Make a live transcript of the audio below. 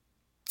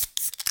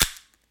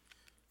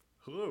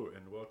Hello,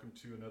 and welcome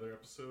to another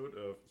episode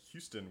of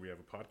Houston. We have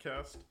a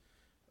podcast.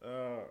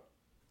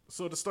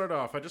 So to start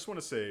off, I just want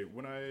to say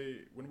when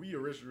we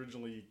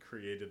originally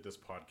created this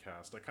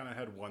podcast, I kind of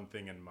had one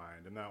thing in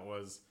mind, and that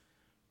was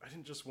I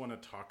didn't just want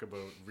to talk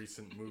about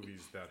recent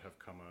movies that have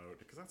come out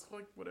because that's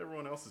like what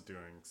everyone else is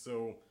doing.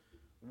 So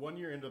 1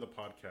 year into the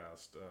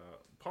podcast,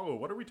 Paulo,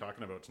 what are we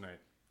talking about tonight?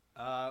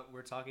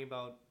 We're talking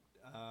about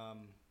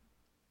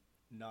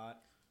not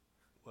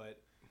what.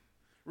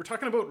 We're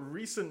talking about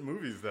recent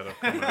movies that have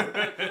come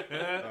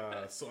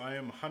out. So I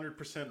am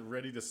 100%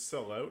 ready to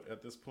sell out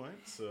at this point.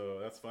 So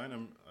that's fine.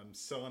 I'm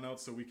selling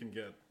out so we can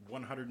get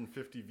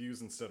 150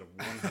 views instead of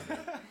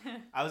 100.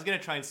 I was gonna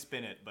try and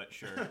spin it, but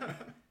sure.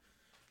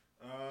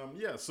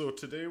 So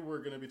today we're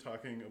going to be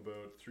talking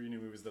about 3 new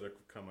movies that have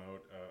come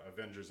out: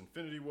 Avengers: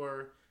 Infinity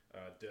War,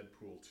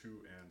 Deadpool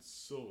 2, and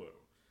Solo.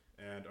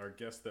 And our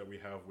guests that we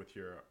have with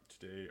here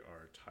today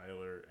are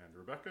Tyler and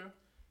Rebecca.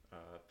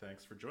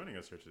 Thanks for joining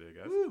us here today,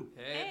 guys. Woo.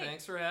 Hey,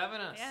 thanks for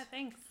having us. Yeah,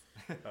 thanks.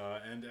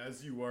 And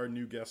as you are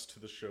new guests to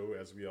the show,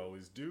 as we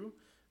always do,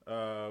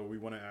 we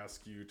want to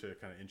ask you to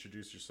kind of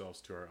introduce yourselves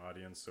to our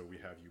audience. So we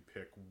have you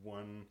pick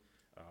one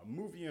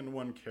movie and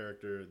one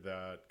character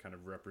that kind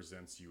of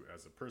represents you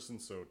as a person.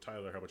 So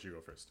Tyler, how about you go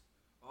first?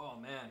 Oh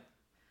man,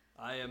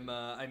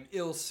 I'm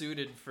ill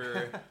suited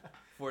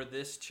for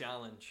this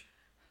challenge.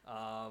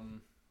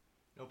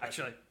 No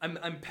pressure. Actually,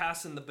 I'm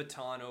passing the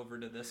baton over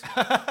to this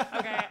one.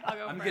 Okay, I'll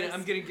go I'm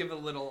first. gonna give a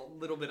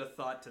little bit of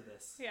thought to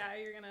this. Yeah,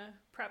 you're gonna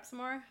prep some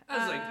more?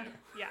 As I do.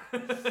 Yeah.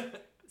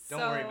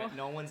 Don't worry, man.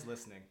 No one's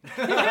listening.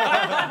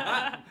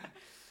 But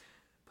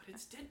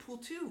it's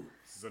Deadpool 2.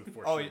 This is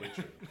unfortunately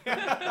true.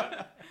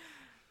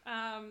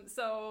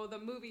 So the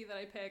movie that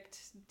I picked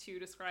to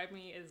describe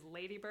me is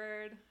Lady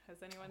Bird.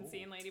 Has anyone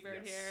seen Lady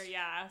Bird yes. here?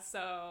 Yeah.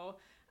 So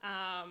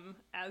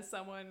as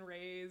someone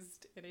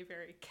raised in a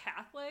very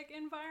Catholic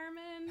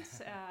environment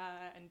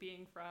and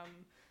being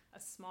from a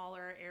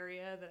smaller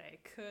area that I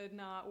could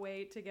not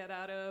wait to get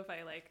out of,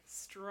 I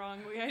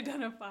strongly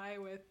identify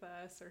with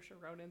Saoirse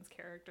Ronan's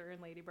character in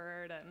Lady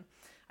Bird, and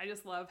I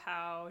just love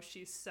how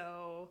she's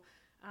so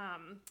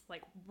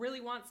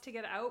really wants to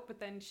get out, but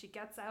then she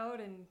gets out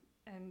and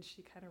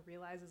she kind of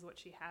realizes what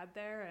she had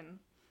there, and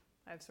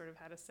I've sort of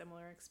had a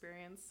similar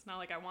experience. Not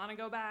like I want to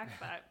go back,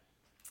 but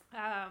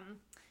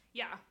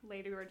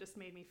Lady Bird just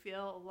made me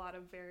feel a lot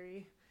of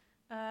very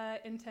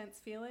intense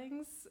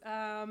feelings.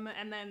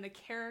 And then the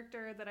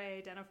character that I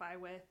identify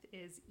with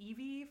is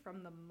Evie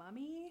from The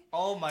Mummy.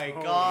 Oh my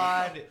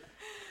God!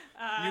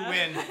 You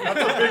win.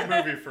 That's a big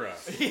movie for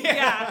us.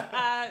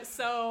 Yeah.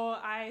 So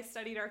I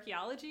studied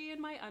archaeology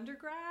in my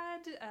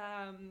undergrad.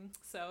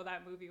 So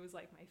that movie was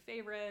like my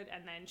favorite.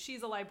 And then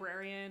she's a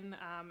librarian,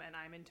 and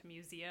I'm into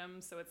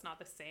museums, so it's not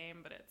the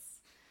same, but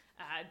it's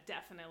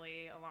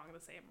definitely along the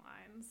same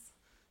lines.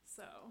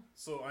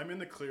 So I'm in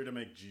the clear to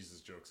make Jesus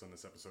jokes on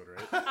this episode,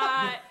 right?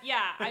 I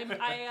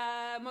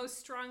most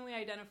strongly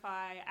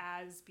identify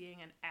as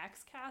being an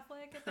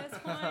ex-Catholic at this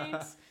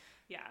point.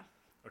 Yeah.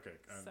 Okay,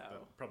 I'm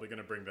So. probably going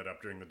to bring that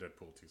up during the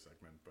Deadpool 2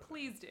 segment. But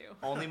Please do.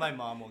 Only my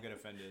mom will get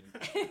offended.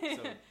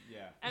 So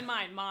yeah. And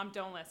mine, Mom,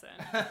 don't listen.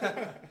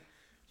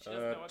 She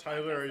doesn't know what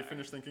Tyler, are you podcasts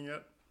finished thinking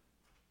yet?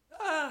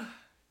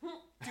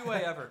 Do I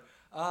ever?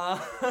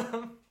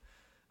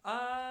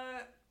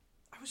 I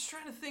was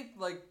trying to think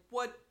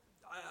what.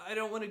 I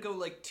don't want to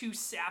go too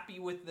sappy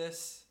with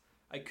this.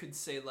 I could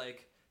say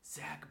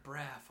Zach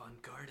Braff on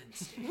Garden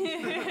State.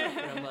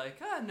 And I'm like,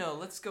 no,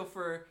 let's go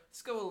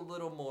a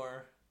little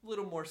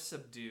more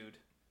subdued.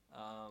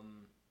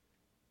 And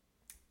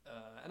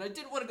I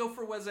did want to go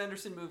for a Wes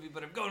Anderson movie,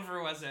 but I'm going for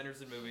a Wes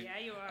Anderson movie. Yeah,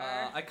 you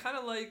are. I kind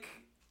of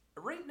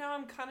right now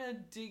I'm kind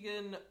of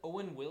digging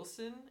Owen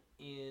Wilson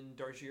in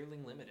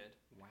Darjeeling Limited.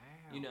 Wow.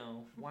 You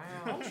know,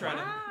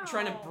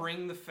 trying to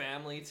bring the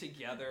family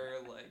together,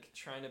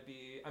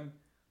 I'm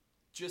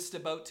just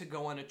about to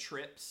go on a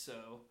trip,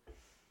 so,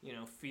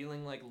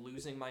 feeling like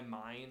losing my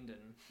mind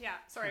and Yeah,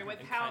 sorry, with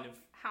and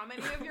how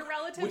many of your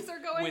relatives are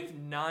going? with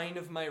 9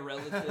 of my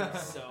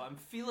relatives, so I'm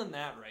feeling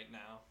that right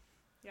now.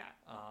 Yeah.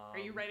 Are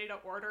you ready to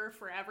order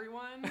for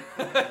everyone?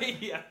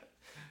 Yeah.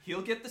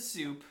 He'll get the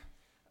soup,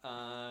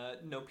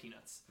 no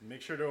peanuts.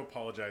 Make sure to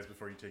apologize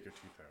before you take your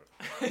tooth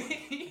out.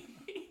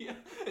 Yeah,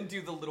 and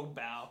do the little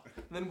bow.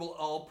 And then we'll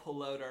all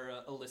pull out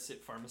our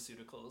illicit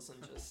pharmaceuticals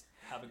and just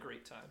have a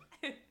great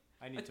time.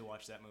 I need to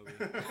watch that movie.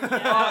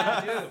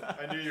 Oh, you do.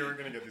 I knew you weren't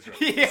going to get these right.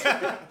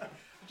 Yeah.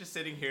 I'm just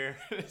sitting here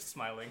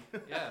smiling.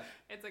 Yeah.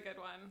 It's a good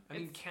one. I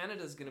mean,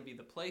 Canada's going to be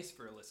the place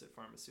for illicit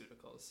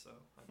pharmaceuticals, so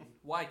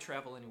why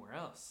travel anywhere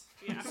else?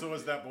 Yeah. So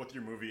is that both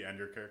your movie and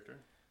your character?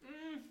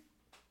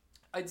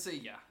 I'd say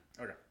yeah.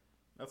 Okay,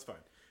 that's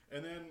fine.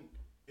 And then,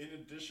 in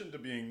addition to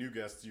being new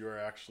guests, you are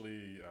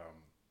actually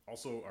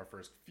also our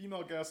first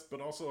female guest, but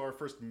also our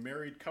first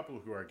married couple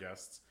who are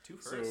guests. 2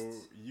 firsts.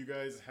 So you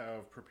guys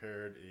have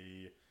prepared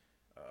a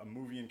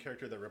movie and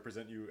character that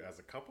represent you as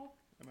a couple.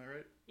 Am I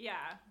right?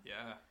 Yeah.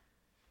 Yeah.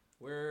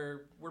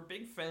 We're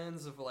big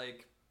fans of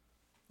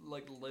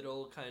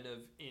little kind of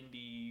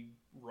indie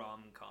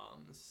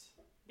rom-coms.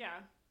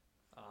 Yeah.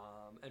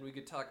 And we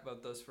could talk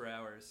about those for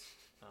hours.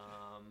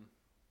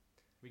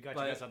 We got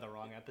But- you guys on the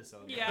wrong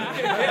episode.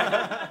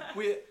 Yeah.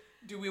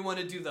 Do we want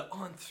to do the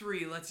on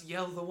 3? Let's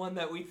yell the one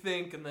that we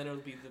think, and then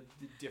it'll be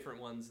the different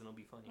ones, and it'll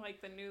be funny.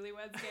 Like the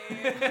Newlyweds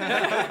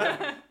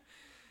Game.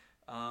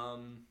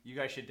 You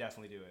guys should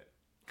definitely do it.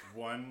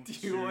 1, Do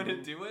you want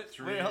to do it?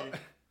 3, Wait,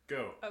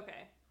 go.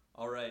 Okay.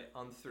 All right,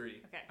 on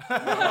 3. Okay.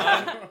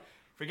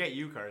 Forget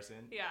you,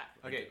 Carson. Yeah.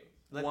 Okay.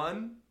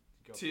 1,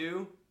 Go for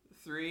 2,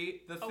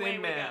 3. The Away Thin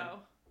we Man. go.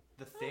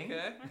 The Thing?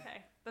 Okay.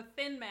 Okay. The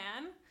Thin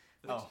Man,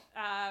 Oh.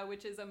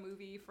 which is a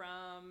movie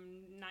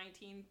from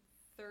 1930.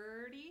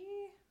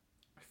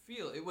 I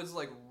feel it was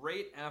like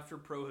right after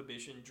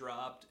Prohibition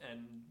dropped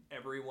and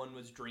everyone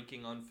was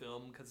drinking on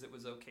film because it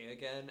was okay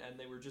again, and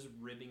they were just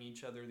ribbing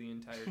each other the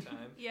entire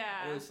time.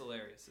 Yeah. It was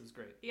hilarious. It was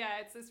great. Yeah,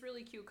 it's this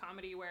really cute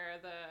comedy where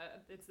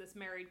it's this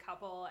married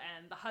couple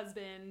and the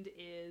husband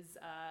is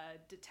a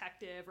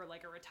detective or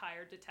like a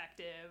retired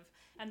detective,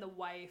 and the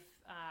wife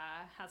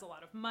has a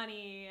lot of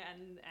money,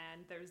 and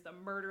there's the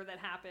murder that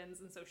happens,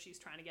 and so she's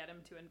trying to get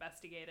him to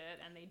investigate it,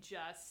 and they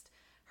just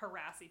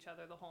harass each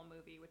other the whole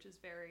movie, which is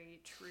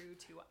very true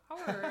to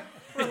our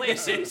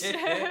relationship.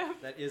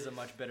 That is a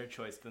much better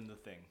choice than The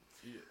Thing.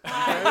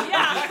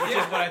 Yeah. Which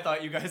is what I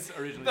thought you guys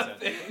originally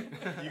said.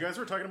 You guys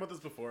were talking about this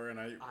before, and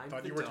I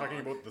thought the you were talking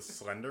dog. about the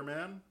Slender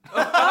Man.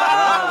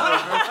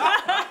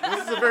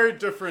 This is a very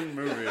different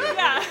movie.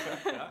 Yeah.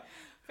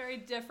 Very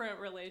different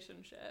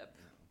relationship.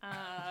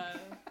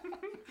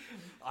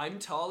 I'm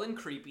tall and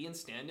creepy and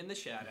stand in the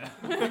shadow.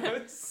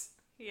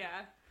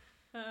 Yeah.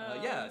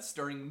 Yeah, it's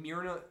starring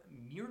Myrna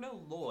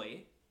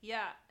Loy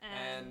Yeah,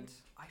 and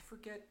I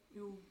forget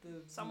who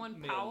the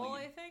someone male Powell,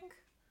 lead. I think.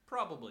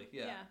 Probably,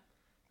 yeah.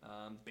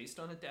 Yeah. Based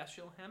on a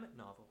Dashiell Hammett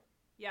novel.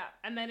 Yeah,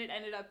 and then it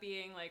ended up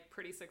being like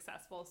pretty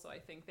successful, so I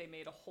think they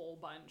made a whole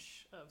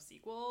bunch of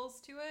sequels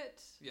to it.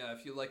 Yeah,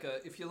 if you like a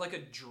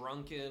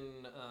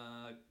drunken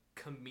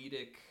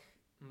comedic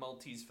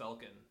Maltese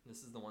Falcon,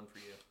 this is the one for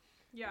you.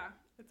 Yeah,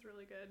 it's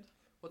really good.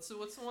 What's the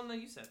one that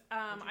you said?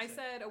 I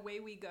said Away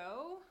We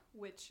Go,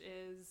 which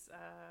is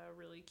a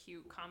really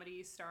cute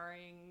comedy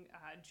starring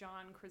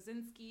John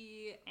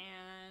Krasinski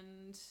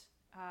and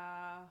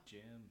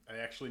Jim. I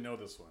actually know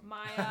this one.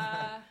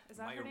 Maya. Is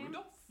that Maya her name?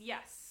 Rudolph?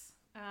 Yes.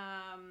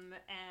 And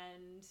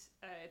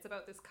it's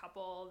about this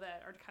couple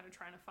that are kind of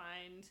trying to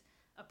find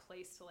a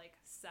place to like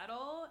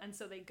settle, and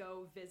so they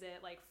go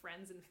visit like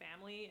friends and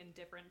family in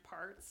different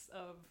parts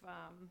of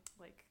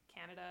like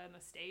Canada and the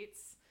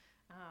States.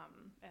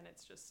 And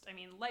it's just, I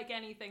mean, like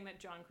anything that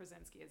John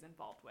Krasinski is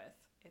involved with,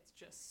 it's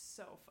just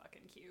so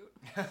fucking cute.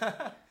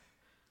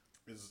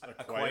 Is A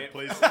Quiet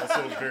Place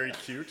also very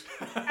cute?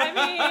 I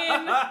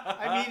mean,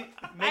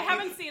 I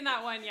haven't seen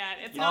that one yet.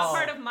 It's not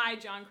part of my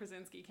John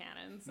Krasinski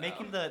canon. So.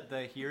 Making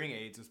the hearing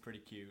aids was pretty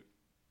cute.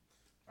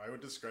 I would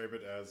describe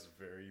it as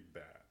very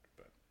bad,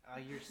 but Oh,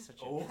 you're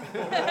such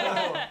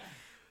a...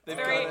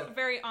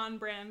 very on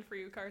brand for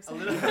you,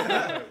 Carson.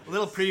 A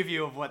little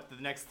preview of what the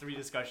next 3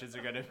 discussions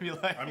are going to be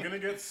like. I'm gonna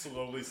get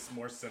slowly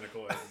more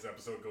cynical as this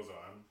episode goes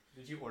on.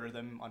 Did you order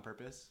them on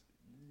purpose?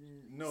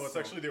 No, it's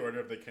actually the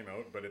order they came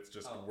out, but it's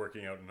just Oh.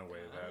 working out in a way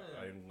that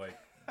I like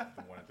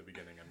the one at the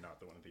beginning and not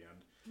the one at the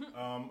end.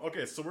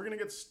 Okay, so we're gonna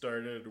get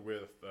started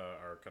with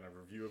our kind of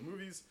review of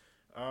movies.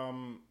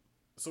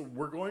 So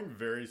we're going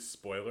very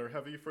spoiler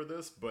heavy for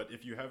this, but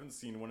if you haven't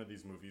seen one of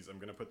these movies, I'm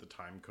gonna put the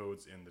time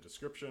codes in the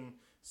description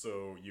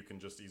so you can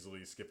just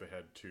easily skip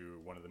ahead to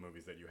one of the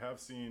movies that you have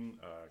seen.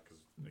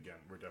 Because again,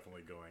 we're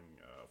definitely going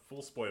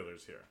full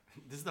spoilers here.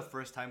 This is the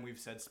first time we've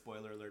said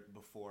spoiler alert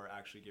before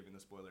actually giving the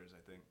spoilers,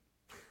 I think.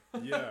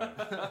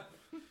 Yeah,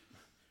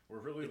 we're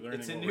really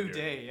learning. It's a what new we're doing.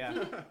 day, yeah.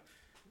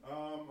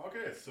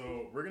 Okay,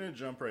 so we're gonna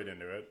jump right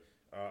into it.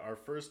 Our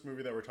first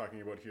movie that we're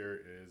talking about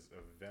here is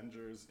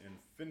Avengers: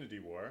 Infinity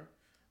War.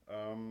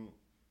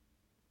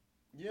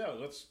 Yeah,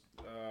 let's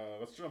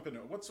jump into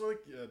it. What's like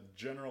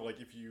general,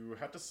 like if you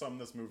had to sum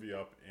this movie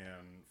up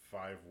in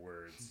 5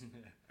 words,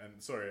 and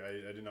sorry,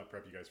 I did not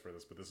prep you guys for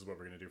this, but this is what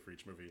we're gonna do for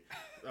each movie.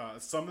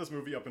 Sum this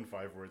movie up in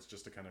 5 words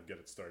just to kind of get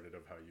it started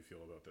of how you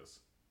feel about this.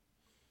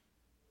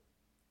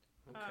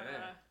 Okay.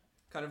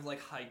 Kind of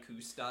like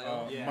haiku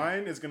style. Yeah.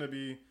 Mine is gonna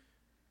be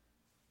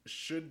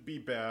should be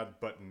bad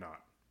but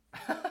not.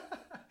 I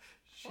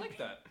like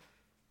that.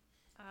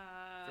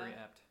 Very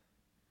apt.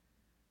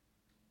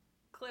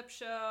 Clip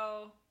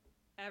show.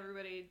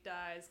 Everybody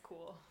dies.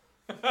 Cool.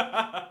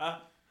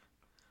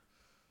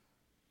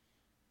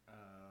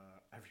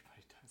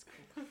 Everybody does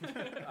cool.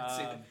 I'd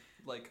say that,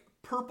 like,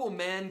 Purple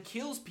Man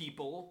kills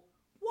people.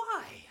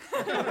 Why?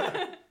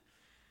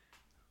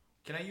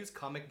 Can I use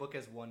comic book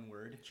as one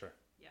word? Sure.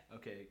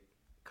 Okay,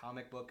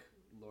 comic book,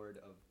 Lord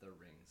of the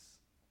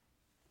Rings.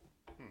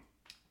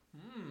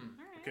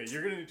 Okay,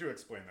 you're gonna need to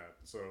explain that.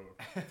 So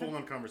full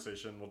on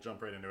conversation. We'll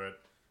jump right into it.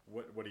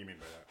 What do you mean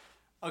by that?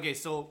 Okay,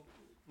 so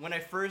when I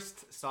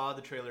first saw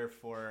the trailer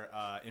for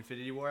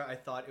Infinity War, I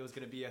thought it was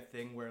gonna be a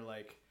thing where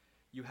like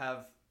you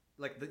have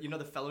like the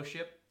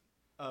Fellowship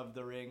of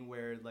the Ring,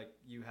 where like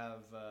you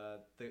have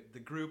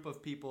the group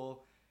of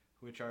people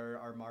which are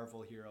our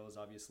Marvel heroes,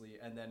 obviously,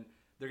 and then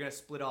they're gonna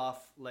split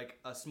off. Like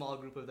a small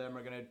group of them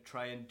are gonna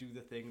try and do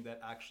the thing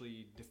that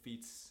actually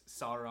defeats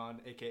Sauron,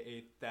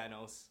 aka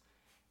Thanos,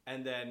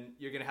 and then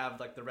you're gonna have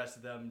like the rest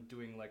of them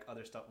doing like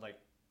other stuff, like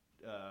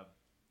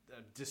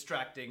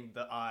distracting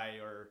the Eye,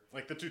 or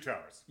Like the Two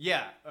Towers.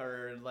 yeah,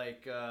 or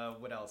like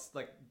what else?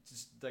 Like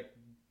just like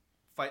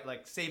fight,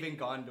 like saving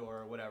Gondor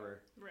or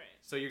whatever. Right.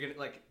 So you're gonna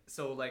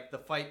like the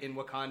fight in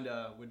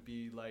Wakanda would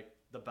be like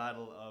the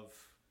battle of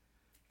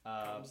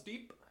Helm's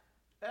Deep.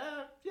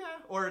 yeah,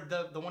 or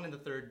the one in the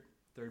third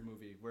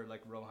movie where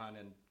like Rohan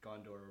and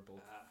Gondor are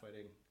both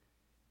fighting.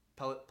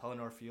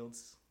 Pelennor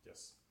Fields.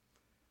 Yes.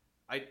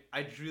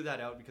 I drew that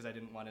out because I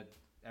didn't want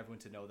everyone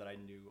to know that I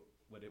knew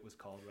what it was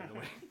called right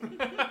away.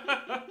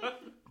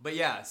 But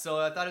yeah, so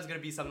I thought it was gonna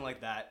be something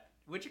like that,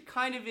 which it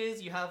kind of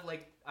is. You have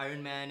like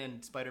Iron Man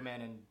and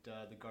Spider-Man and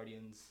the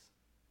Guardians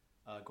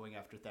going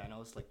after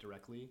Thanos like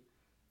directly,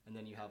 and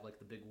then you have like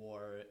the big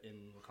war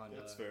in Wakanda.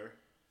 That's fair.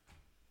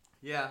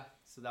 Yeah,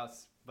 so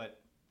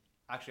but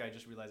actually I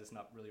just realized it's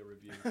not really a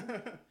review.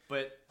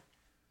 But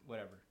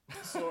whatever.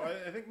 So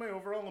I think my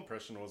overall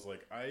impression was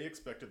like, I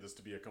expected this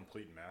to be a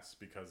complete mess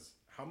because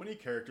how many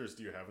characters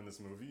do you have in this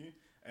movie?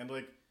 And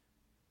like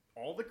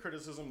all the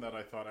criticism that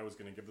I thought I was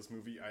going to give this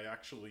movie, I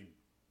actually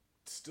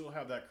still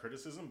have that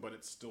criticism, but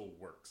it still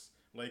works.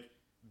 Like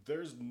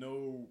there's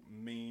no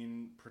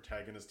main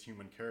protagonist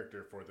human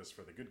character for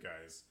the good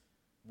guys,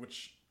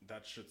 which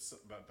that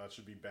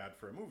should be bad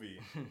for a movie,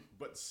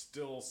 but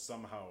still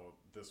somehow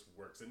this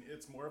works. And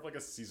it's more of like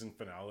a season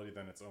finale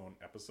than its own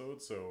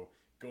episode. So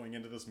going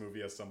into this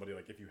movie as somebody,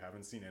 like, if you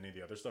haven't seen any of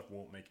the other stuff,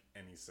 won't make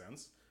any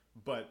sense.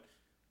 But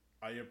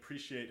I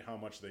appreciate how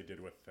much they did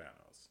with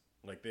Thanos.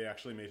 Like, they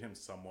actually made him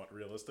somewhat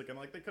realistic, and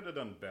like they could have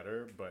done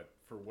better, but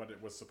for what it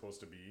was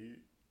supposed to be,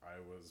 I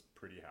was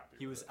pretty happy.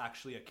 He with was it.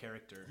 actually a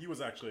character. He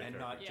was actually a and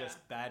character. not Yeah.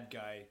 just bad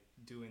guy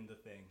doing the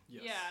thing.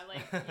 Yes. Yeah,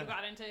 like you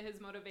got into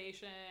his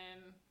motivation.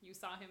 You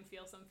saw him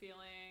feel some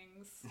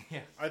feelings.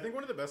 Yeah. I think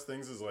one of the best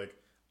things is like,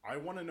 I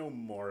want to know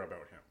more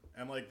about him,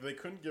 and like they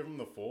couldn't give him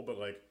the full, but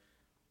like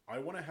I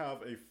want to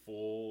have a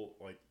full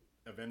like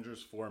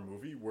Avengers 4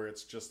 movie where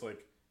it's just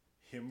like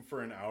him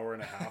for an hour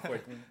and a half.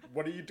 Like,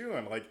 what are you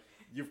doing? Like,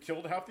 you've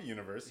killed half the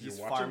universe. He's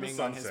You're watching the farming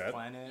on his sunset.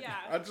 planet. Yeah.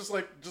 I'm just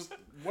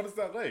what is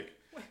that like?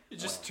 It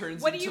just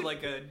turns What do into you-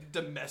 like a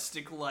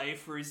domestic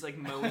life where he's like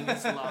mowing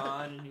his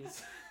lawn and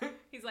he's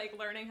He's like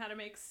learning how to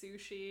make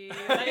sushi.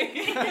 Like,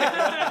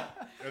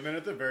 And then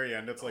at the very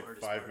end, it's like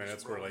Hardest 5 part is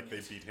minutes where like they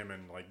rolling it. beat him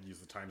and like use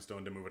the time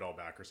stone to move it all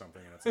back or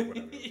something, and it's like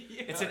whatever.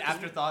 It's an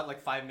afterthought,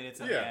 like 5 minutes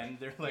at the Yeah. end.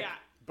 They're like, yeah.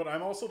 But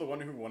I'm also the one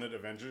who wanted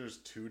Avengers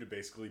 2 to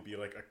basically be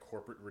like a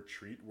corporate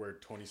retreat where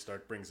Tony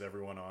Stark brings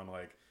everyone on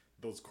like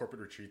those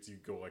corporate retreats you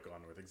go like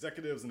on with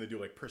executives, and they do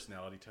like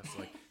personality tests,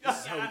 like this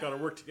is how we gotta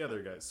work together,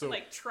 guys. So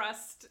Like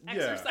trust Yeah.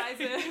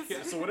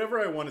 exercises. so whatever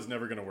I want is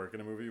never gonna work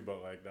in a movie,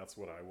 but like that's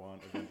what I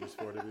want Avengers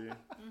 4 to be.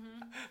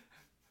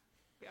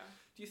 Yeah.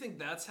 Do you think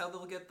that's how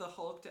they'll get the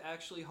Hulk to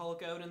actually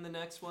Hulk out in the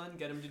next one?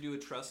 Get him to do a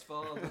trust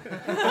fall?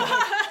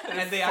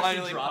 and they actually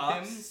finally drop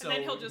him. pops. So And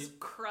then he'll just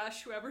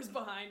crush whoever's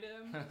behind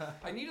him.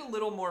 I need a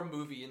little more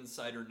movie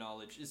insider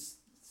knowledge.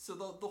 So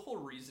the whole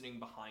reasoning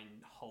behind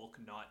Hulk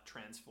not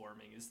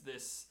transforming, is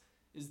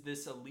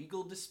this a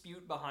legal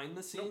dispute behind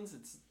the scenes?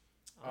 It's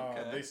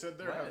okay. They said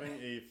they're What? having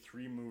a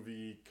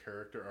 3-movie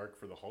character arc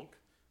for the Hulk,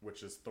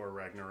 which is Thor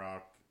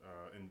Ragnarok,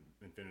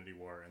 Infinity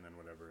War, and then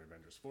whatever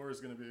Avengers 4 is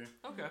going to be.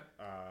 Okay.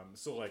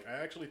 So like I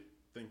actually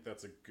think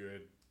that's a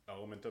good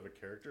element of a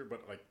character,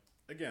 but like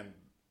again,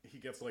 he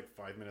gets like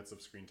 5 minutes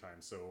of screen time.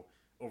 So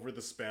over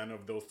the span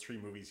of those 3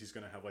 movies, he's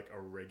going to have like a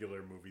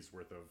regular movie's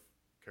worth of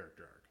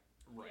character arc,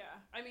 Right.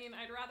 Yeah. I mean,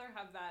 I'd rather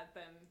have that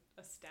than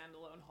a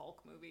standalone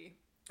Hulk movie.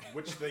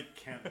 which they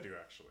can't do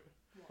actually.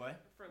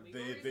 What? For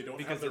legal They don't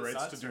Because have the it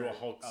rights to sucks, do a or-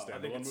 Hulk Oh, I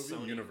think standalone it's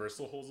movie. Sony.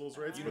 Universal holds those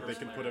rights, but they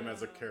can put him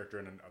as a Oh. character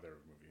in another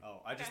movie.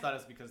 Oh, I just Okay. thought it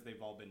was because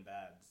they've all been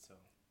bad. So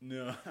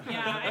No.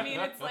 Yeah, I mean,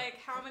 it's like,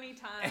 how many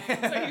times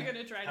are you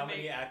gonna try how to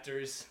many make?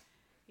 actors?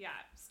 Yeah,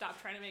 stop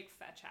trying to make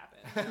fetch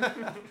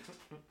happen.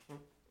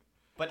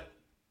 But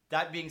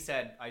that being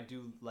said, I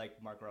do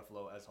like Mark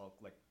Ruffalo as Hulk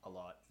like a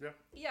lot.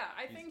 Yeah,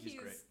 I think He's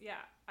he's great.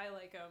 yeah, I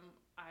like him.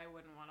 I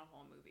wouldn't want a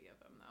whole movie of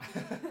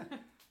him though.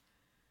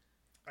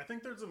 I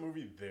think there's a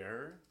movie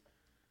there.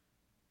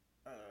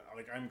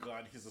 Like, I'm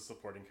glad he's a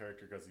supporting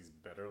character because he's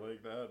better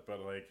like that.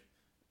 But like,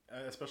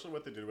 especially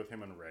what they did with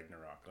him in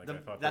Ragnarok. Like, I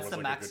thought That's that the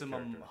was, like, a good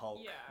maximum character. Hulk.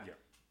 Yeah. Yeah.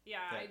 Yeah,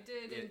 I That-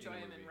 did in enjoy the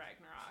him in movie.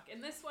 Ragnarok. In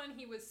this one,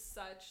 he was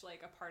such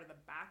like a part of the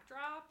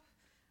backdrop.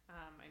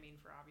 I mean,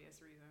 for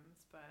obvious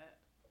reasons, but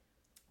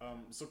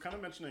So kind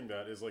of mentioning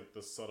that is like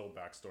the subtle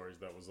backstories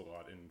that was a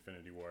lot in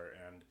Infinity War,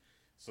 and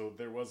so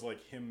there was like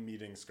him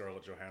meeting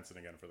Scarlett Johansson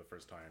again for the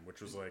first time,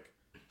 which was like,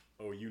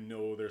 oh, you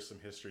know, there's some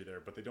history there,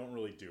 but they don't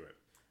really do it.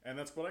 And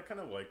that's what I kind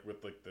of like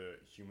with like the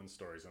human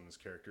stories on this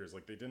character is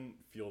like they didn't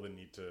feel the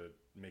need to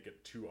make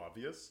it too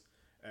obvious.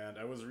 And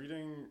I was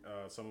reading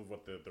some of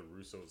what the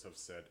Russos have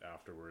said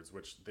afterwards,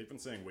 which they've been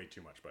saying way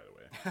too much, by the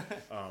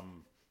way.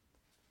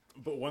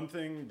 But one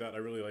thing that I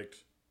really liked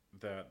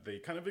that they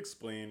kind of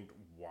explained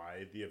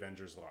why the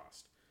Avengers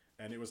lost.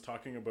 And it was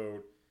talking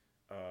about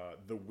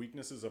the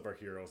weaknesses of our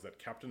heroes, that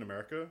Captain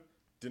America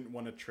didn't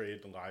want to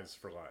trade lives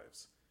for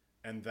lives.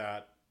 And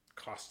that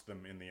cost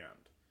them in the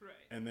end. Right.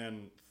 And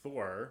then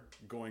Thor,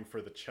 going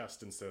for the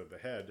chest instead of the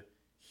head,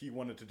 he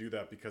wanted to do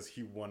that because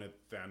he wanted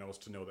Thanos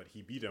to know that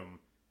he beat him,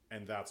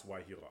 and that's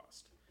why he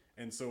lost.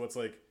 And so it's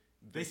like...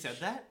 They said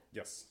that?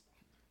 Yes.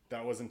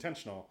 That was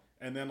intentional.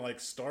 And then, like,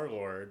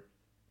 Star-Lord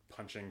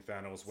punching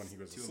Thanos when he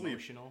was Too asleep.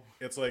 emotional.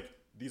 It's like,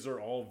 these are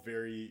all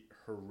very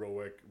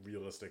heroic,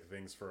 realistic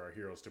things for our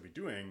heroes to be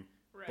doing,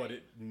 Right. but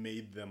it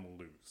made them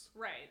lose.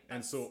 Right.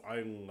 And so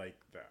I like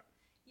that.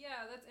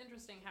 Yeah, that's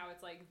interesting how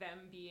it's like them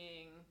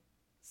being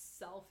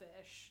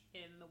selfish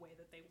in the way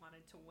that they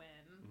wanted to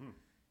win. Mhm.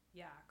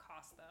 Yeah,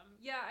 cost them.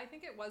 Yeah, I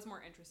think it was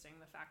more interesting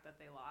the fact that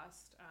they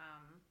lost.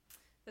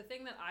 The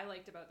thing that I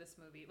liked about this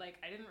movie, like,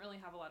 I didn't really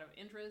have a lot of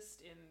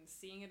interest in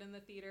seeing it in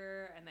the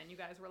theater, and then you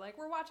guys were like,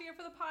 we're watching it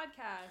for the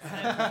podcast.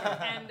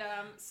 And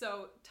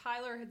so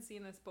Tyler had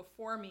seen this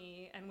before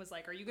me and was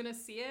like, are you going to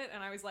see it?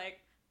 And I was like,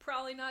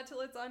 probably not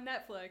till it's on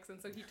Netflix.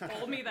 And so he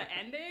told me the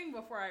ending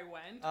before I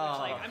went, which,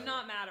 like, I'm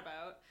not mad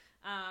about.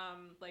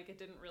 Like, it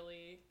didn't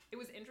really... It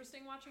was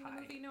interesting watching the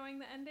movie knowing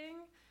the ending.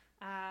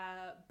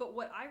 But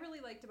what I really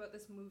liked about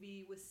this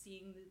movie was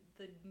seeing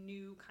the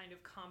new kind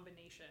of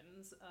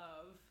combinations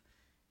of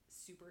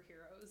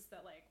superheroes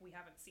that, like, we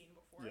haven't seen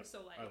before. Yep,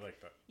 So, like, I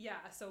like that.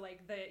 yeah, so,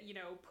 like, the, you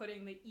know,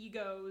 putting the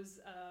egos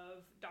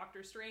of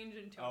Doctor Strange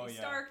and Tony Oh, yeah,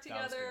 Stark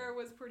that was together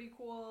was pretty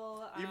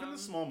cool. Even the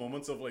small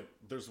moments of, like,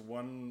 there's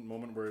one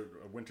moment where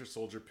a Winter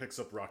Soldier picks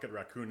up Rocket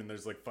Raccoon and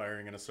there's, like,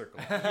 firing in a circle.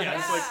 Yeah.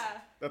 It's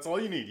like, that's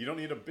all you need. You don't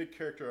need a big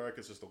character arc.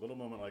 It's just a little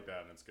moment like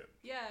that, and it's good.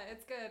 Yeah,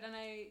 it's good. And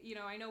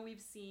I know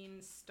we've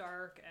seen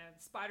Stark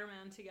and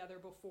Spider-Man together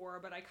before,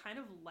 but I kind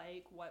of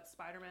like what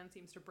Spider-Man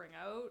seems to bring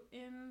out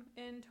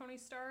in Tony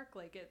Stark.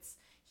 Like,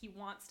 he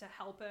wants to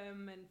help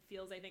him and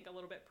feels, I think, a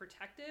little bit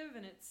protective,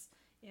 and it's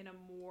in a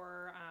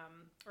more,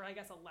 or I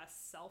guess a less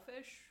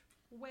selfish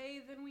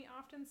way than we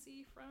often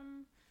see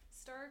from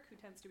Stark, who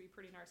tends to be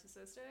pretty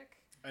narcissistic.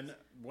 And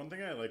one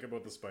thing I like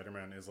about the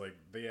Spider-Man is, like,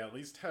 they at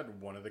least had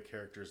one of the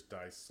characters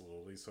die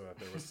slowly so that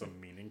there was some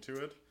meaning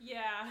to it.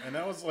 Yeah. And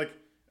that was, like,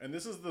 and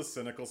this is the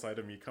cynical side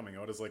of me coming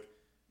out, is like,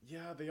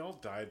 yeah, they all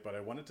died, but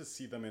I wanted to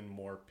see them in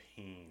more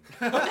pain.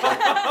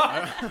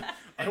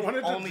 I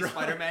wanted to Only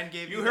Spider-Man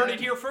gave You heard it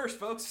here first,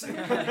 folks.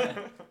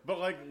 But,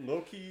 like,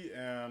 Loki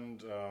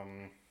and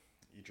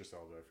Idris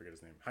Elba, I forget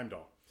his name,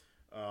 Heimdall,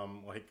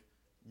 like,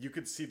 you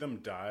could see them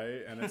die,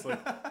 and it's like,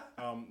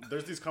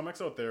 there's these comics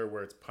out there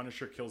where it's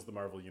Punisher kills the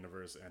Marvel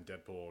Universe and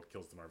Deadpool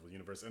kills the Marvel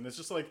Universe, and it's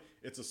just like,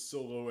 it's a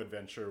solo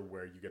adventure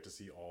where you get to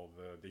see all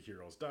the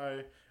heroes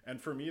die, and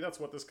for me,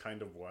 that's what this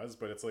kind of was,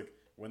 but it's like,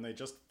 when they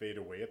just fade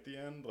away at the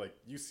end, like,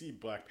 you see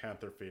Black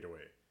Panther fade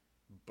away,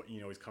 but,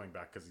 you know, he's coming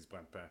back because he's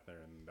Black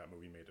Panther, and that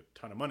movie made a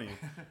ton of money,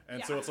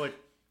 and so Yeah. it's like,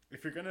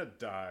 if you're gonna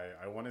die,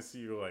 I want to see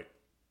you, like,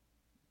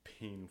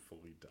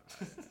 painfully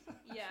die.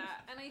 Yeah,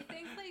 and I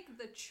think, like,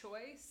 the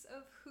choice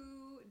of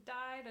who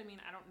died, I mean,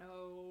 I don't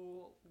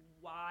know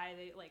why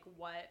they, like,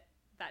 what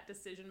that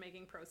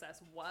decision-making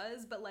process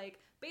was, but, like,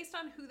 based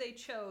on who they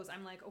chose,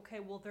 I'm like, okay,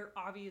 well, they're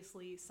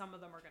obviously, some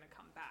of them are going to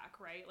come back,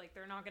 right? Like,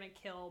 they're not going to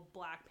kill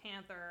Black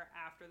Panther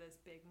after this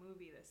big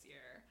movie this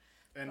year.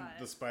 And But-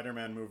 the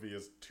Spider-Man movie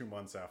is 2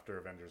 months after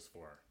Avengers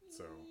 4,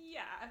 so...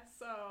 Yeah,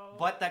 so...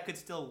 But that could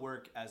still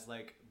work as,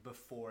 like,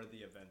 before the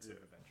events of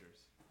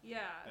Avengers.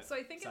 Yeah, so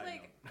I think it, Side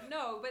like,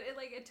 no, but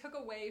it took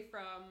away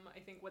from, I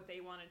think, what they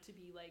wanted to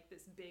be, like,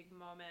 this big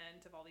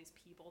moment of all these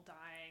people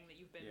dying that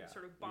you've been Yeah.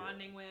 sort of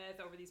bonding with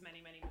over these many,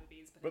 many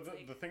movies. But But it's the,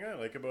 like, the thing I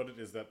like about it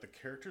is that the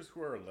characters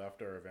who are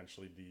left are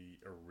eventually the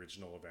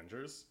original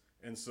Avengers,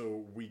 and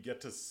so we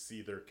get to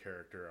see their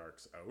character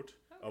arcs out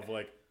of Okay.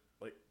 like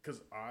because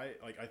I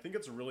think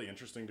it's really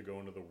interesting to go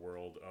into the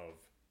world of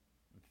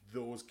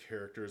those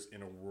characters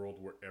in a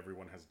world where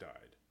everyone has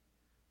died,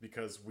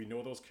 because we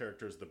know those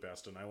characters the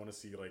best, and I want to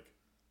see like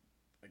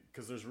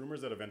because there's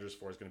rumors that Avengers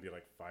 4 is going to be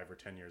like 5 or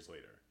 10 years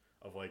later,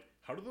 of like,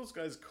 how do those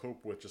guys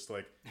cope with just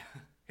like,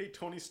 hey,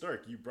 Tony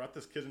Stark, you brought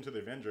this kid into the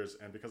Avengers,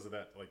 and because of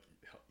that, like,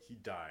 he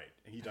died,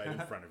 and he died in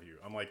front of you.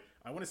 I'm like,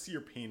 I want to see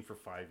your pain for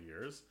 5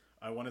 years.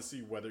 I want to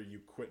see whether you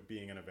quit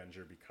being an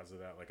Avenger because of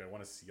that. Like, I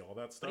want to see all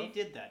that stuff. But he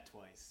did that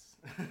twice.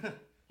 Yeah,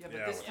 but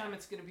Yeah, this well- time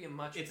it's going to be a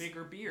much It's-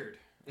 bigger beard.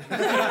 We're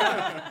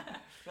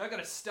not going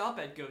to stop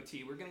at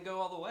goatee. We're going to go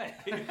all the way.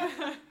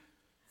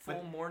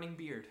 Full morning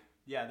beard.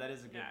 Yeah, that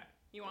is a good... yeah,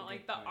 you want, Okay,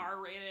 like, the fine.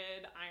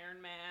 R-rated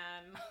Iron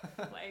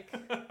Man, like,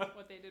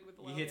 what they did with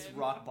He Logan. hits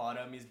rock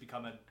bottom, he's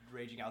become a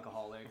raging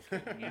alcoholic.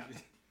 That's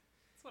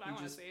what I He want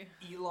to just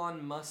see.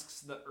 Elon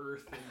Musk's the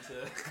Earth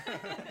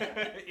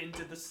into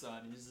into the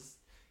sun. He's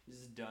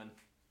just done.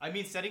 I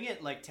mean, setting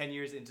it like 10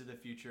 years into the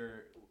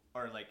future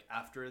or like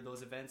after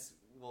those events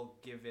will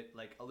give it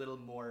like a little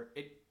more,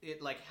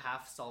 it like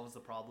half solves the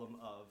problem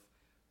of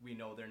we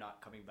know they're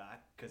not coming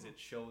back, because it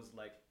shows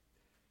like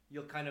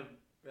you'll kind of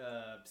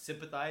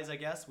sympathize, I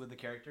guess, with the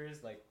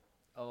characters, like,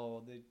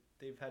 oh,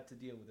 they've had to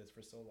deal with this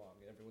for so long.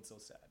 Everyone's so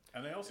sad.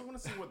 And I also want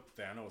to see what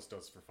Thanos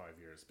does for 5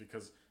 years,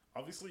 because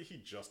obviously he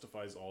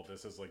justifies all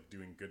this as like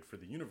doing good for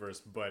the universe,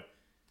 but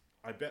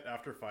I bet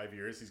after 5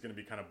 years he's going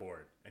to be kind of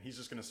bored, and he's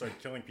just going to start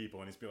killing people,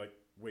 and he's be like,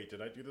 wait,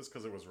 did I do this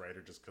because it was right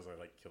or just because I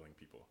like killing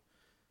people?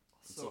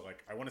 So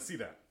like, I want to see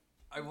that.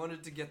 I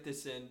wanted to get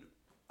this in.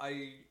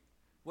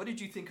 What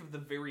did you think of the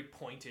very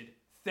pointed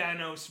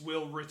Thanos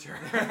will return?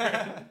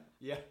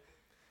 Yeah.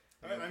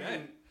 I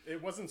mean,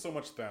 it wasn't so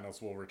much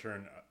Thanos will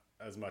return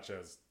as much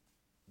as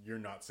you're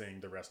not saying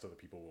the rest of the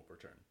people will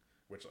return,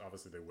 which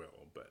obviously they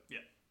will, but Yeah.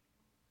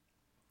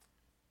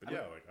 But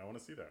yeah, like I want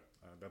to see that.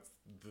 That's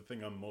the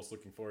thing I'm most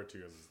looking forward to.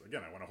 Is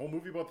again, I want a whole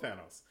movie about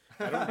Thanos.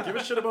 I don't give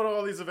a shit about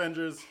all these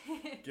Avengers.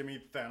 Give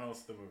me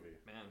Thanos the movie.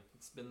 Man,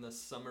 it's been the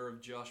summer of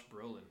Josh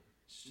Brolin.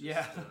 It's just,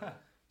 Yeah.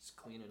 Just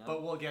cleaning up.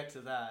 But we'll get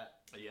to that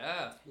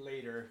yeah.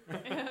 later.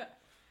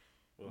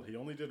 Well, he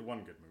only did one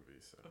good movie,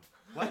 so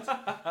What?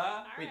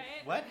 All Wait,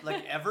 right. what?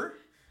 Like ever?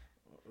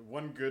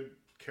 one good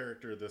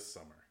character this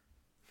summer.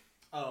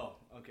 Oh,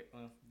 okay.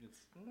 Well, it's,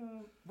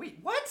 wait,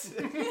 what?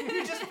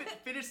 You just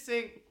finished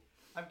saying.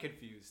 I'm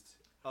confused.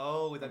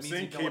 Oh, that I'm means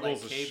saying you don't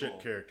Cable's like a Cable. shit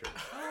character,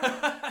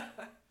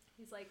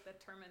 He's like the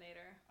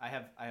Terminator. I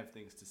have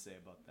things to say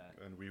about that.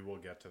 and we will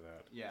get to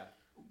that. Yeah.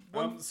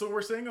 So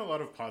we're saying a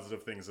lot of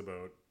positive things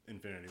about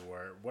Infinity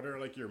War. What are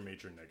like your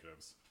major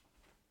negatives?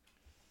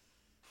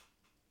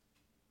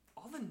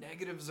 All the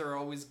negatives are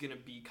always going to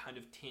be kind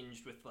of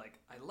tinged with like,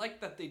 I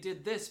like that they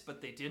did this,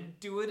 but they didn't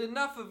do it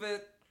enough of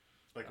it.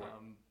 Like what?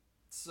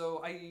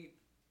 So I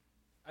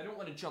don't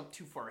want to jump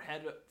too far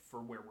ahead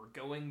for where we're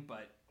going,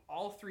 but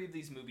all three of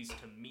these movies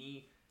to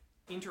me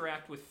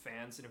interact with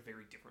fans in a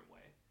very different way.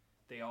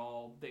 They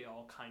all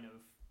kind of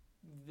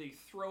they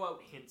throw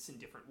out hints in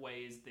different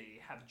ways. They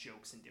have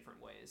jokes in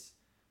different ways.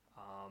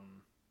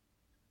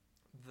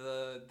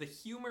 The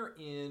humor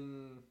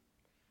in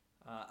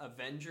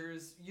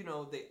Avengers, you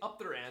know, they upped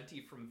their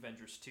ante from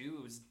Avengers 2.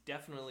 It was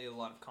definitely a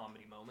lot of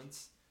comedy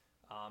moments.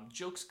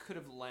 Jokes could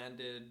have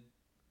landed.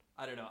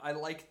 I don't know. I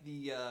like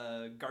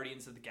the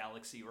Guardians of the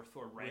Galaxy or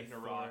Thor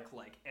Ragnarok. Thor.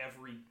 Like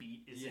every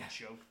beat is a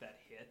joke that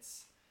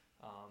hits.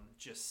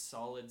 Just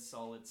solid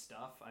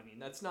stuff. I mean,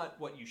 that's not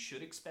what you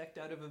should expect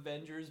out of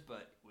Avengers,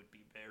 but it would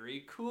be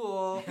very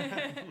cool.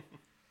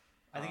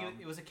 I think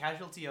it was a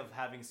casualty of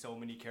having so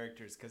many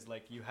characters because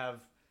like you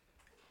have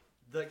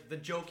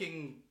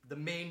the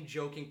main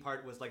joking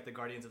part was like the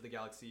Guardians of the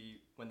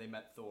Galaxy when they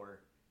met Thor.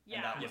 Yeah.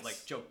 And that was Yes.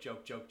 like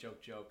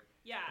joke.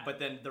 Yeah. But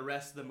then the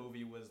rest of the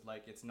movie was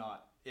like it's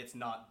not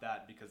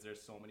that because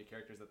there's so many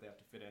characters that they have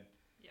to fit in.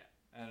 Yeah.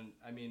 And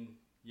I mean,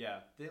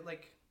 yeah, they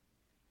like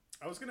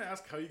I was gonna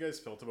ask how you guys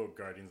felt about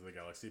Guardians of the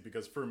Galaxy,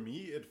 because for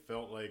me it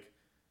felt like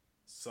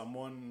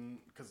someone,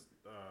 because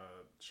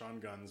Sean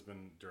Gunn's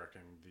been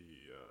directing the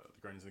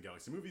Guardians of the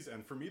Galaxy movies,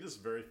 and for me this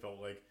very felt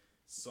like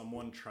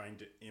someone trying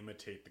to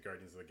imitate the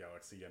Guardians of the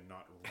Galaxy and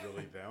not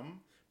really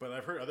them. But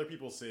I've heard other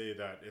people say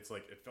that it's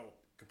like it felt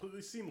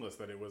completely seamless,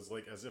 that it was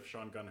like as if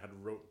Sean Gunn had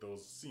wrote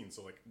those scenes.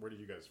 So like, where do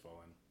you guys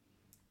fall in?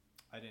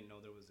 I didn't know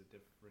there was a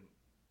different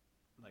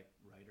like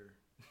writer.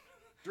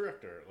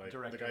 Director, like the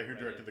Director, guy who right.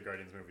 directed the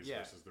Guardians movies Yeah.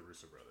 versus the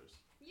Russo brothers.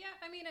 Yeah,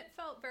 I mean, it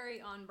felt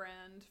very on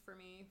brand for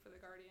me for the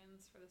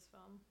Guardians for this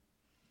film.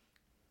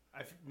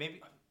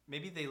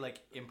 Maybe they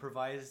like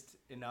improvised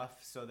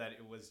enough so that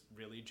it was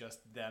really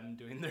just them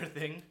doing their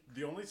thing.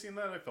 The only scene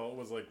that I felt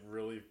was like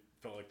really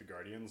felt like the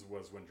Guardians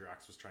was when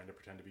Drax was trying to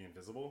pretend to be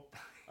invisible.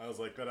 I was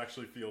like, that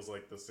actually feels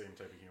like the same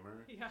type of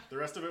humor. Yeah. The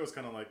rest of it was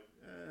kind of like,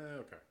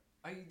 okay.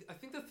 I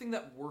think the thing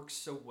that works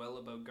so well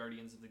about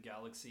Guardians of the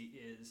Galaxy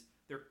is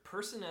their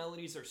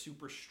personalities are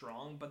super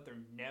strong, but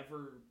they're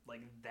never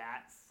like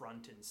that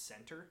front and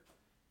center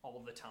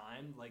all the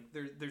time. Like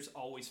there's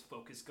always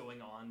focus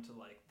going on to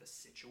like the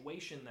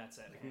situation that's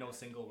at hand. No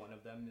single one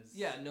of them is.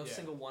 No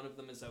single one of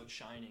them is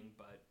outshining,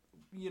 but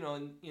you know,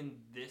 in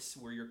this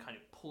where you're kind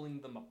of pulling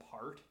them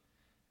apart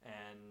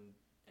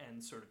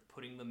and sort of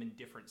putting them in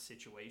different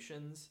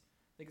situations,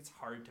 I think it's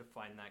hard to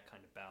find that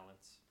kind of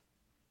balance.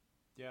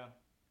 Yeah.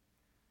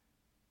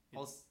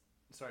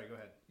 Sorry, go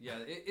ahead. Yeah,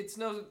 it's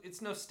no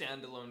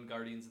standalone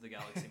Guardians of the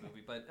Galaxy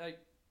movie, but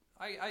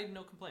I have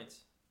no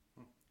complaints.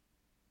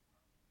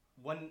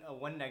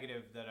 One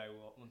negative that I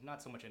will, well,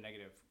 not so much a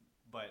negative,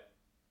 but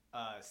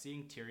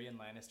seeing Tyrion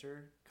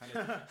Lannister kind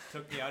of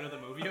took me out of the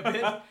movie a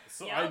bit.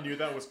 So Yeah. I knew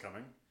that was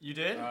coming. You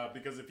did?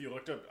 Because if you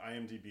looked up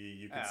IMDb,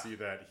 you could see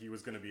that he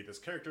was going to be this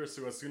character.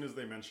 So as soon as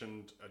they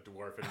mentioned a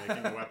dwarf and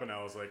making a weapon,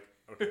 I was like,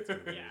 okay, it's going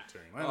to be Yeah.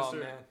 Tyrion Oh Lannister.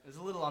 man, It was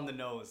a little on the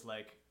nose,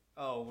 like,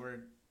 oh,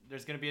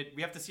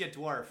 we have to see a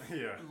dwarf.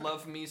 Yeah.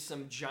 love me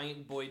some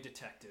giant boy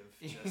detective.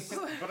 Just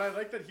But I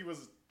like that he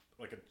was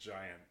like a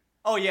giant.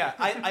 Oh yeah,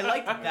 I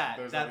liked that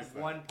There's at least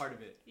that. one part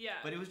of it. Yeah.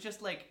 But it was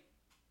just like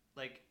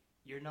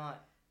you're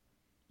not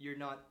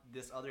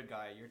this other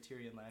guy. You're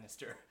Tyrion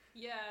Lannister.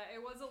 Yeah,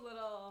 it was a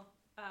little.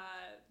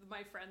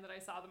 My friend that I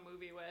saw the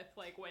movie with,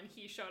 like when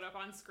he showed up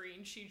on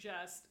screen, she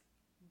just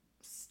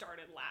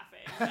started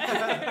laughing.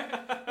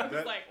 I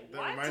was like, That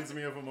what? reminds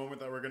me of a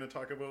moment that we're going to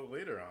talk about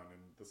later on in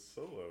the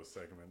solo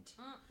segment.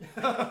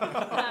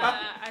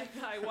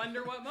 I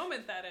wonder what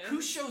moment that is.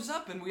 Who shows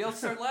up and we all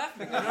start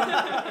laughing?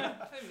 I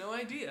have no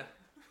idea.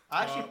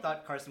 I actually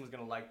thought Carson was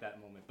gonna like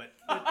that moment, but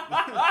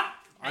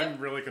I'm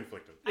really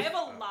conflicted. I have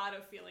a lot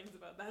of feelings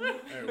about that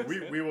moment.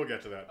 We will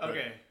get to that. But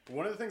Okay.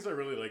 One of the things I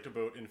really liked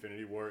about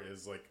Infinity War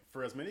is, like,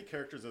 for as many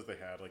characters as they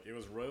had, like, it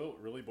was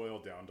really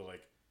boiled down to,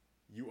 like,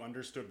 you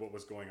understood what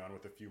was going on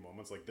with a few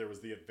moments. Like, there was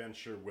the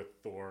adventure with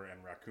Thor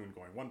and Raccoon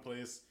going one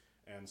place,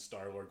 and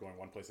Star-Lord going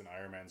one place, and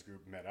Iron Man's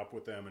group met up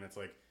with them, and it's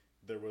like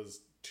there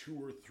was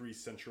 2 or 3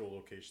 central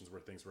locations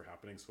where things were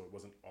happening, so it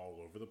wasn't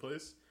all over the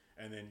place.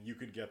 And then you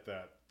could get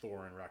that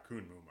Thor and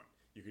Raccoon moment.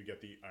 You could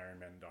get the Iron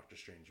Man and Doctor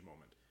Strange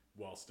moment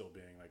while still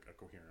being, like, a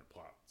coherent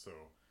plot. So,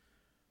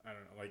 I don't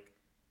know, like,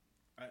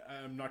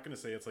 I'm not going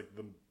to say it's like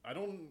the... I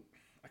don't...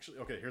 Actually,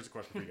 okay, here's a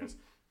question for you guys.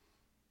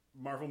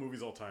 Marvel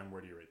movies all time,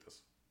 where do you rate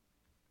this?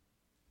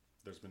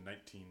 There's been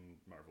 19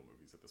 Marvel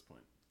movies at this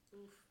point.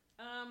 Oof.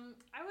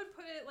 I would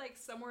put it like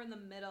somewhere in the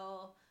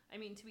middle. I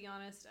mean, to be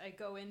honest, I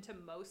go into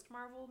most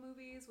Marvel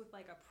movies with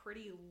like a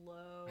pretty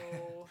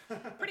low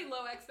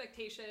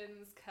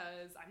expectations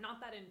because I'm not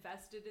that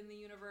invested in the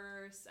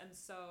universe, and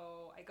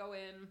so I go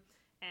in,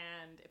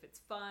 and if it's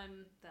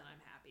fun, then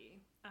I'm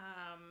happy.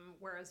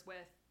 Whereas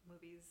with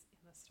movies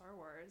in the Star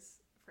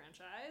Wars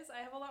franchise,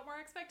 I have a lot more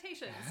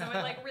expectations, so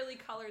it like really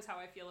colors how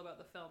I feel about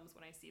the films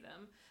when I see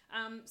them.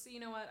 So you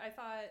know what? I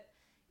thought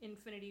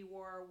Infinity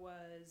War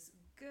was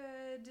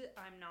good.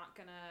 I'm not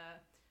gonna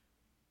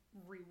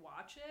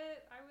rewatch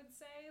it, I would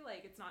say.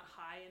 Like, it's not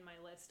high in my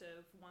list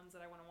of ones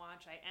that I want to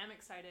watch. I am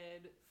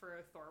excited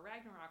for Thor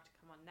Ragnarok to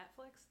come on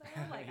Netflix, though.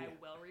 Like, Yeah. I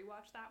will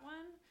rewatch that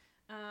one.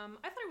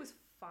 I thought it was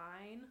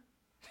fine.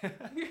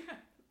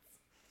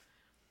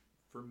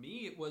 For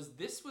me,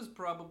 this was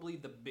probably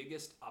the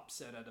biggest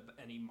upset out of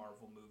any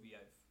Marvel movie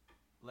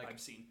I've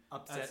seen.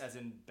 upset as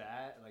in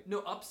bad, like No,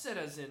 upset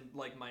as in,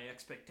 like, my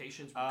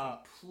expectations were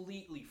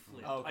completely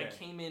flipped. Okay. I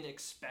came in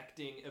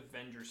expecting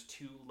Avengers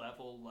 2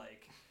 level,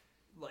 like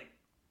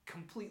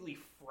completely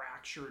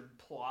fractured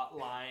plot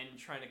line,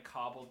 trying to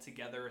cobble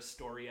together a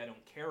story I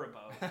don't care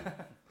about.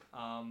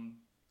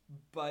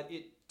 But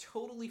it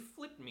totally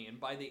flipped me, and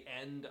by the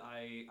end,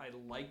 I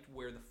liked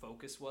where the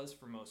focus was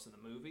for most of the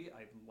movie.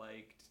 I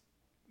liked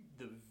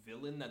the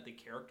villain that they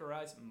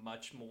characterized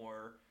much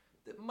more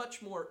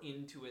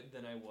into it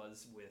than I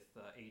was with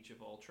Age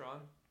of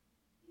Ultron.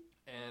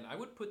 And I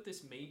would put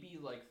this maybe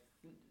like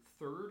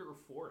third or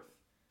fourth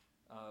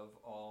of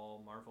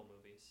all Marvel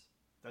movies.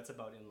 that's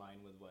about in line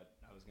with what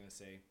I was gonna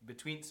say.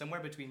 Somewhere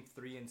between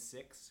 3 and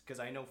 6, because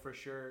I know for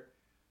sure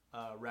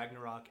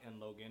Ragnarok and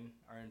Logan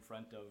are in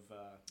front of.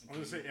 I'm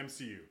going to say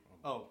MCU.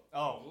 Oh,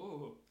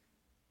 Ooh.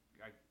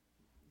 I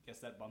guess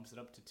that bumps it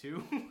up to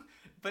 2.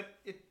 But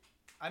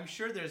I'm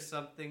sure there's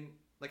something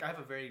like I have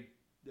a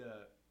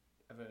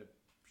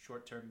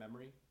short-term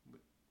memory.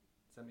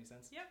 Does that make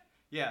sense? Yep.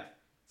 Yeah.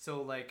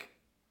 So like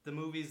the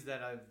movies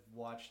that I've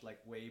watched like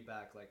way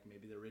back, like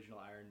maybe the original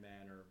Iron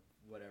Man or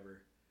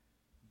whatever,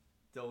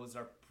 those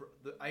are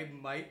I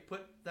might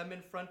put them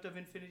in front of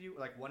Infinity,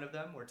 like one of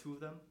them or 2 of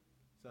them.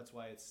 So that's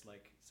why it's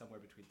like somewhere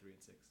between 3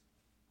 and 6.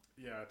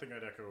 Yeah, I think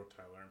I'd echo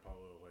Tyler and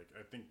Paulo. Like,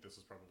 I think this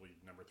is probably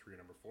number 3 or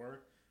number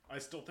 4. I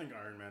still think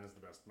Iron Man is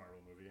the best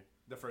Marvel movie.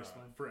 The first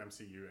one. For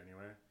MCU,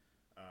 anyway.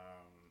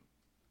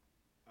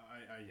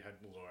 I had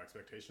low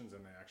expectations,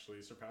 and they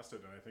actually surpassed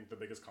it. And I think the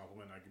biggest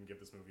compliment I can give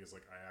this movie is,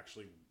 like, I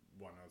actually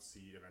want to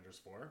see Avengers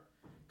 4.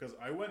 Because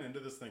I went into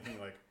this thinking,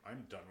 like,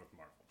 I'm done with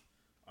Marvel.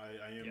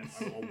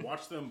 I'll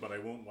watch them, but I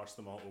won't watch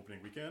them all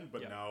opening weekend.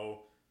 But now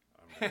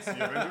I'm going to see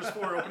Avengers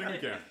 4 opening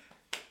weekend.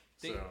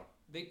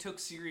 They took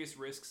serious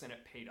risks and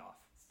it paid off,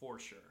 for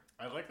sure.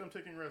 I like them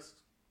taking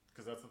risks,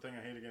 because that's the thing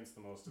I hate against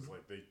the most is,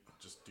 like, they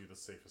just do the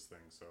safest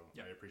thing. So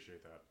Yep. I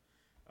appreciate that.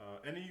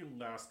 Any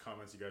last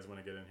comments you guys want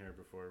to get in here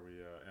before we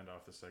end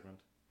off this segment?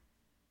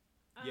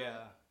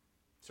 Yeah.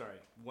 Sorry,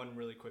 one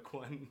really quick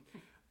one.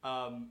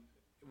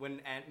 When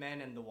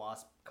Ant-Man and the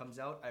Wasp comes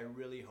out, I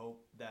really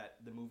hope that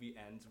the movie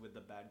ends with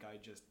the bad guy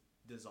just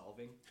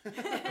dissolving.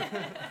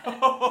 Yeah.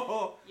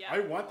 I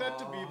want that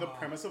to be the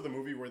premise of the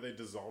movie, where they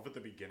dissolve at the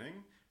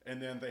beginning and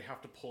then they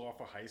have to pull off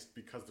a heist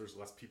because there's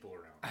less people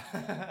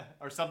around.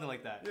 Or something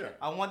like that. Yeah.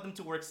 I want them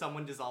to work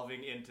someone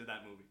dissolving into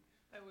that movie.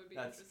 That would be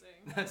That's-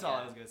 interesting. That's all I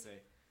Yeah. was going to say.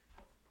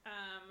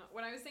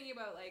 When I was thinking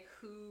about like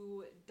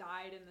who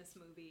died in this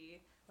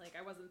movie, like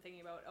I wasn't thinking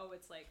about, oh,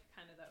 it's like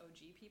kind of the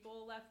OG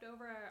people left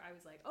over. I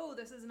was like, oh,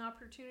 this is an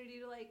opportunity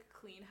to like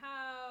clean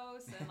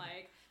house and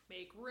like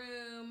make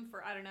room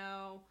for, I don't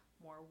know,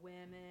 more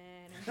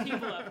women and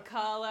people of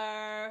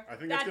color. I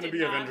think That it's going to did be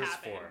not Avengers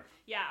happen. 4.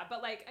 Yeah,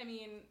 but like, I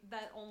mean,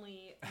 that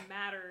only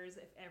matters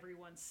if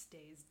everyone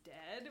stays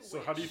dead. So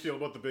how do you which- feel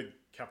about the big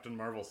Captain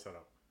Marvel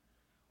setup?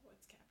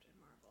 What's Captain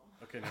Marvel?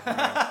 Okay, never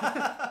mind.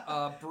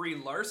 Brie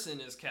Larson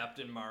is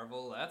Captain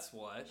Marvel, that's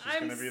what. She's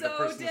gonna be the so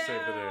person to save the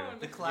day. down.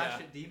 The Clash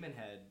Yeah. at Demon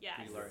Head, Yes.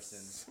 Brie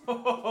Larson.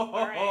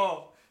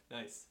 right.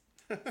 Nice.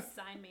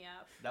 Sign me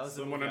up. That was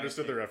the Someone movie I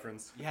understood the picked.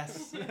 reference.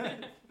 Yes.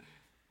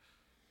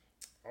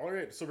 All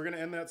right, so we're going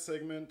to end that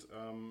segment.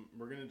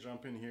 We're going to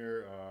jump in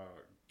here,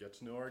 get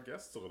to know our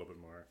guests a little bit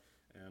more.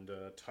 And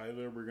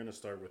Tyler, we're going to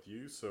start with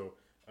you. So,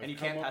 And you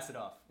can't pass it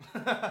off.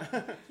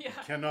 Yeah.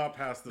 Cannot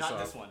pass this Not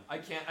off. this one. I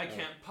can't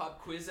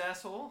pop quiz,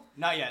 asshole.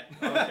 Not yet.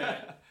 Okay.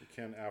 You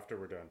can after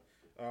we're done.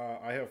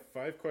 I have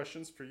 5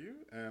 questions for you,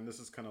 and this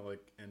is kind of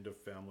like end of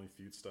Family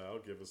Feud style.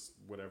 Give us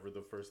whatever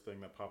the first thing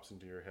that pops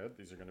into your head.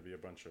 These are going to be a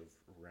bunch of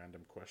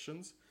random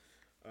questions.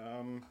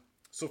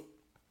 So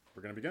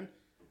we're going to begin.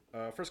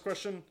 First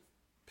question.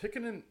 Pick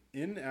an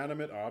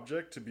inanimate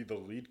object to be the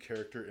lead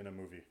character in a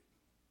movie.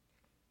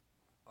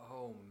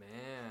 Oh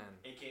man.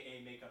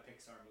 AKA make a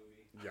Pixar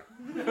movie. Yeah.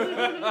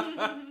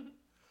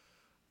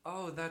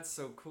 Oh, that's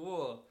so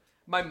cool.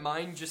 My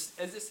mind just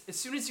as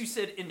soon as you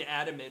said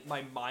inanimate,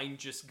 my mind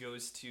just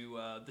goes to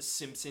The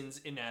Simpsons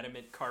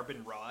Inanimate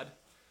Carbon Rod.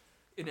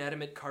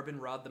 Inanimate Carbon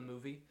Rod, the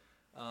movie.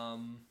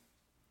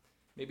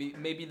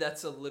 Maybe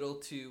that's a little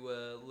too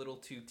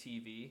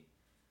TV,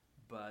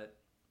 but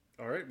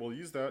All right, we'll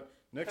use that.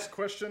 Next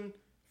question.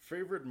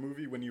 Favorite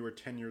movie when you were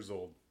 10 years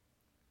old?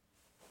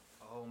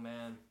 oh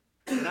man.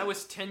 When I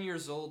was 10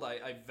 years old,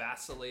 I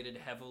vacillated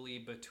heavily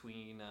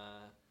between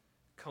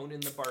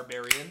Conan the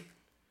Barbarian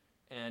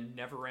and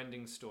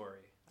Neverending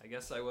Story. I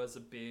guess I was a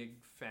big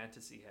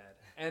fantasy head.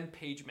 And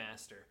Page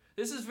Master.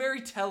 This is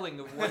very telling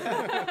of what,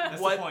 the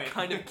what point.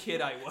 kind of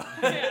kid I was.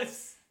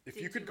 Yes. If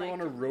Did you could you go like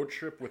on a to- road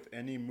trip with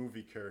any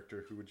movie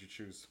character, who would you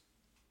choose?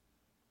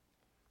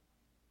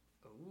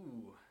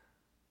 Ooh.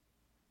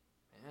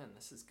 Man,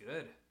 this is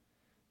good.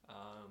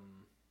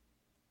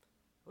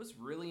 I was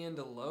really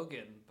into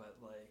Logan, but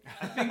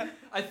like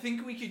I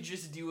think we could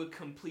just do a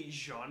complete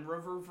genre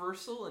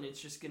reversal and it's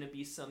just gonna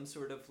be some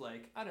sort of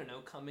like, I don't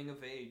know, coming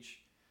of age.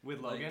 With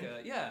Like, Logan.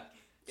 yeah.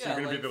 So you're Yeah, gonna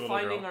be like the little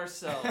finding girl.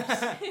 ourselves.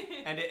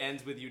 And it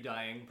ends with you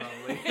dying,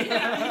 probably.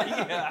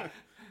 Yeah.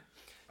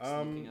 Just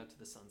looking out to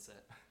the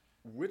sunset.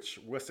 Which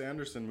Wes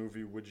Anderson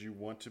movie would you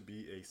want to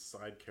be a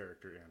side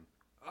character in?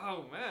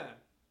 Oh man.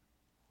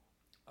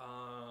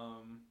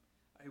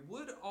 I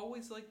would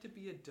always like to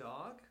be a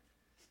dog.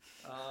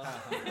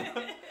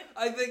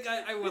 I think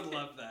I would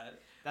love that.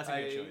 That's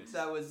a good choice.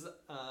 That was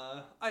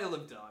Isle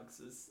of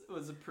Dogs. It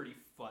was a pretty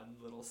fun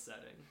little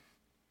setting.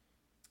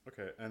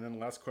 Okay, and then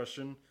last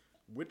question.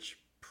 Which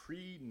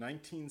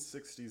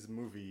pre-1960s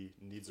movie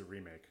needs a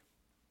remake?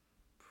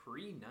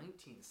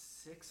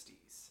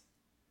 Pre-1960s.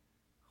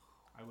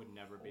 I would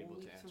never be able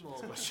Holy to answer this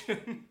smokes.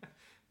 question.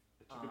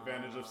 Took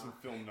advantage of some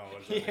film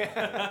knowledge.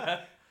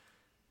 Yeah.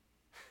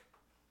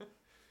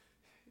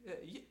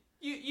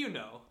 You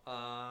know.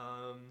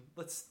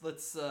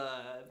 Let's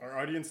Our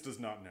audience does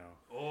not know.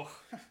 oh.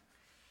 I'm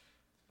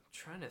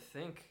trying to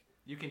think.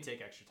 You can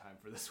take extra time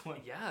for this one.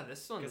 Yeah,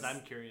 this one's Because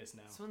I'm curious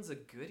now. this one's a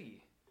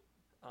goodie.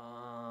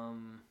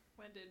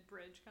 When did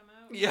Bridge come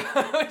out? Yeah,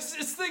 I was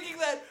just thinking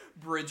that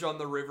Bridge on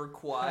the River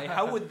Kwai.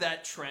 How would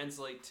that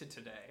translate to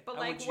today? But,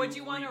 How like, would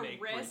you wanna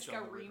remake risk Bridge on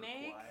a the River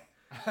remake?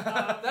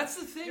 Kwai? That's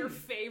the thing. Your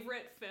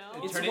favorite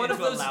film? It's Turn it one of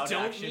into a those loud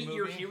don't action meet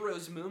your movie?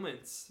 heroes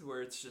moments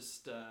where it's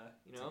just you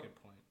That's know, a good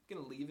point.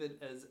 gonna leave it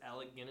as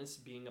Alec Guinness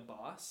being a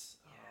boss.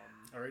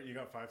 All right, you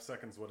got 5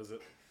 seconds. What is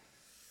it?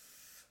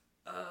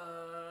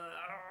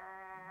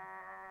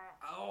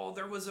 Oh,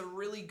 there was a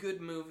really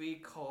good movie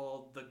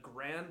called The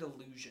Grand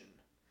Illusion.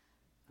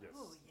 Yes.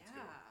 Oh, that's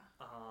yeah.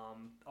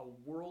 A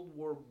World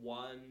War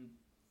One,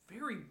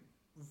 very,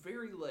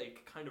 very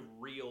like kind of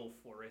real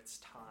for its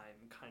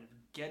time, kind of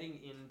getting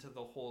into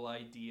the whole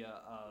idea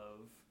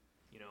of,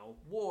 you know,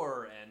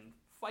 war and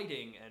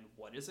fighting and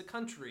what is a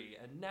country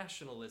and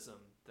nationalism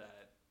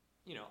that,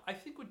 you know, I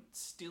think would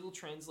still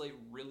translate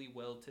really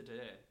well to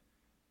today.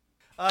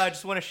 I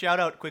just want to shout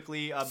out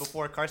quickly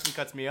before Carson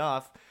cuts me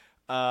off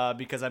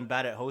because I'm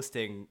bad at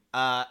hosting.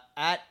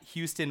 At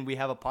Houston, we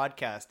have a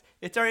podcast.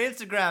 It's our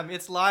Instagram.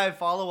 It's live.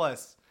 Follow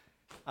us.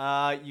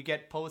 You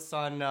get posts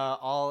on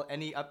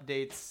any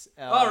updates.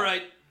 All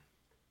right,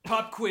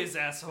 pop quiz,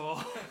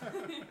 asshole.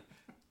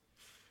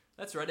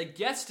 That's right. A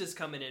guest is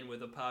coming in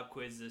with a pop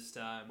quiz this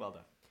time. Well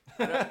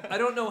done. I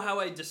don't know how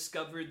I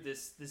discovered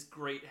this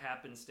great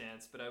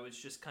happenstance, but I was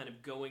just kind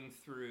of going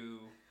through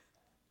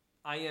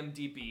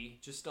IMDb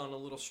just on a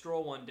little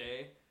stroll one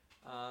day.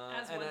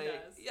 As and one I,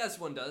 does. As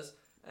one does.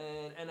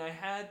 And I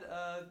had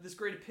this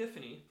great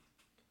epiphany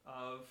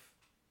of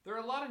there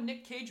are a lot of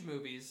Nick Cage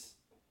movies,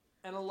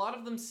 and a lot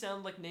of them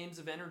sound like names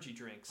of energy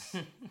drinks.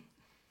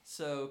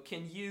 So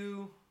can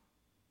you,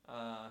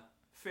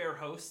 fair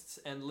hosts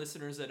and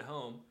listeners at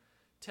home,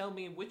 tell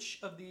me which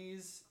of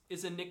these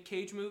is a Nick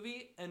Cage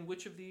movie and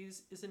which of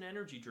these is an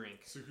energy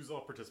drink? So who's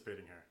all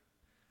participating here?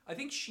 I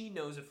think she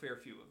knows a fair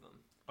few of them.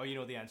 Oh, you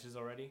know the answers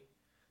already?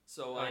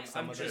 So Like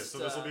some I'm of it. just So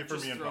this will be for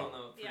just me and throwing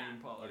Paula. out for Yeah. you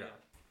and Paula. Okay.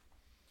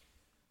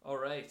 Yeah. All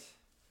right.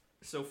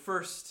 So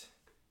first,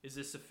 is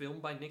this a film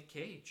by Nick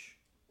Cage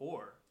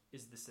or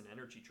is this an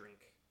energy drink?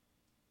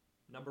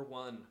 Number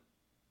 1,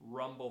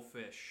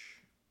 Rumblefish.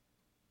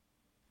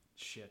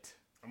 Shit.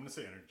 I'm gonna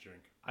say energy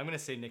drink. I'm going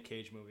to say Nick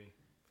Cage movie.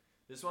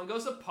 This one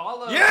goes to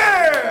Paula.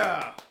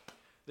 Yeah!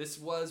 This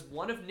was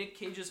one of Nick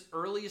Cage's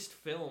earliest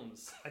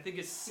films. I think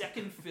his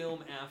second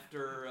film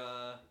after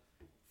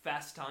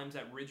Fast Times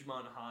at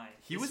Ridgemont High.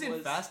 He was in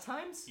Fast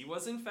Times? He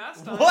was in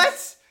Fast Times.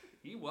 What?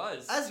 He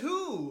was. As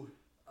who?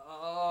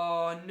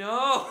 Oh,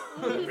 no.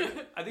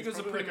 I think it was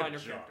a Probably pretty like minor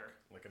jock, character.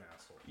 like an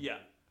asshole. Yeah.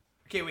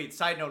 Okay, wait,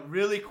 side note,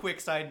 really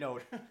quick side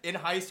note. In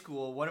high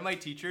school, one of my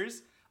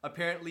teachers,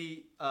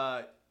 apparently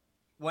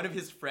one of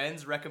his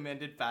friends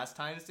recommended Fast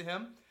Times to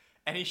him,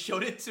 and he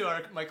showed it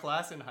to my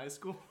class in high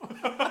school.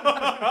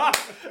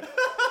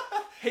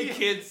 Hey,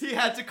 kids. He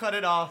had to cut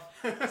it off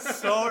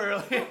so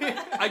early.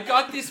 I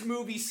got this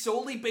movie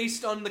solely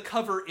based on the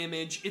cover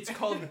image. It's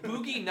called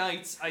Boogie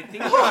Nights. I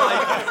think you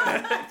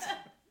like it.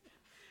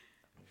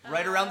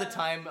 Right around the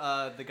time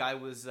the guy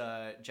was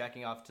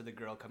jacking off to the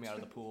girl coming out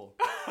of the pool.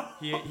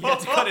 He had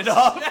to cut it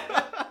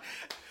off.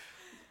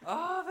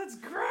 Oh, that's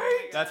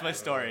great. That's my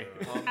story.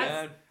 Oh,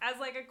 man. As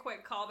like a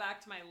quick callback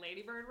to my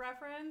Ladybird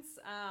reference,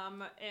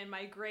 in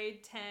my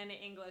grade 10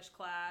 English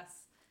class,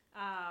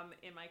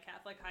 in my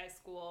Catholic high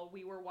school,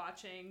 we were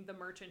watching The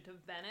Merchant of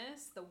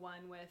Venice, the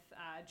one with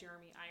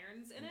Jeremy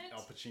Irons in it.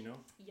 Al Pacino.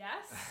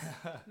 Yes,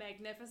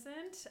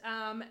 magnificent.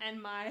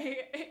 And my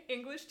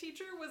English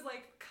teacher was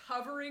like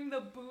covering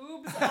the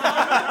boobs on the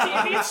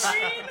TV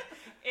screen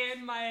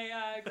in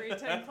my grade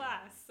 10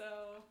 class. So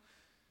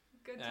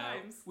good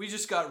times. We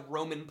just got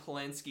Roman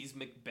Polanski's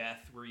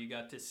Macbeth, where you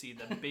got to see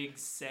the big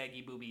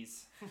saggy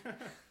boobies.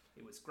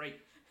 It was great.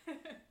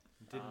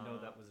 Didn't know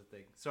that was a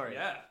thing. Sorry.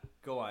 Yeah.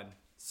 Go on.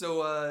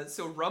 So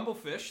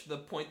Rumblefish, the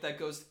point that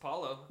goes to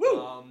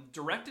Paulo,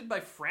 directed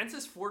by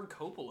Francis Ford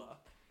Coppola.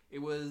 It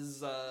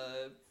was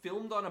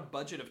filmed on a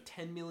budget of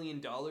 $10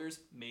 million,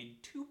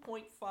 made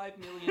 $2.5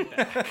 million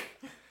back.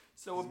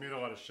 So He's made a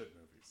lot of shit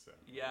movies. So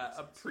yeah,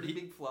 a pretty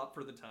big flop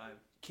for the time.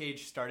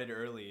 Cage started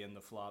early in the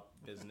flop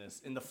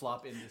business, in the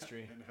flop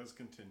industry. And has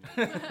continued.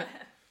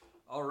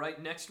 All right,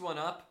 next one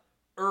up,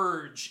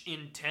 Urge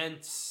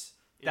Intense.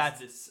 Is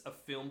this a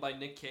film by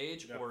Nick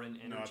Cage or an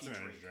energy No, it's an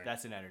drink? energy drink.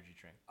 That's an energy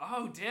drink.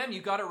 Oh, damn, you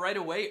got it right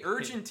away.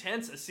 Urge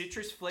Intense, a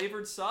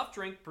citrus-flavored soft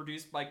drink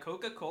produced by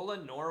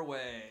Coca-Cola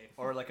Norway.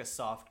 Or like a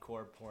soft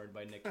core porn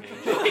by Nick Cage.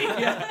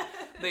 Yeah.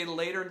 They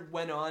later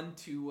went on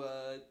to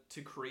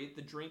create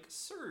the drink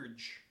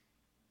Surge.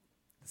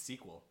 The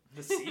sequel.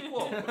 The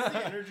sequel. What's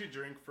the energy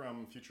drink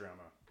from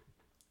Futurama?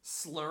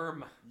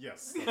 Slurm.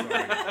 Yes, that's what I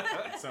mean.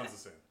 It sounds the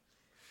same.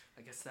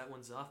 I guess that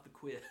one's off the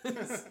quiz.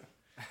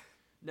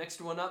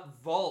 Next one up,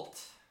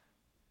 Vault.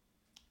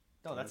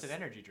 No, that's an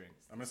energy drink.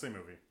 I'm gonna say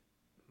movie.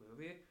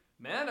 Movie?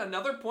 Man,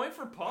 another point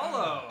for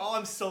Paulo. Oh,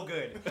 I'm so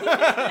good.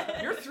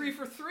 You're 3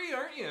 for 3,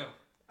 aren't you?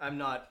 I'm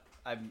not.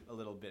 I'm a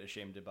little bit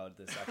ashamed about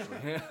this,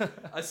 actually.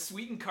 A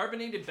sweetened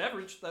carbonated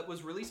beverage that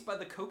was released by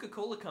the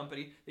Coca-Cola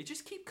Company. They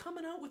just keep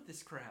coming out with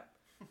this crap.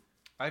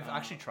 I've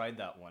actually tried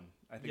that one.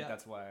 I think Yeah.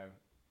 that's why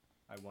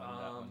I won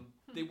that one.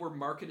 They were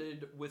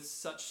marketed with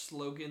such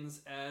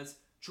slogans as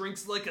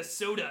 "Drinks like a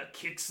soda,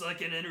 kicks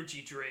like an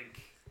energy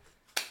drink."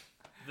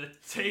 The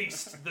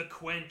taste, the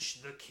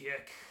quench, the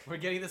kick. We're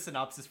getting the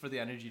synopsis for the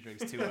energy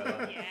drinks too. I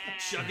love it. Yeah.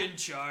 Chug and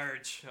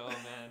charge. Oh,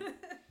 man.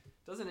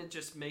 Doesn't it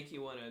just make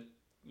you want to,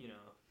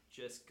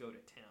 just go to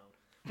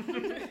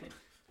town?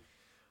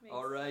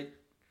 All right.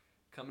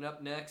 Coming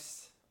up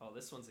next. Oh,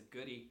 this one's a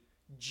goodie.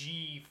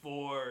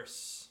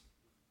 G-Force.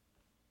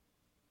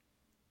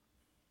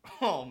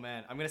 Oh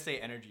man, I'm gonna say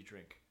energy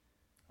drink.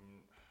 I'm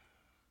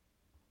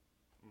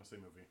gonna say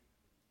movie.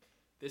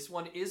 This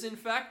one is, in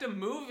fact, a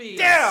movie.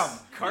 Damn!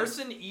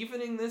 Carson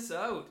evening this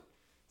out.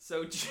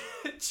 So,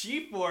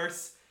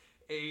 G-Force,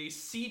 a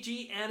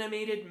CG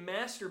animated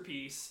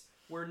masterpiece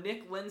where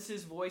Nick lends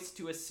his voice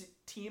to a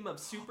team of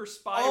super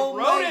spy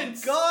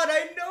rodents. my god,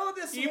 I know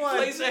this He one.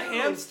 plays a too.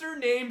 hamster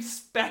named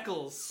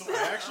Speckles. So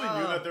I actually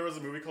knew that there was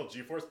a movie called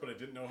G-Force, but I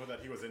didn't know that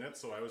he was in it,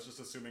 so I was just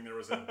assuming there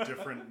was a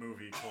different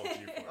movie called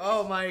G-Force.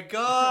 Oh my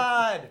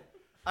god!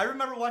 I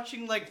remember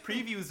watching like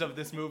previews of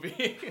this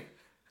movie.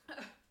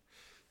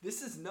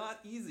 This is not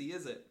easy,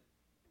 is it?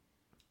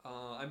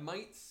 I'll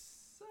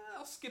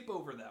skip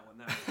over that one.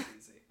 That was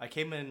easy. I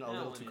came in a That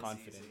little one too is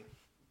confident easy.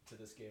 to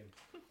this game.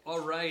 All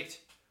right.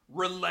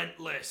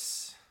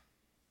 Relentless.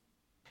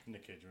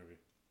 Nick Cage movie.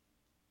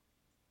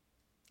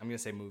 I'm gonna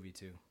say movie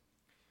too.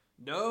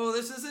 No,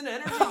 this is an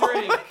energy Oh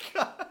drink. my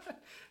god!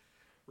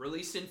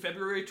 Released in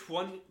February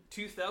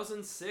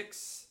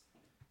 2006.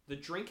 The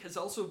drink has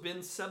also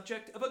been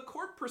subject of a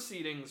court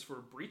proceedings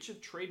for breach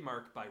of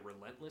trademark by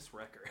Relentless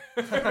Records.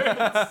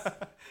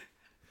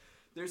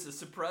 There's a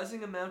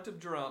surprising amount of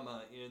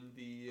drama in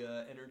the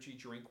energy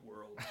drink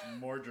world.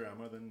 More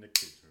drama than Nick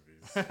Cage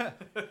movies.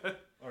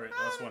 All right,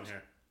 last one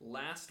here.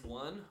 Last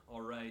one.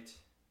 All right.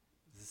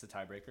 Is this a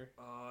tiebreaker?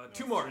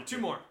 Two it's more. 3-2. Two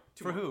more.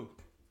 Two For more. who?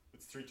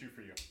 It's 3-2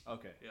 for you.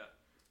 Okay. Yeah.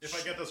 If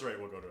I get this right,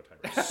 we'll go to a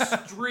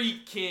tiebreaker.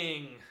 Street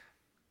King.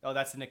 Oh,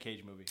 that's a Nick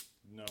Cage movie.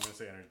 No, I'm gonna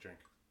say energy drink.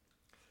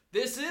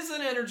 This is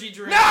an energy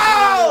drink.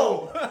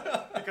 No!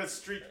 Because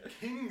Street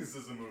Kings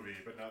is a movie,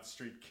 but not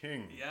Street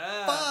King.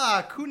 Yeah.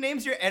 Fuck! Who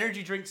names your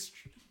energy drinks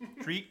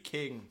Street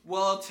King.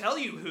 Well, I'll tell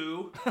you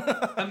who.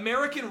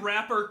 American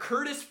rapper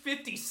Curtis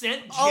 50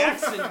 Cent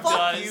Jackson Fuck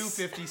does. you,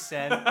 50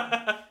 Cent.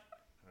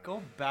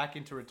 Go back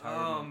into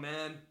retirement. Oh,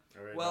 man.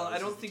 All right, Well, now I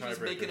this don't is the think he's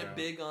tiebreaker making now. it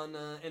big on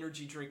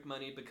energy drink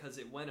money because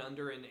it went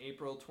under in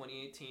April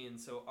 2018.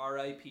 So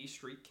R.I.P.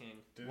 Street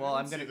King. Did Well, anyone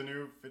I'm see gonna- the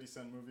new 50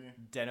 Cent movie?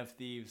 Den of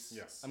Thieves.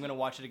 Yes. I'm gonna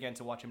watch it again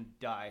to watch him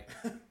die.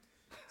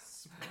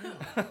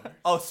 Spoiler.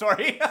 Oh,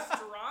 sorry.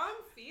 Strong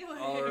feeling.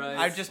 All right.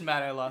 I'm just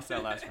mad I lost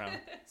that last round.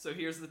 So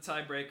here's the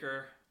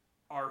tiebreaker.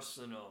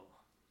 Arsenal.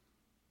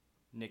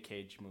 Nick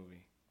Cage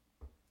movie.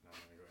 No, I'm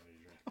gonna go energy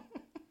drink.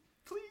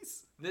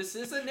 Please. This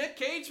is a Nick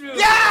Cage movie.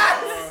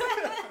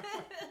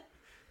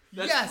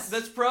 Yes!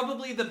 That's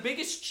probably the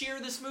biggest cheer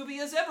this movie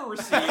has ever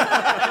received.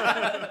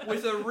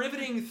 With a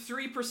riveting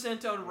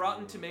 3% on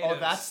Rotten Tomatoes. Oh,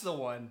 that's the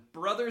one.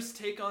 Brothers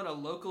take on a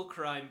local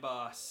crime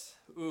boss.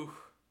 Ooh.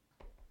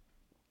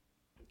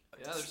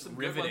 Yeah, there's some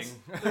riveting.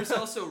 good ones. There's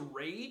also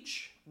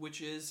Rage,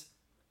 which is,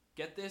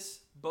 get this,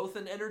 both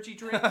an energy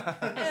drink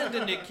and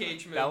a Nick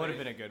Cage movie. That would have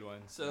been a good one.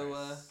 So,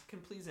 Nice. can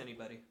please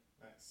anybody.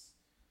 Nice.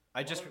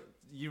 I just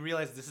you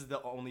realize this is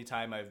the only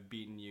time I've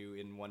beaten you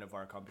in one of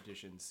our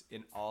competitions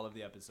in all of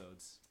the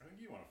episodes. I think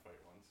you want to fight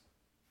once.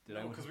 Did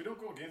No, I? because we don't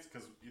go against,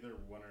 because either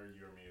one or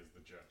you or me is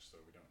the judge, so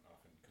we don't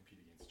often compete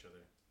against each other.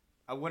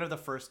 One of the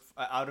first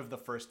out of the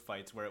first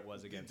fights where it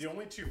was against. The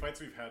only two fights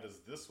we've had is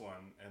this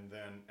one, and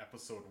then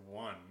episode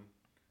 1,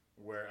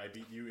 where I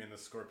beat you in the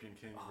Scorpion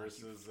King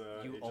versus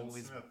You Agent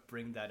always Smith.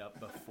 bring that up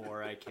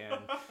before I can.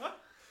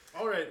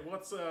 All right,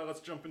 let's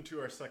jump into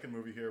our second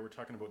movie here. We're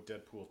talking about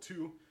Deadpool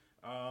 2.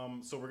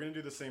 So we're gonna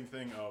do the same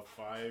thing of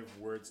 5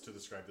 words to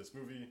describe this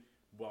movie.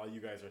 While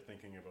you guys are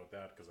thinking about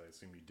that, because I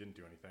assume you didn't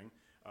do anything,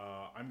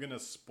 I'm gonna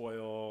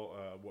spoil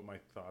what my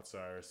thoughts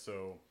are.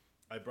 So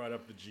I brought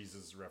up the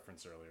Jesus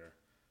reference earlier.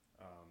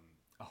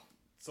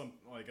 Some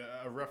like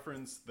a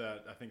reference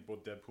that I think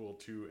both Deadpool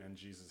 2 and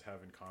Jesus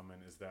have in common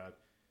is that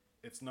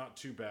it's not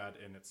too bad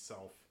in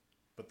itself,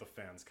 but the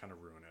fans kind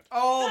of ruin it.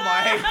 Oh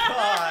my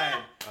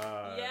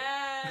god!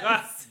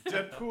 Yes.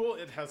 Deadpool,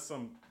 it has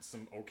some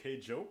okay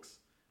jokes,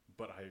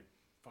 but I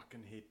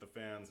fucking hate the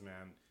fans,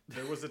 man.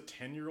 There was a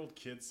 10-year-old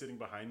kid sitting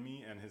behind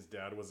me, and his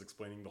dad was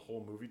explaining the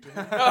whole movie to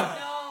him.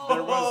 No.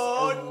 There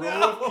was a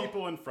row of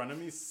people in front of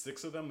me,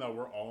 6 of them that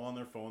were all on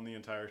their phone the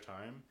entire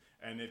time,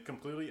 and it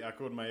completely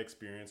echoed my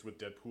experience with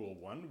Deadpool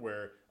 1,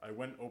 where I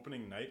went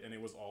opening night, and it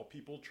was all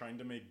people trying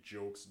to make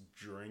jokes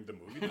during the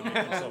movie to make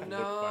themselves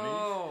look funny.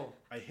 No.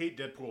 I hate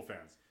Deadpool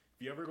fans.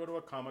 If you ever go to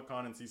a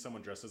Comic-Con and see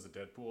someone dressed as a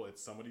Deadpool,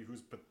 it's somebody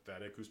who's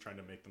pathetic, who's trying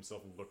to make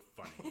themselves look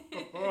funny.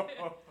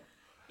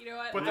 You know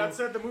what? But I, that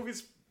said, the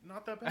movie's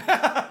not that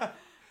bad.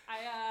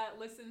 I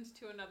listened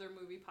to another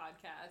movie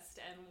podcast,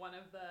 and one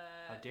of the.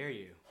 How dare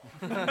you?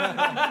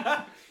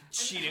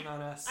 Cheating on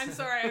us. I'm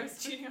sorry, I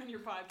was cheating on your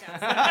podcast.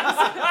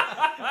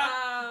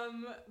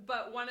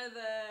 But one of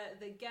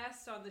the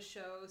guests on the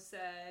show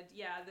said,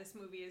 "Yeah, this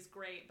movie is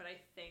great, but I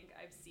think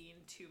I've seen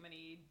too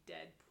many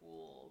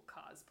Deadpool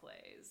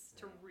cosplays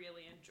to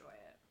really enjoy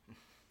it."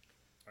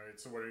 All right,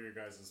 so what are your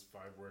guys'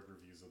 5-word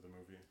reviews of the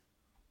movie?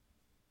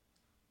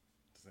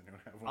 Does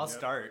anyone have one I'll yet?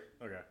 start.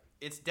 Okay.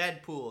 It's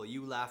Deadpool.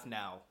 You laugh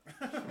now.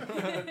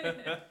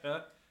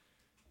 A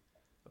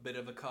bit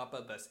of a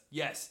cop-out, but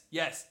yes,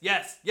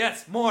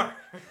 more.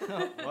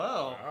 Whoa.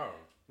 Wow.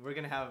 We're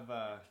gonna have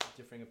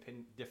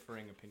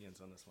differing opinions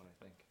on this one, I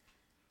think.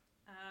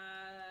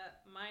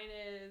 Mine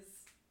is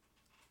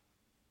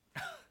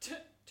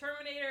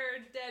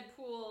Terminator,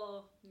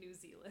 Deadpool, New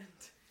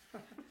Zealand.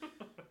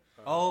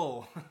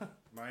 Oh.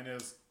 Mine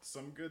is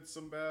some good,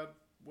 some bad,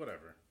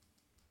 whatever.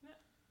 Yeah.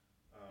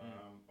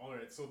 All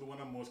right, so the one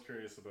I'm most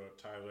curious about,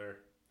 Tyler,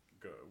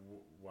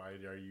 why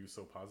are you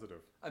so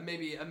positive? I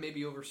maybe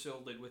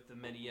oversold it with the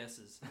many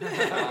yeses.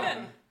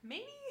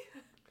 Maybe?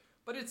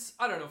 But it's,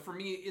 I don't know, for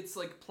me, it's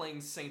like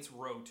playing Saints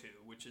Row 2,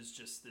 which is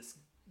just this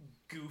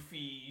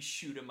goofy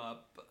shoot 'em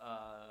up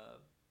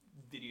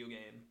video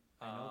game.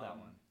 I know that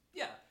one.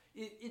 Yeah,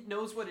 it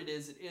knows what it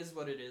is. It is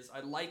what it is. I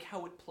like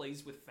how it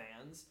plays with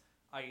fans.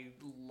 I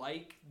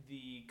like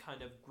the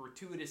kind of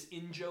gratuitous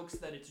in-jokes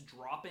that it's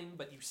dropping,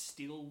 but you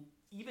still,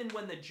 even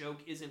when the joke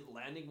isn't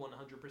landing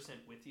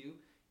 100% with you,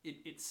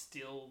 it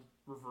still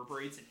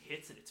reverberates, it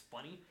hits, and it's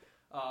funny.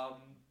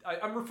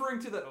 I'm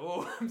referring to the,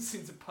 I'm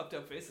seeing some puffed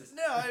out faces.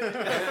 No,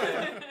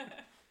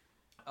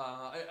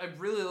 I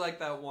really like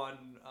that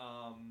one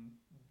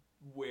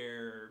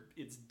where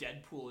it's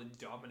Deadpool and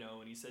Domino,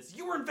 and he says,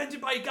 "You were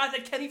invented by a guy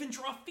that can't even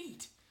draw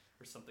feet,"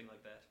 or something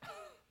like that.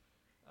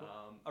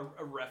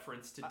 A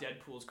reference to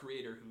Deadpool's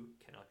creator who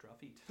cannot draw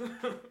feet.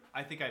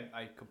 I think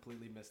I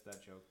completely missed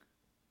that joke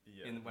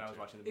when I was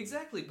watching the movie.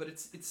 Exactly, but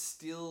it's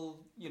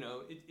still,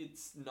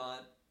 it's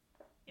not.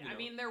 Yeah, I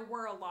mean, there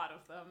were a lot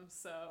of them,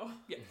 so.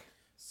 Yeah.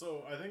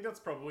 So I think that's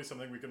probably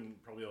something we can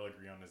probably all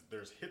agree on is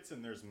there's hits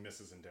and there's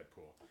misses in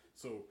Deadpool.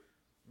 So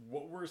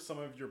what were some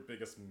of your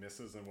biggest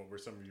misses and what were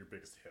some of your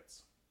biggest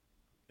hits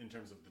in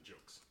terms of the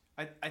jokes?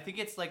 I think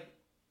it's like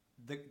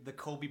the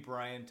Kobe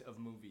Bryant of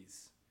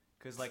movies.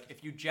 Because, like,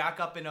 if you jack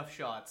up enough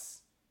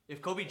shots,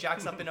 If Kobe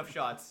jacks up enough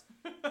shots,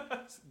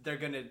 they're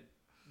gonna.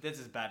 This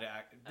is bad.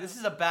 This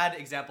is a bad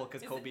example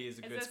because Kobe is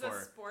a good Is this scorer.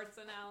 a sports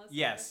analysis?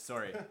 Yes,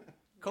 sorry.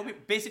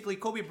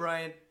 Kobe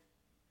Bryant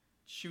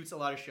shoots a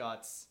lot of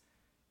shots.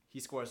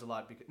 He scores a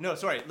lot because no,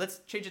 sorry. Let's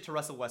change it to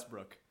Russell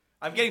Westbrook.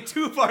 I'm getting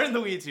too far in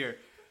the weeds here.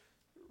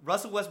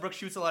 Russell Westbrook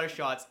shoots a lot of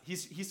shots. He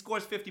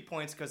scores 50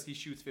 points because he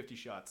shoots 50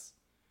 shots.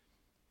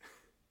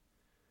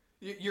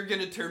 You're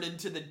gonna turn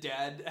into the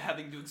dad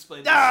having to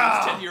explain this to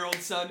his 10-year-old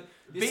son.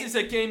 This is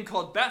a game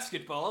called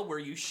basketball where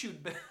you shoot.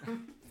 Is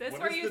this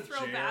What where is you the throw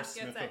J.R. baskets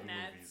Smith at of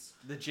nets? movies?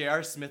 The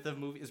J.R. Smith of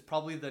movie is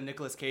probably the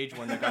Nicolas Cage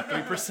one that got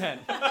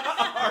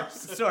 3%.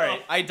 Sorry,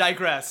 I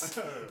digress.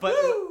 But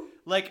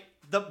like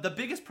the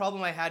biggest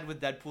problem I had with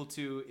Deadpool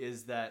 2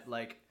 is that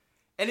like,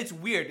 and it's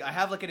weird. I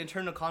have like an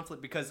internal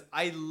conflict because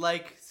I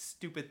like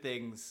stupid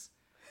things.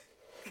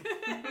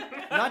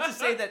 Not to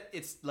say that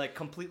it's like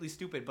completely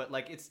stupid, but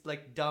like it's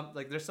like dumb.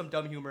 Like there's some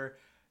dumb humor,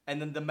 and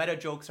then the meta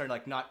jokes are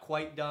like not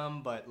quite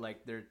dumb, but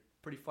like they're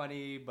pretty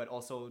funny, but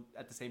also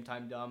at the same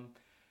time dumb.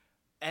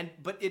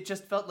 But it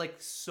just felt like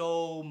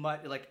so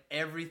much like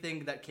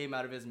everything that came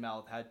out of his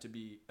mouth had to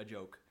be a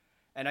joke.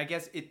 And I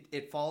guess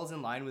it falls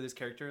in line with his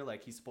character.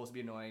 Like he's supposed to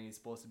be annoying. He's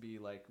supposed to be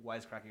like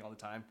wisecracking all the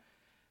time.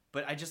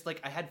 But I just like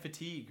I had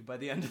fatigue by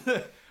the end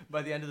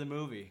of the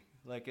movie.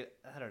 Like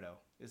I don't know.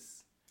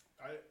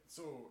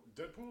 So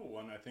Deadpool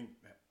 1, I think,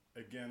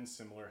 again,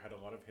 similar, had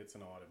a lot of hits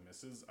and a lot of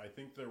misses. I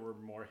think there were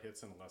more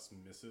hits and less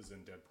misses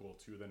in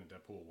Deadpool 2 than in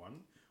Deadpool 1,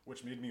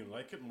 which made me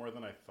like it more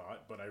than I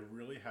thought, but I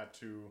really had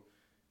to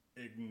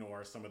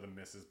ignore some of the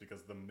misses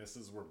because the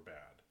misses were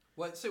bad.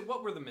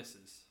 What were the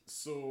misses?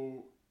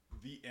 So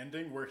the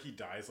ending where he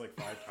dies like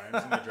 5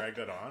 times and they dragged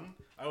it on,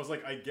 I was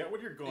like, I get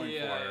what you're going for,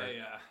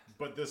 Yeah.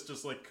 but this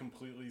just like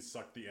completely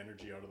sucked the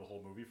energy out of the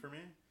whole movie for me.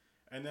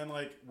 And then,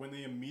 like, when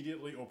they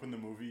immediately open the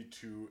movie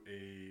to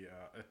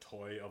a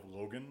toy of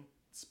Logan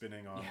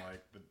spinning on,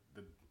 like,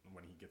 the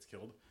when he gets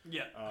killed.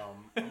 Yeah.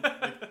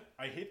 Like,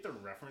 I hate the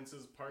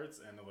references parts,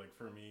 and, like,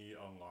 for me,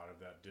 a lot of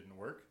that didn't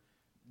work.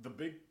 The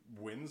big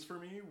wins for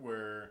me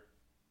were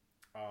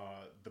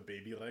the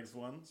baby legs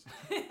ones.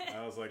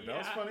 I was like, that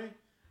was funny.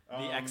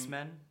 The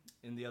X-Men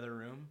in the other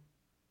room.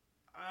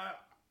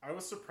 I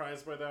was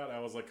surprised by that. I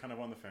was, like, kind of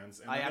on the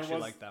fence. And I then there actually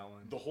was liked that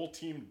one. The whole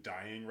team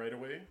dying right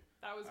away.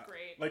 That was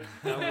great. Like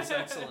That was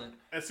excellent.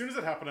 As soon as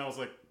it happened, I was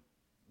like,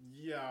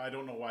 yeah, I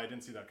don't know why I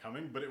didn't see that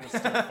coming, but it was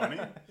still funny.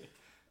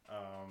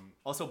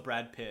 Also,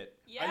 Brad Pitt.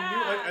 Yeah, I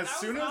knew, like, as that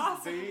soon was as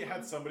awesome. they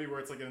had somebody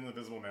where it's like an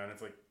Invisible Man,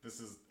 it's like, this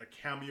is a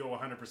cameo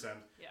 100%.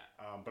 Yeah.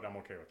 But I'm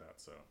okay with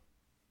that, so.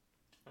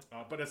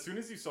 But as soon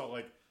as you saw,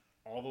 like,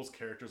 all those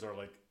characters are,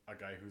 like, a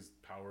guy whose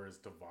power is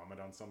to vomit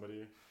on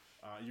somebody,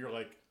 you're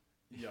like,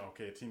 yeah,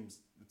 okay, it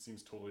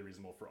seems totally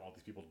reasonable for all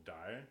these people to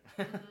die.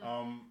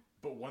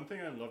 But one thing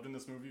I loved in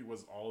this movie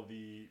was all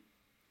the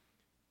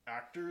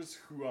actors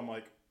who I'm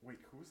like, wait,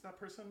 who is that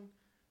person?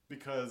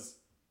 Because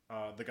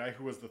the guy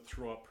who was the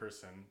throw-up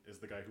person is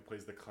the guy who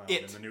plays the clown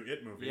in the new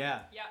It movie. Yeah.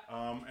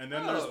 Yeah. And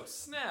then Oh, there's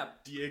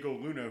snap. Diego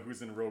Luna,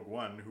 who's in Rogue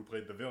One, who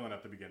played the villain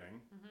at the beginning.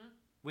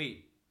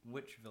 Wait,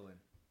 which villain?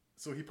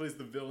 So he plays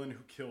the villain who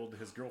killed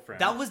his girlfriend.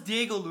 That was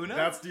Diego Luna?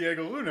 That's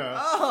Diego Luna.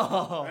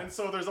 Oh! And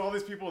so there's all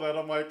these people that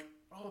I'm like,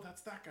 oh,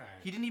 that's that guy.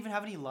 He didn't even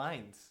have any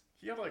lines.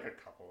 He had like a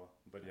couple,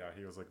 but yeah,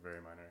 he was like very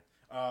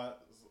minor.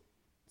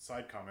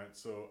 Side comment.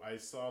 So I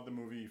saw the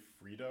movie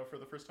Frida for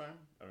the first time.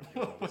 I don't know if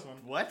you know this one.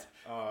 What?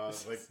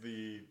 Like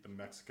the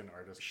Mexican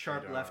artist.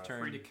 Sharp Frida. left turn.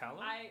 Frida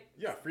Kahlo?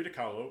 Yeah, Frida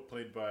Kahlo,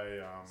 played by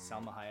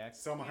Salma Hayek.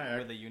 Salma Hayek.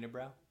 With a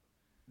unibrow.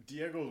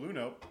 Diego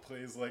Luna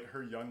plays like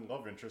her young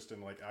love interest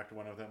in like Act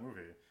 1 of that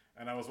movie.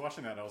 And I was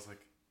watching that and I was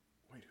like,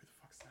 wait, who the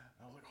fuck's that?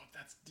 And I was like, oh,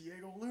 that's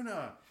Diego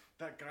Luna.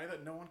 That guy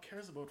that no one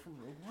cares about from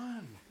Rogue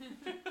One.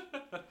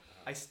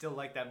 I still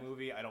like that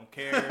movie. I don't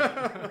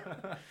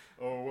care.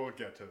 Oh, we'll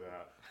get to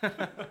that.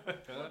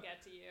 We'll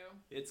get to you.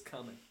 It's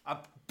coming.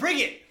 Bring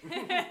it!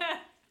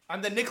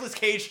 I'm the Nicolas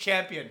Cage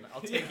champion.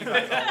 I'll take you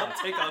guys all.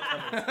 I'll take all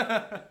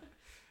comers.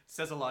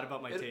 Says a lot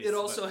about my taste. It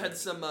also but- had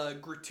some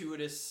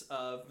gratuitous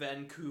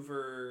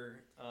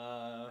Vancouver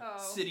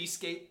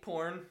cityscape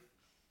porn.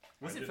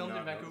 Was I it did filmed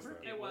in not notice Vancouver?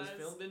 that. It was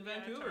filmed in yeah,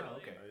 Vancouver.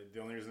 totally. Okay.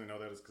 The only reason I know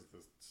that is because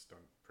the stunt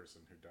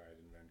person who died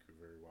in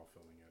Vancouver while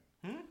filming it.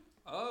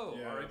 Oh,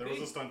 Yeah, R.I.P. there was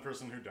a stunt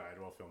person who died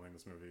while filming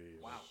this movie.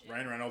 Wow. Shit.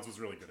 Ryan Reynolds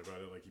was really good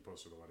about it. Like he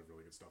posted a lot of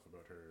really good stuff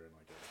about her and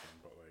like everything.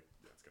 But like,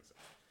 yeah, it's kind of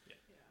sad.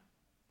 Yeah.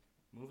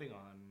 Moving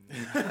on.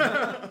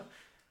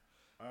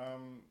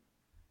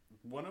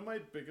 One of my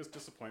biggest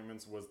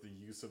disappointments was the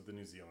use of the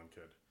New Zealand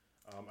kid.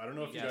 I don't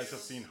know if you guys have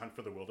seen Hunt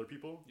for the Wilder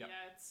People. Yeah,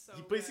 it's so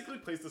He basically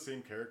good. plays the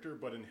same character,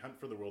 but in Hunt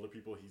for the Wilder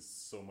People, he's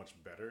so much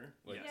better.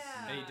 Like, Yes.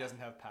 And he doesn't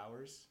have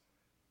powers.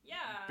 Yeah.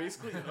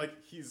 basically, like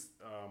he's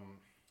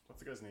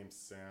what's the guy's name?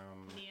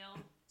 Neil.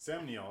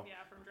 Sam Neill. Yeah,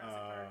 from Jurassic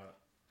Park.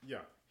 Yeah,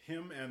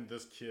 him and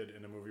this kid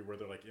in a movie where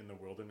they're like in the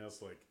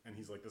wilderness, like, and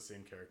he's like the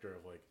same character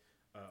of like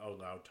a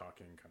loud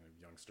talking kind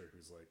of youngster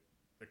who's like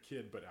a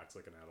kid but acts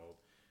like an adult.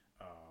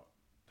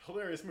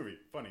 Hilarious movie,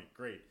 funny,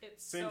 great.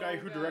 It's Same so guy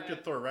who directed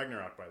good. Thor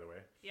Ragnarok, by the way.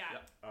 Yeah.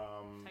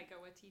 Um, Taika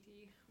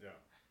Waititi. yeah.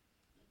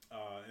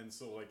 And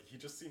so like he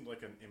just seemed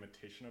like an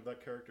imitation of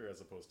that character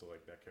as opposed to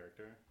like that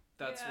character.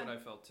 That's Yeah. what I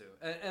felt too.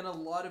 And a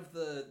lot of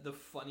the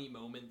funny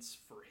moments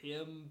for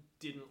him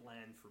didn't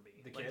land for me.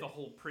 The Like kid? the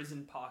whole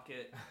prison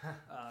pocket,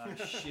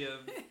 Shiv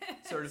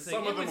sort of thing.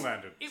 Some of them was,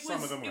 landed.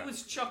 Some of them it landed.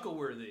 was chuckle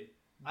worthy.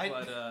 I-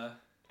 But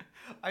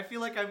I feel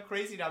like I'm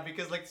crazy now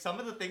because like some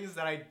of the things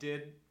that I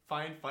did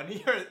find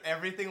funny are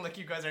everything like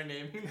you guys are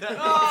naming that.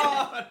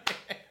 Oh!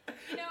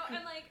 You know,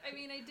 and like, I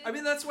mean, I did. I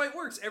mean, that's why it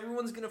works.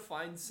 Everyone's gonna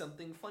find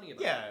something funny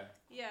about it. Yeah.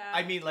 yeah.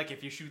 I mean, like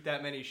if you shoot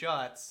that many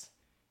shots,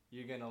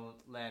 you're gonna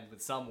land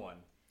with someone.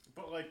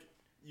 But like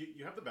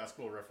you have the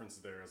basketball reference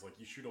there as like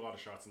you shoot a lot of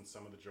shots and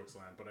some of the jokes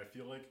land, but I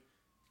feel like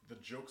the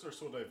jokes are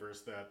so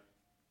diverse that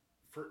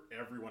for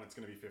everyone it's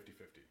going to be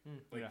 50-50.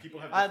 Like yeah. people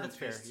have Ah, different that's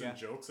fair, tastes yeah. in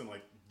jokes, and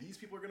like these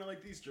people are going to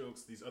like these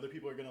jokes, these other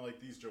people are going to like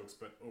these jokes,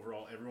 but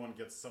overall everyone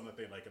gets some that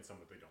they like and some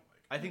that they don't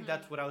like. I think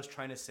that's what I was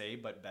trying to say,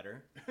 but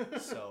better.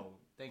 So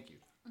thank you.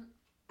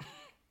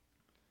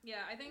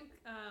 Yeah, I think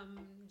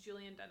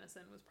Julian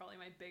Dennison was probably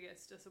my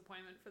biggest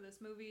disappointment for this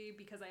movie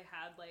because I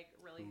had like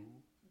really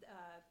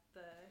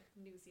the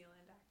New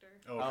Zealand actor.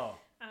 Oh,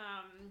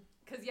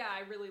 Because yeah,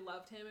 I really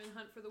loved him in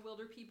Hunt for the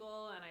Wilder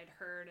People, and I'd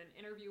heard an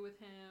interview with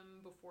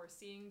him before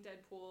seeing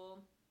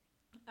Deadpool.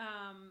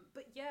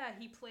 But yeah,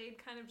 he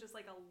played kind of just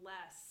like a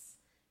less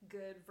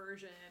good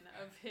version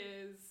of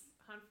his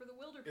Hunt for the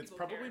Wilder People. it's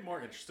probably more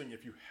character. interesting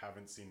if you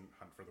haven't seen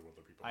Hunt for the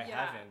Wilder People. I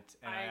Yeah, haven't,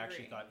 and I I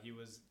actually agree. thought he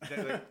was to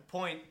that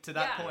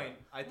Yeah. point.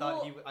 I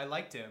thought Well, I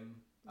liked him.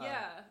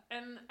 Yeah,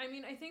 and I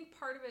mean, I think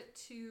part of it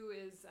too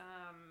is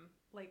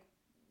like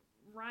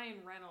Ryan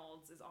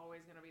Reynolds is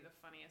always going to be the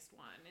funniest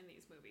one in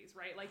these movies,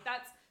 right? Like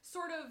that's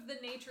sort of the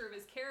nature of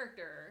his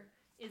character,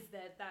 is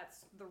that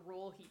that's the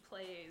role he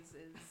plays,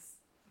 is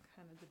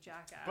kind of the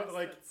jackass. But,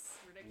 like, that's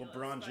ridiculous,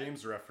 LeBron but-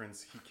 James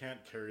reference, he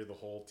can't carry the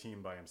whole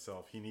team by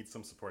himself. He needs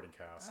some supporting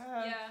cast.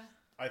 Yeah,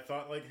 I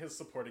thought like his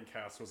supporting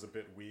cast was a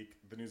bit weak.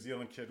 The New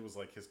Zealand kid was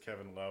like his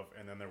Kevin Love,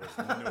 and then there was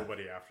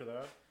nobody after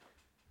that.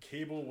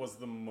 Cable was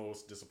the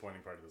most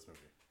disappointing part of this movie.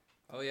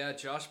 Oh yeah,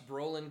 Josh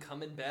Brolin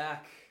coming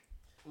back.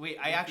 Wait,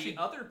 The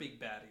other big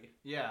baddie.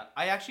 Yeah,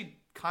 I actually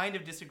kind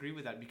of disagree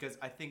with that because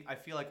I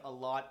feel like a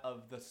lot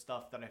of the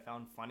stuff that I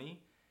found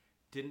funny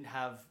didn't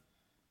have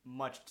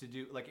much to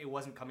do, like it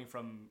wasn't coming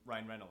from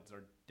Ryan Reynolds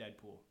or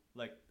Deadpool.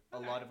 Like a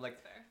Okay, lot of like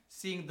that's fair.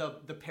 seeing the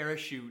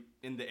parachute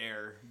in the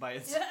air by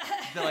its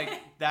like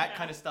that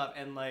kind of stuff,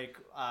 and like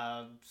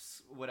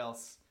what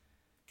else?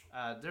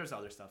 There's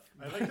other stuff.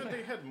 I like that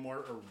they had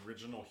more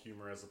original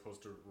humor as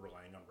opposed to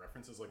relying on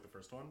references like the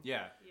first one.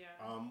 Yeah. Yeah.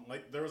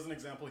 Like there was an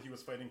example, he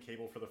was fighting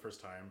Cable for the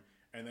first time,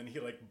 and then he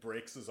like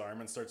breaks his arm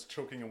and starts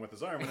choking him with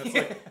his arm, and it's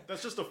like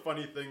that's just a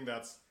funny thing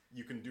that's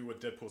you can do with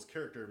Deadpool's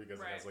character because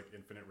it has Right. like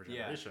infinite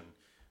regeneration.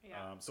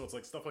 Yeah. So it's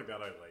like stuff like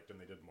that I liked, and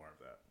they did more of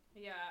that.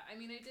 Yeah, I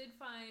mean, I did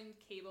find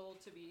Cable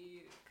to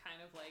be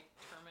kind of like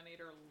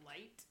Terminator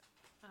light.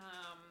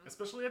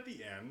 Especially at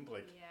the end,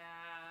 like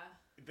Yeah.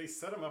 they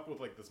set him up with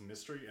like this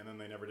mystery, and then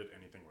they never did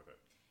anything with it.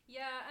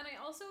 Yeah, and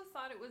I also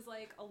thought it was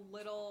like a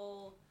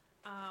little,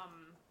 I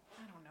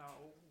don't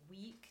know,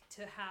 weak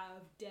to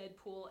have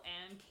Deadpool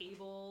and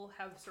Cable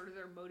have sort of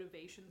their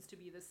motivations to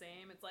be the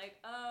same. It's like,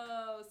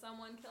 oh,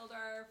 someone killed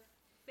our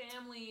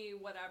family,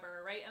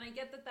 whatever, right? And I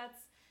get that that's,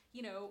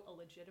 you know, a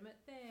legitimate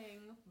thing,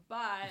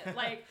 but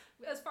like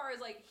as far as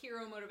like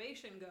hero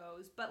motivation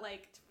goes, but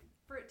like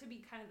for it to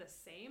be kind of the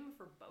same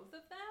for both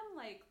of them,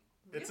 like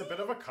It's a really?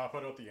 bit of a cop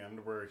out at the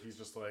end where he's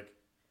just like,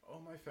 "Oh,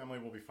 my family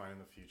will be fine in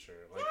the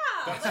future." Like,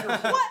 Yeah. that's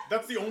your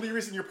that's the only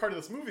reason you're part of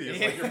this movie is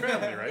like your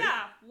family, right?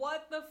 Yeah,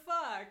 what the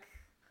fuck?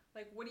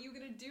 Like, what are you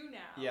gonna do now?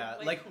 Yeah,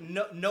 like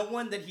no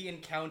one that he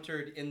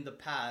encountered in the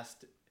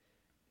past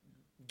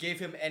gave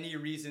him any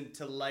reason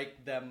to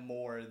like them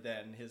more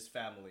than his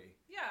family.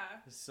 yeah.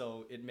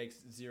 So it makes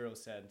zero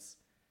sense.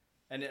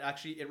 And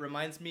it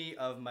reminds me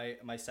of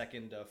my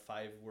second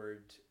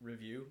 5-word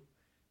review.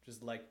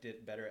 Just liked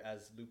it better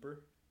as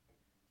Looper.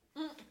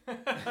 Yeah,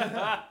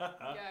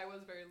 I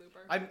was very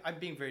Looper. I'm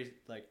being very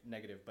like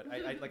negative, but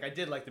I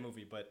did like the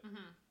movie, but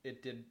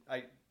it did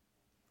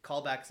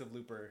callbacks of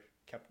Looper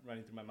kept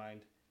running through my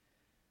mind.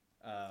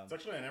 It's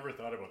actually I never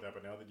thought about that,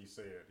 but now that you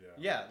say it, yeah.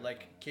 Yeah, definitely.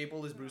 like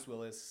Cable is Bruce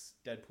Willis,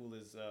 Deadpool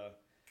is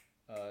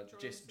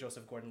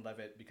Joseph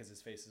Gordon-Levitt because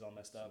his face is all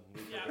messed up.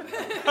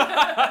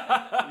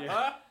 Yeah.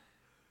 Yeah.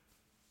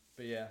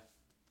 But yeah.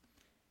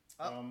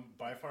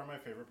 By far my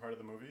favorite part of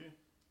the movie,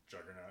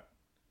 Juggernaut,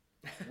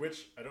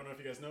 which I don't know if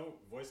you guys know,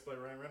 voiced by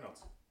Ryan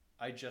Reynolds.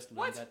 I just learned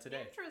What's that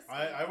today. interesting?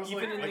 I was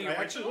Even in like the I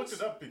actually looked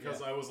originals? it up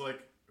because Yeah. I was like,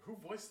 who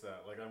voiced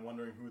that? Like I'm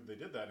wondering who they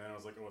did that, and I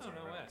was like, oh, it's Oh,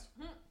 Ryan no way.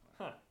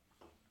 Reynolds.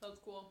 That's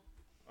cool.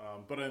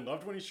 But I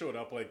loved when he showed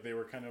up. Like they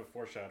were kind of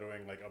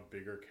foreshadowing like a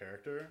bigger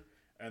character,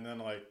 and then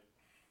like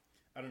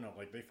I don't know,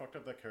 like they fucked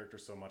up that character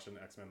so much in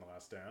X-Men: The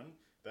Last Stand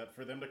that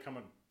for them to come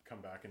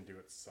back and do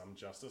it some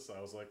justice,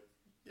 I was like,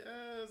 yeah,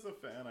 as a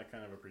fan, I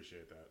kind of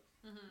appreciate that.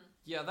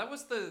 Yeah, that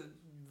was the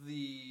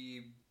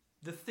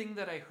thing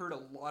that I heard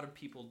a lot of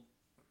people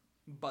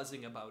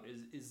buzzing about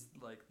is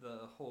like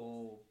the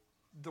whole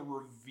the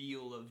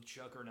reveal of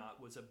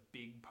Juggernaut was a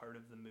big part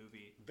of the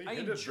movie. They I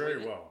did it very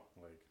enjoyed well.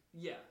 Like,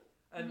 Yeah,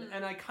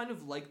 and I kind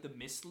of like the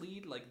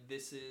mislead. Like,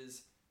 this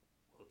is,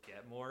 we'll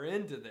get more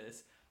into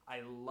this.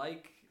 I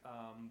like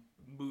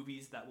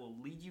movies that will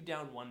lead you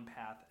down one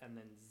path and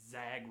then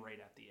zag right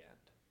at the end.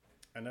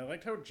 and I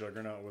liked how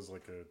Juggernaut was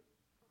like a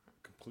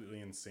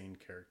completely insane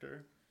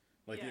character.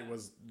 Like, it Yeah.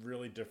 was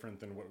really different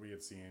than what we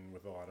had seen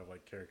with a lot of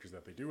like characters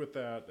that they do with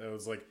that. It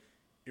was like,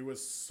 it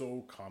was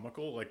so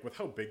comical, like with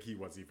how big he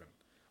was even.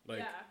 Like,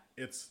 Yeah.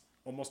 it's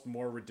almost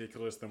more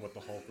ridiculous than what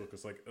the Hulk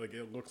looks like. Like,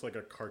 it looks like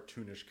a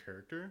cartoonish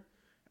character.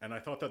 And I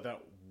thought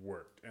that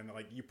worked. And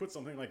like, you put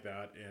something like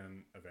that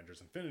in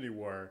Avengers Infinity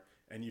War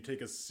and you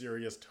take a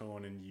serious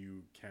tone and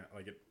you can't,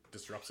 like, it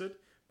disrupts it.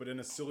 But in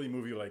a silly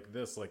movie like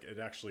this, like, it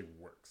actually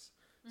works.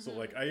 So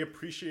like, I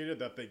appreciated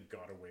that they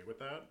got away with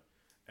that.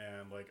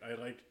 And like, I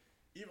liked,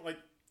 even like,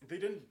 they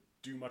didn't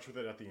do much with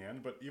it at the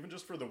end, but even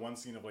just for the one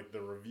scene of like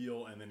the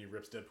reveal and then he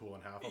rips Deadpool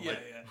in half, I'm Yeah, like,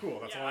 yeah. cool,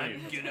 that's all I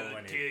need. That's all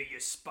I need. your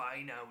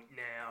spine out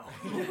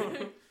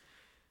now.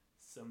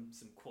 some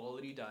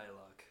quality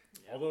dialogue.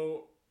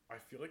 Although I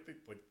feel like they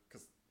like,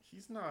 because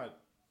he's not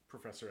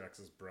Professor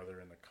X's brother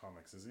in the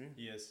comics, is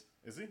he? He is.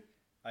 Is he?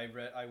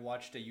 I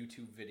watched a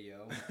YouTube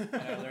video and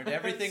I learned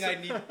everything I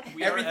need,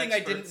 We are everything I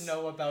experts. didn't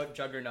know about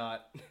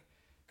Juggernaut.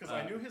 Because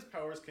I knew his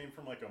powers came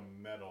from like a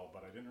metal,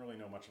 but I didn't really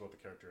know much about the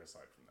character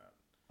aside from that.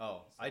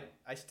 Oh,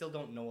 I still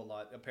don't know a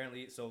lot.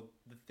 Apparently, so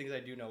the things I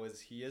do know is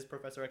he is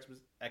Professor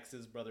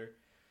X's brother.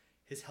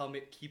 His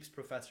helmet keeps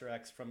Professor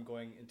X from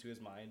going into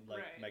his mind, like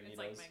right. Magneto's.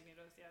 It's like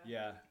Magneto's,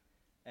 yeah.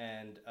 Yeah,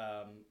 and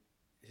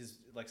his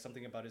like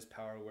something about his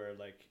power where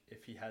like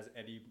if he has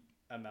any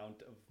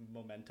amount of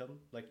momentum,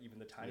 like even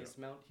the tiniest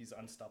amount, he's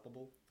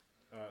unstoppable.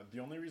 The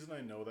only reason I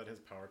know that his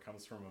power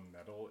comes from a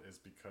metal is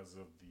because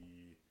of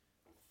the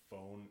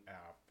phone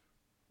app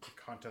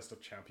Contest of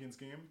Champions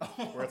game,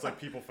 where it's like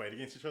people fight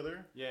against each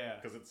other. Yeah.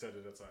 Because it said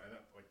it. It's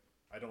like,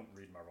 I don't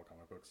read Marvel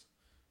comic books,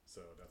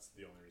 so that's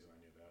the only reason I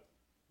knew that.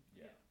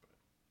 Yeah.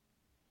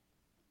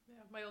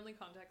 Yeah, my only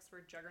context for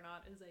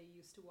Juggernaut is I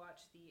used to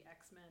watch the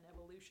X-Men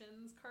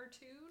Evolutions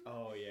cartoon.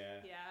 Oh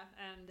yeah. Yeah,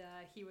 and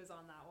he was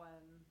on that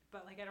one,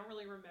 but like I don't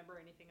really remember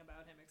anything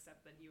about him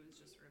except that he was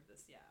just sort of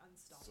this So,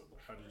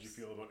 unstoppable. how did you force.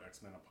 feel about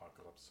X-Men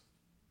Apocalypse,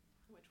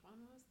 Which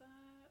one was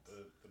that?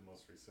 the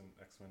most recent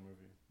X-Men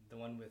movie? The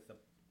one with the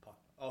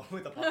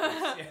with the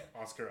Apocalypse. Yeah.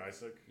 Oscar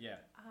Isaac.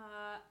 Yeah.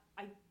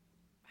 I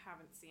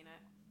haven't seen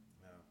it.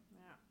 No,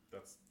 Yeah,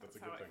 that's a that's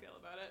good how thing. I feel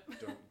about it.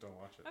 Don't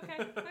watch it. Okay,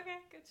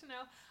 good to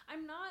know.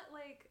 I'm not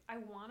like, I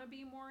want to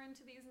be more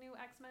into these new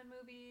X-Men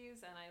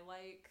movies, and I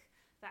like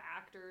the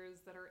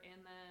actors that are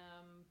in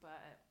them,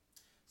 but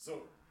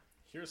So,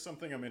 here's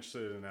something I'm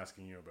interested in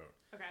asking you about.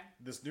 okay.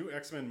 This new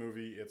X-Men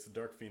movie, it's the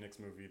Dark Phoenix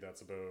movie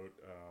that's about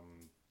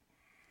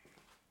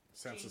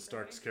Sansa Jean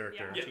Stark's Grey?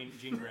 character. Yeah.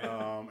 Jean Grey.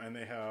 And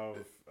they have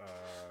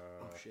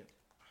oh shit.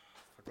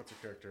 fuck, what's her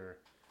character?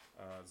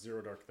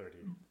 Zero Dark 30.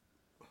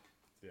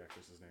 The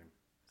actress's name.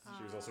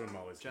 She was also in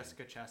Molly's Game.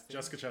 Jessica Chastain.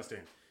 Jessica Chastain.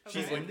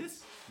 Okay. She's in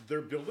this?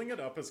 They're building it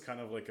up as kind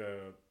of like a,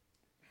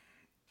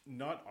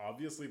 not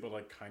obviously, but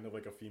like kind of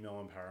like a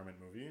female empowerment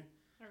movie.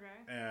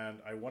 Okay. And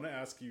I want to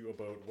ask you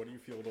about what do you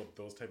feel about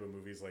those type of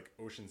movies like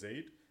Ocean's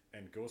 8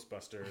 and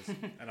Ghostbusters,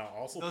 and I'll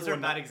also Those throw are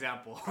a bad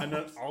example. and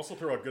then also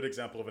throw a good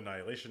example of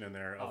Annihilation in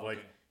there of Oh, like,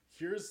 okay.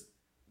 here's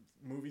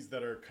movies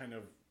that are kind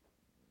of,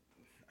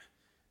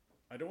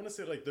 I don't want to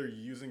say like they're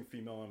using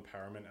female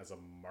empowerment as a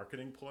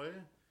marketing play,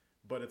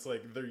 but it's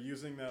like they're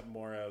using that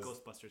more as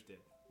Ghostbusters did.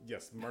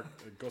 yes,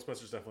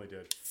 Ghostbusters definitely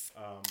did,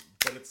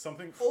 but it's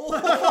something.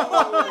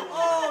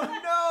 Oh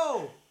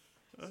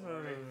no!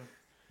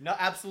 No,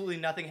 absolutely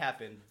nothing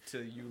happened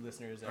to you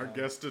listeners. At Our home.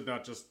 guest did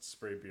not just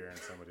spray beer in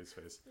somebody's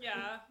face.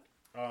 Yeah,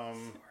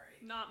 Um,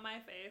 not my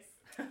face.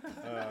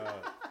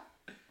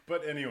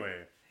 But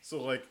anyway,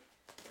 so like,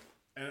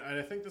 and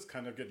I think this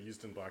kind of get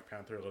used in Black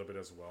Panther a little bit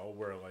as well,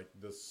 where like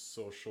the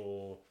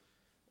social,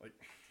 like,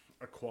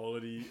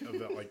 equality of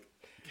the like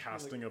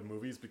casting of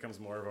movies becomes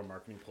more of a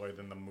marketing ploy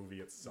than the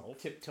movie itself.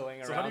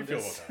 tiptoeing So around how do you feel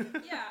this. about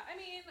that? Yeah, I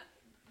mean,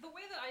 the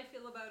way that I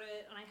feel about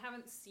it, and I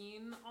haven't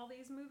seen all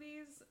these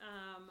movies,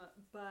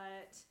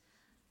 but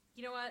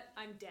you know what?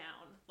 I'm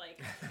down.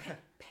 Like,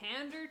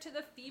 pander to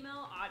the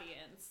female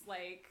audience.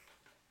 Like,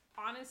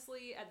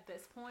 honestly, at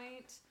this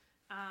point,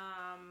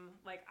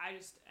 like, I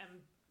just am,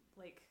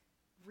 like,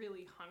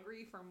 really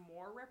hungry for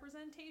more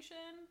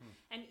representation.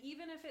 And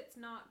even if it's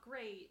not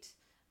great,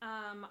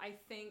 I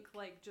think,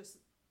 like, just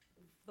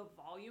the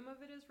volume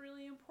of it is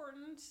really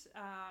important.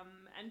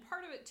 And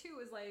part of it, too,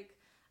 is, like,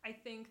 I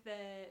think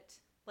that,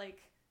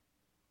 like,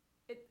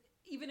 it,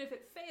 even if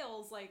it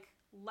fails, like,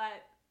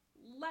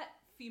 let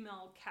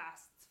female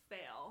casts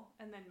fail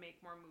and then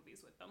make more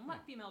movies with them.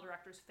 Let female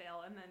directors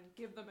fail and then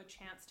give them a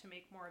chance to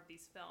make more of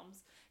these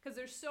films. Because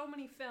there's so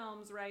many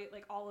films, right?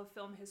 Like, all of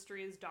film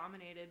history is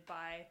dominated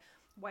by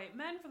white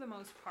men for the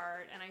most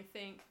part, and I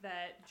think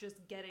that just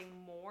getting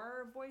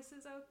more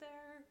voices out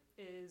there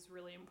is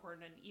really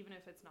important, and even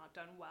if it's not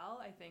done well,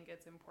 I think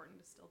it's important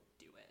to still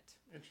do it.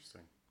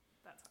 Interesting.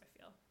 That's how I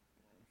feel.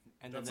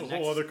 And That's then a the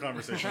whole next, other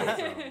conversation.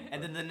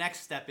 And then the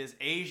next step is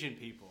Asian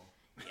people.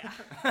 Yeah.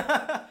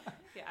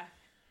 Yeah.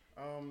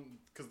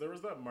 Because there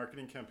was that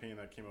marketing campaign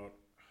that came out.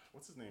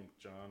 What's his name?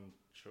 John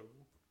Cho?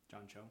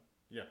 John Cho.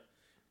 Yeah.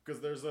 Because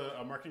there's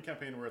a marketing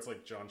campaign where it's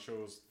like John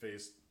Cho's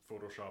face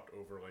photoshopped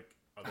over like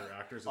other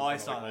actors. Oh, I front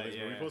of, saw like, all that, these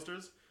yeah, movie yeah.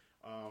 posters.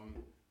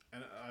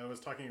 And I was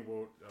talking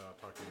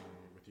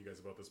with you guys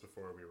about this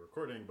before we were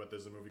recording, but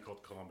there's a movie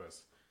called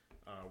Columbus,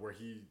 where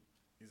he's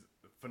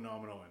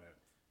phenomenal in it.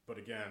 But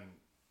again,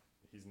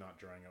 he's not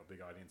drawing out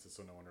big audiences,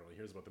 so no one really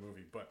hears about the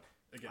movie. But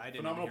again, I didn't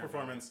phenomenal hear about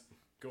performance.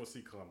 Go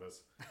see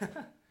Columbus.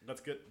 Let's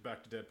get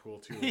back to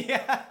Deadpool 2.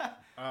 Yeah.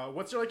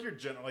 What's your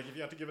general, like if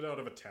you had to give it out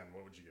of a 10,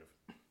 what would you give?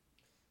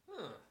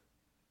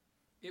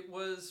 It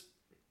was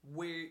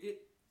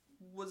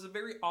a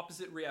very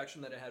opposite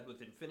reaction that I had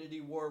with Infinity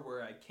War,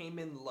 where I came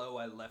in low,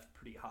 I left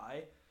pretty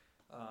high.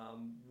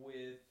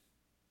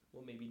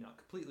 Maybe not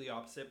completely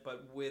opposite,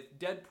 but with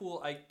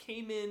Deadpool, I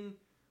came in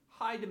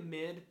high to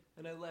mid,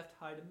 and I left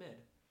high to mid.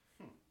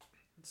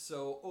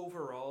 So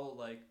overall,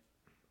 like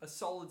a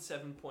solid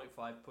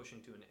 7.5,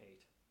 pushing to an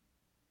 8.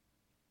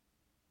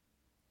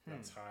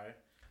 That's high.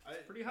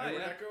 pretty high, I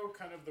would yeah. echo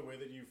kind of the way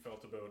that you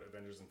felt about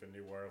Avengers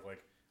Infinity War of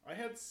like, I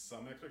had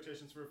some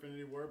expectations for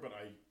Infinity War, but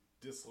I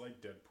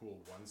disliked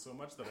Deadpool 1 so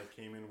much that I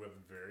came in with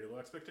very low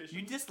expectations.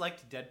 You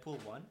disliked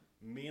Deadpool 1?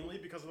 Mainly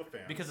because of the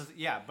fans. But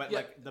Yeah.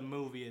 like the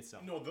movie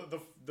itself. No,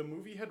 the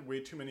movie had way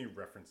too many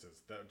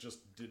references that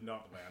just did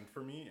not land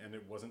for me, and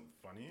it wasn't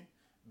funny.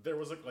 There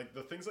was like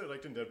the things I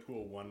liked in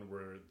Deadpool 1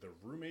 were the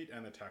roommate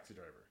and the taxi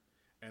driver.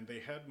 And they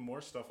had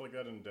more stuff like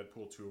that in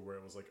Deadpool 2 where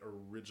it was like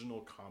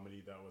original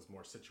comedy that was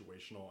more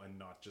situational and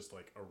not just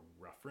like a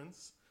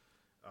reference.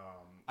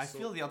 I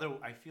feel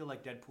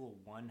like Deadpool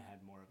 1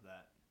 had more of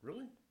that.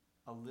 Really?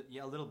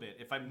 A little bit.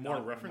 If I'm More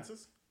not,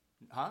 references?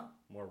 Huh?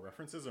 More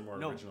references or more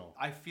No, original?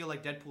 I feel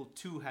like Deadpool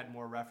 2 had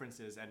more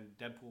references and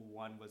Deadpool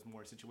 1 was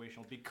more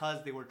situational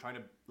because they were trying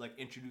to like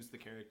introduce the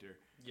character.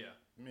 Yeah.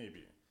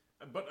 Maybe.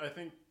 But I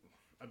think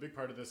a big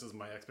part of this is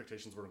my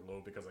expectations were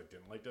low because I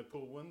didn't like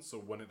Deadpool 1. So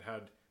when it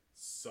had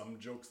some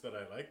jokes that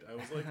I liked, I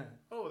was like,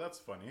 oh, that's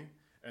funny.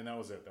 And that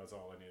was it. That's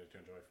all I needed to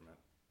enjoy from it.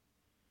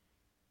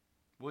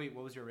 Wait,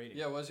 what was your rating?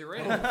 Yeah, what was your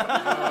rating?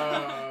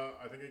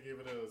 I think I gave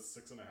it a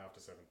 6.5 to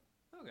 7.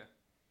 Okay.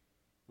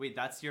 Wait,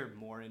 that's your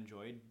more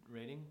enjoyed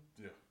rating?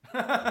 Yeah.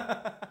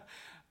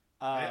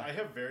 I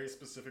have very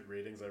specific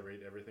ratings. I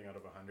rate everything out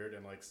of 100,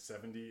 and like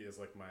 70 is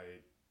like my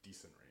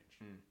decent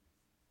range.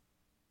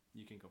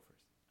 You can go first.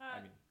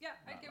 Yeah,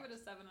 I'd not give it a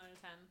 7 out of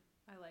 10.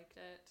 I liked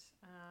it.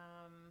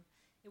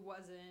 It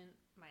wasn't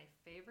my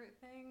favorite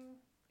thing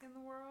in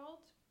the world,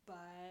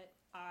 but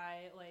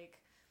I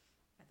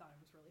thought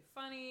it was really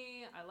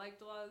funny. I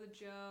liked a lot of the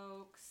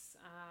jokes.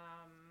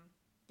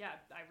 Yeah,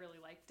 I really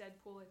liked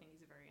Deadpool. I think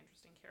he's a very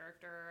interesting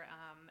character.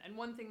 And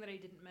one thing that I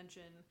didn't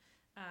mention,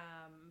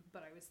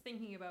 but I was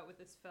thinking about with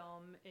this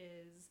film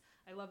is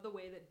I love the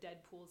way that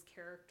Deadpool's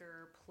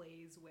character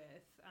plays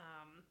with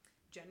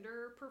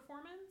gender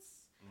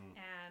performance.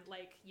 And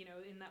like, you know,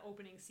 in that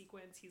opening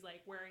sequence, he's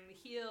like wearing the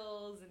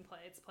heels and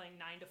it's playing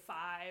 9 to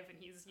 5 and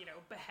he's, you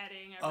know,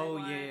 beheading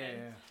everyone. Oh,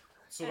 yeah.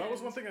 So that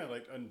was one thing I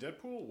liked. On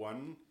Deadpool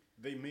 1,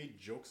 they made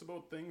jokes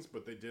about things,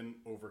 but they didn't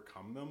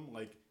overcome them.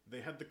 Like,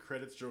 they had the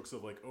credits jokes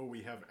of like, oh,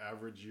 we have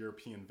average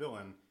European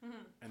villain,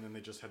 and then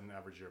they just had an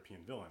average European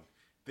villain.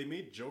 They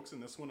made jokes in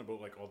this one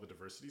about like all the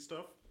diversity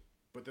stuff,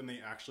 but then they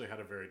actually had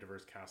a very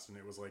diverse cast, and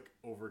it was like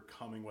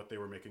overcoming what they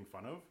were making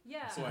fun of.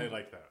 Yeah. So I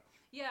like that.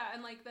 Yeah,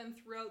 and like then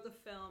throughout the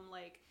film,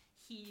 like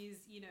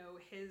he's, you know,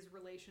 his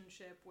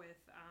relationship with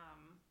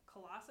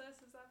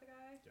Colossus, is that the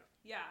guy? Yeah.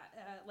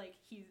 Yeah, like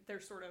he's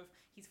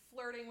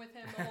flirting with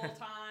him the whole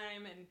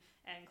time,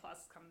 and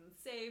Colossus comes and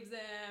saves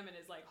him and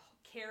is like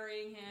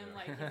carrying him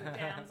like he's a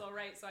damsel,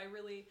 right? So I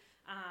really,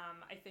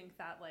 I think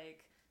that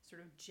like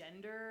sort of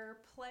gender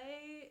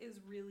play is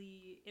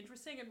really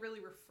interesting and really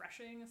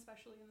refreshing,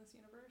 especially in this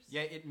universe.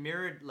 Yeah, it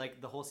mirrored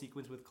like the whole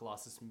sequence with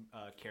Colossus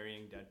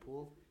carrying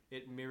Deadpool.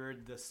 It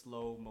mirrored the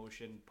slow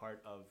motion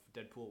part of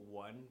Deadpool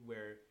 1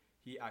 where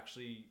he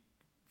actually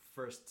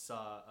first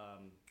saw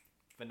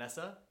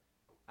Vanessa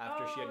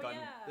after she had gotten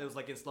it was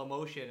like in slow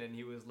motion and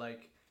he was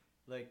like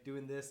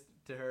doing this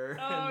to her.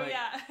 Oh, and, like,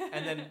 yeah.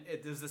 And then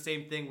it was the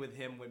same thing with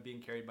him when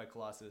being carried by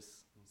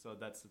Colossus. So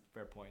that's a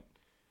fair point.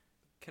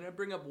 Can I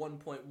bring up one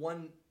point?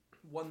 One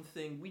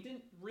thing we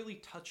didn't really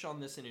touch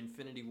on this in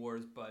Infinity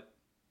Wars, but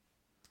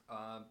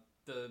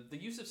the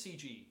use of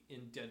CG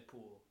in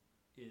Deadpool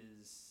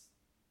is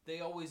they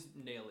always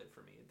nail it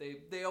for me.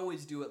 They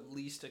always do at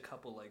least a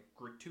couple like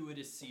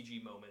gratuitous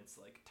CG moments,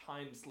 like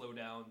time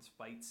slowdowns,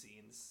 fight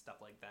scenes,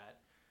 stuff like that,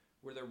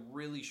 where they're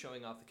really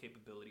showing off the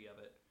capability of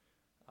it.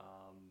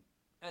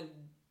 And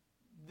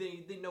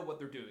they know what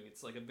they're doing.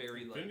 It's like a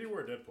very Infinity War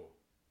or Deadpool?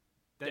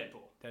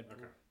 Deadpool.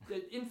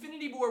 Okay.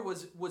 Infinity War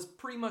was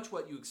pretty much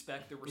what you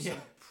expect. There were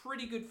some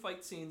pretty good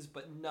fight scenes,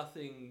 but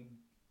nothing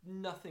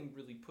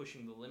really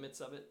pushing the limits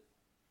of it.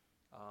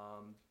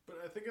 But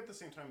I think at the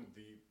same time,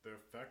 the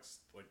effects,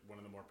 like one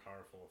of the more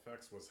powerful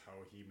effects was how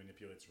he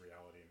manipulates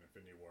reality in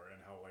Infinity War, and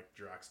how like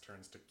Drax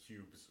turns to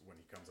cubes when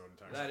he comes out in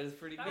time. That is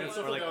pretty That good. was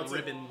Stuff Or like that, it's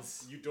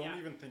ribbons. You don't Yeah.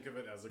 even think of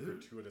it as a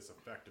gratuitous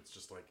effect. It's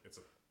just like it's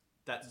a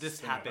That this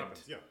thing that happened.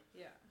 happens. Yeah.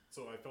 Yeah.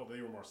 So I felt they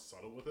were more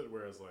subtle with it,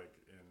 whereas like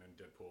in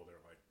Deadpool,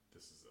 they're like,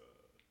 this is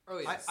a. Oh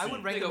yeah. I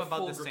would rate They them go about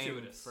full the same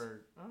gratuitous.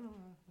 for.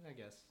 I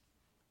guess.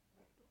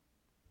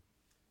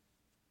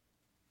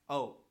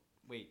 Oh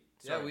wait.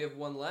 Yeah, Sorry. we have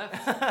one left.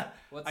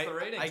 What's the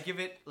rating? I give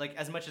it like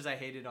as much as I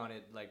hated on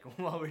it. Like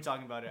while we're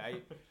talking about it,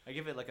 I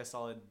give it like a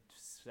solid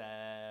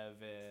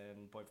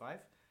 7.5.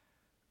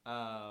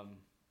 I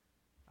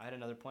had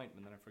another point,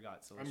 and then I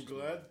forgot. So let's I'm just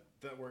move glad on.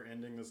 that we're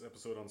ending this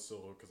episode on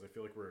Solo because I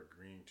feel like we're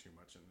agreeing too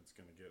much and it's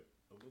gonna get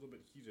a little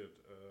bit heated.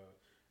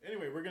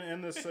 Anyway, we're gonna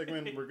end this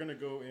segment. We're gonna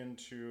go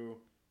into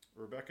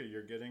Rebecca.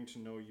 You're getting to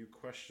know you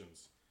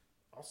questions.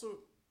 Also,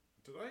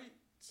 did I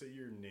say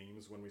your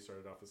names when we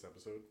started off this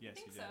episode? Yes, I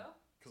think you did. so.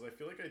 Because I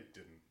feel like I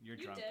didn't. You're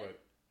You drunk. did. But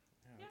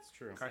yeah, Yeah. that's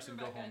true. Carson,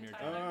 go Rebecca home. and You're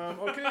Tyler.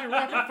 drunk. Okay,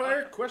 rapid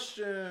fire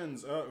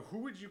questions. Who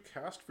would you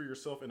cast for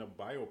yourself in a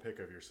biopic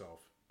of yourself?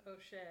 Oh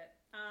shit.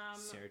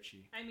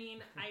 Serchi. I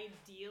mean,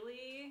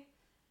 ideally,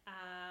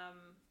 oh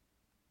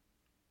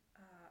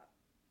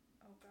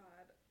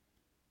god,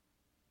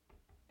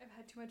 I've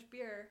had too much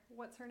beer.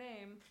 What's her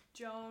name?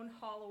 Joan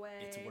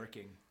Holloway. It's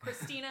working.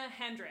 Christina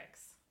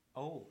Hendricks.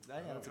 Oh,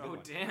 that's a good Oh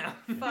one. damn.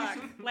 Fuck,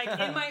 like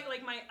in my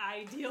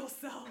ideal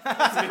self.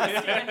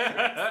 Christina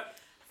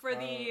Hendricks. For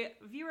the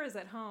viewers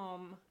at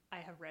home, I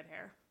have red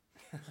hair.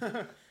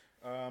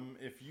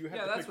 If you had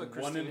Yeah, to that's pick what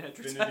one Christine Hendricks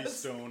Infinity has.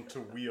 Stone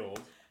to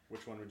wield,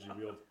 which one would you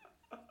wield?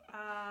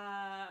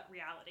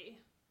 Reality.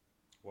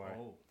 Why?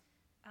 Oh.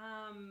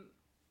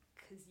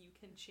 Because you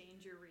can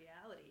change your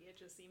reality. It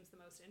just seems the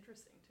most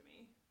interesting to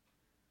me.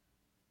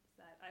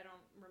 That I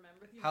don't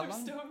remember the How other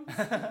long? stones.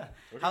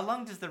 How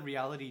long does the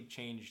reality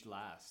change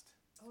last?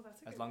 Oh,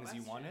 that's a As good long as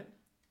you want question. it.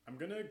 I'm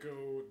gonna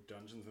go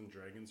Dungeons and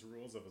Dragons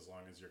rules of as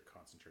long as you're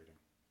concentrating,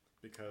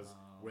 because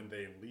when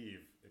they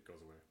leave, it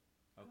goes away.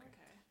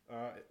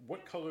 Okay.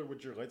 What color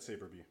would your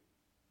lightsaber be?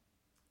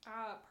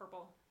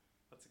 Purple.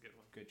 That's a good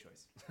one. Good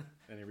choice.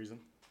 Any reason?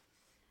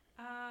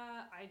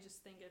 I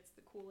just think it's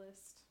the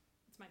coolest.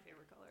 It's my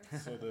favorite color.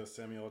 So the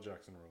Samuel L.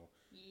 Jackson rule.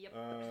 Yep.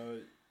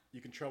 You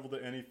can travel to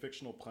any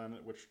fictional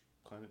planet. Which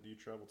planet do you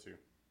travel to?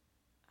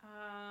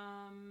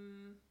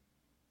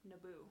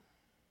 Naboo.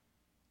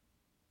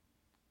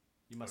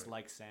 You must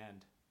Alright. like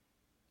sand.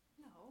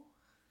 No.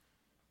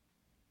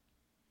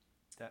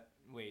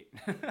 Wait.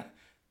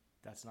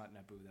 That's not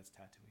Naboo. That's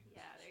Tatooine.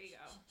 Yeah, there you go.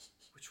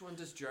 Which one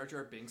does Jar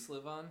Jar Binks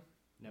live on?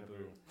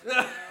 Naboo.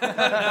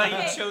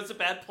 You chose a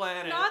bad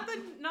planet. Not the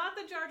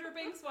Jar Jar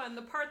Binks one.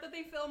 The part that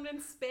they filmed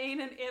in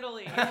Spain and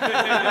Italy. If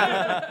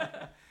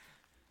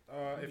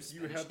you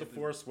Spanish had the Naboo.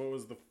 Force, what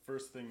was the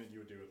first thing that you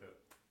would do with it?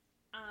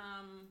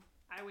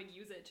 I would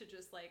use it to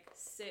just like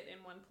sit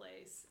in one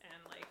place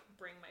and like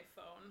bring my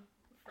phone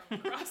from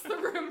across the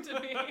room to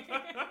me.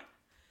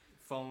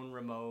 Phone,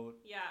 remote,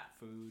 Yeah,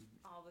 food.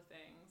 all the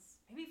things.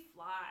 Maybe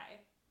fly.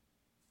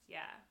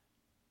 Yeah,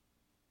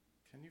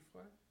 Can you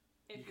fly?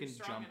 if You you're can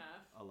strong jump.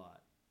 enough. A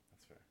lot.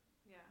 That's fair.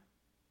 Yeah,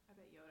 I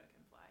bet Yoda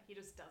can fly. He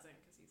just doesn't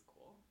because he's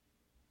cool.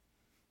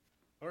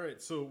 All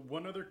right. So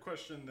one other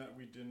question that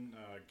we didn't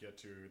get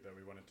to that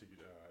we wanted to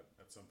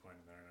at some point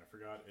in there, and I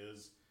forgot,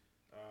 is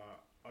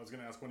I was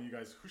going to ask one of you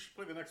guys who should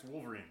play the next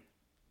Wolverine.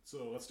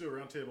 So let's do a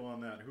roundtable on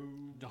that.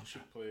 Who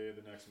should play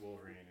the next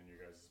Wolverine in your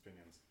guys'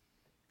 opinions?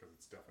 Because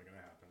it's definitely going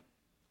to happen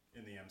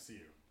in the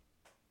MCU.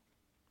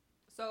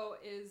 So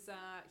is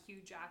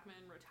Hugh Jackman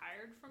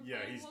retired from Yeah,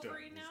 playing he's done.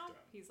 Wolverine He's now? done.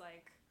 He's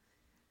like,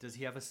 Does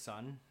he have a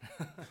son?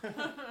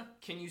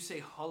 Can you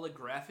say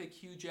holographic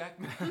Hugh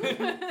Jackman?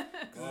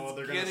 Oh,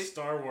 they're going to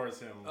Star Wars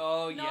him.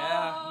 Oh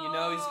yeah, you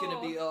know he's gonna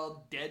No. be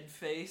all dead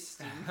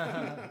faced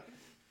and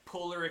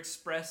Polar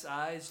Express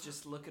eyes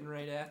just looking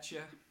right at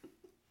you.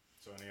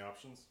 So any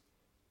options?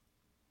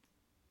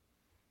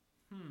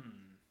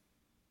 I'm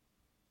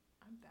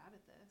bad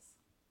at this.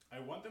 I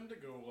want them to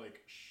go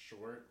like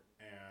short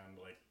and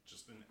like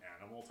just an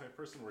animal type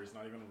person where he's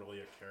not even really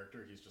a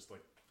character. He's just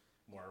like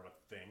more of a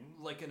thing.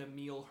 Like an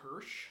Emil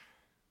Hirsch.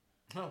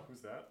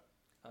 Who's that?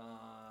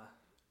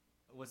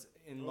 Was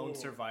in Lone Oh.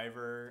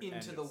 Survivor. Into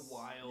and the it's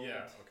Wild.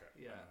 Yeah, okay.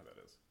 Yeah. I know who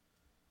that is.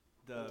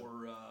 the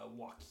Or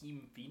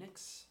Joaquin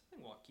Phoenix. I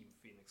think Joaquin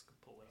Phoenix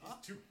could pull it He's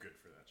off. too good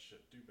for that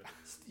shit. Do better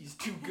than that. He's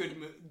too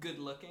good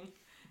looking.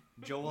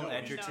 Joel No, he's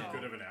Edgerton. too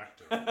good of an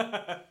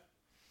actor.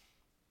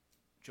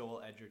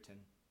 Joel Edgerton.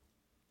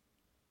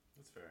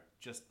 That's fair.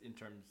 Just in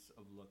terms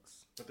of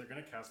looks. But they're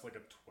gonna cast like a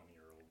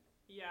 20-year-old.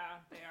 Yeah,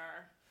 they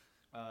are.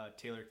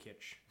 Taylor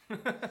Kitsch.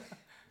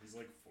 He's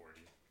like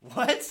 40.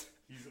 What?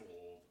 He's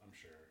old, I'm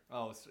sure.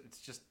 Oh, so it's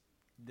just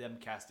them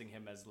casting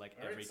him as like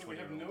All right, every so we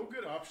have 20-year-old. no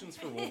good options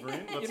for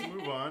Wolverine. Let's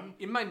move on.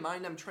 In my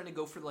mind, I'm trying to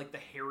go for like the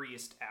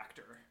hairiest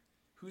actor.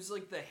 Who's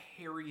like the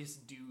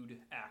hairiest dude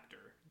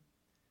actor?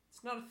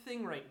 It's not a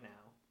thing right now.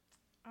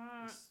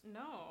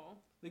 No.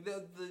 Like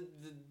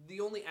the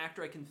only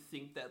actor I can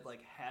think that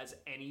like has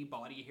any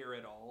body hair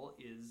at all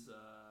is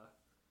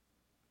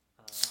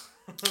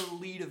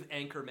lead of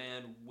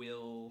Anchorman,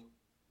 Will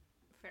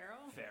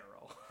Ferrell?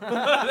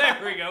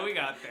 There we go. We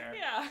got there.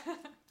 Yeah.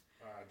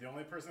 The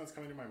only person that's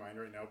coming to my mind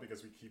right now,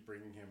 because we keep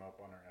bringing him up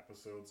on our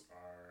episodes,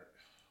 are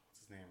what's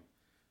his name?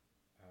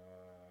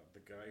 The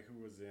guy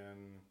who was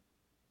in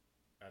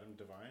Adam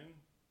Devine.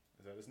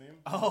 Is that his name?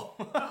 Oh.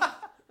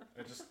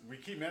 We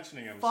keep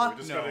mentioning him, so Fuck we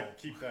just no. gotta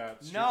keep that.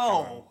 streak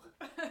No.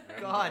 going.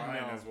 Adam God,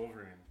 Devine no. as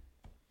Wolverine.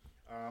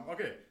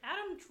 Okay,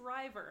 Adam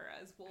Driver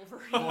as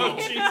Wolverine. Oh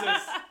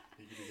Jesus!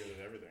 he could be good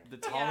at everything. The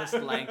tallest,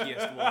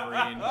 lankiest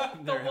Wolverine.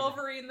 The there-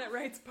 Wolverine that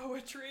writes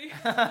poetry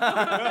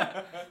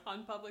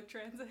on public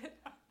transit.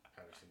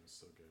 Patterson is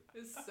so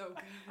good. Is so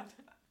good.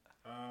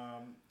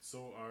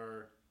 So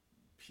our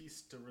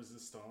piece de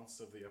resistance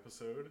of the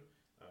episode.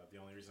 The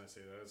only reason I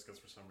say that is because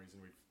for some reason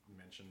we've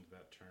mentioned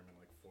that term in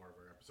like 4 of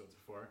our episodes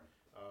before.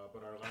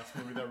 But our last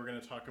movie that we're going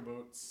to talk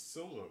about,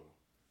 Solo,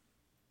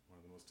 one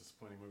of the most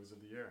disappointing movies of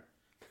the year.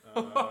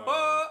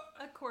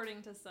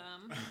 According to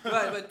some.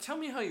 but tell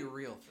me how you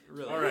really.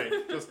 All right,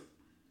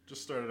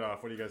 just start it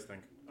off. What do you guys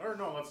think? Or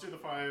no, let's do the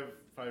five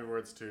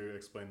words to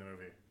explain the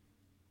movie.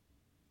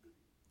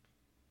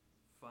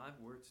 5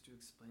 words to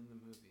explain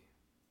the movie.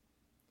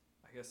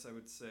 I guess I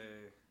would say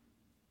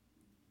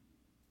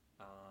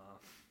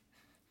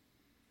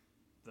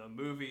the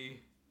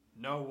movie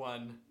no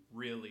one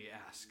really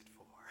asked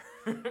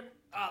for.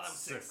 That was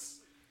 6.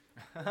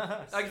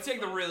 I can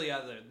take the really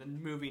out of there. The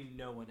movie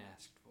no one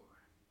asked for.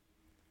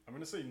 I'm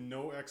going to say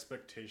no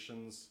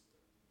expectations,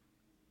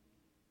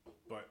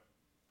 but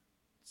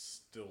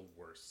still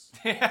worse.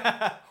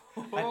 I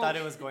thought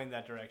it was going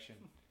that direction.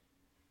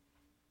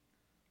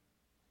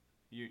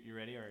 You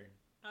ready or?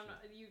 I'm not,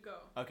 you go.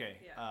 Okay.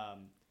 Yeah.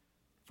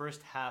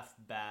 First half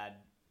bad,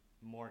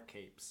 more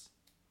capes.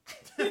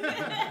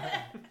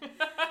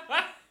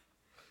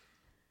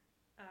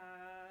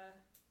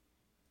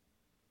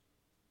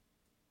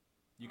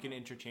 You can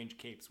interchange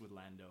capes with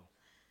Lando.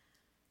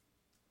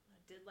 I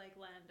did like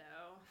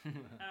Lando.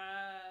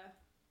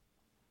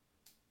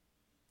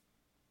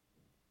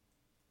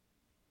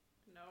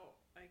 No,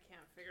 I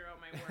can't figure out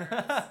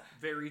my words.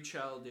 Very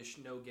childish,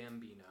 no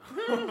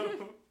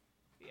Gambino.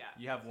 Yeah.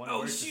 You have one Oh,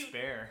 word to shoot.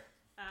 spare.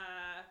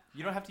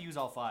 You don't have to use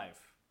all 5.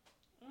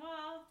 Well,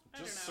 I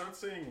don't know. Just start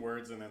saying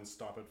words and then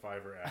stop at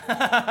 5 or add.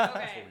 That's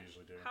Okay. what we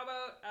usually do. How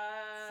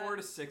about 4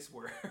 to 6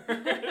 words.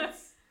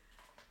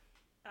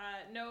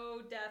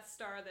 no Death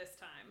Star this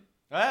time.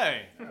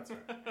 Hey! That's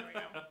right. There we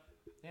go.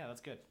 Yeah,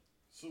 that's good.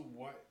 So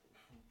what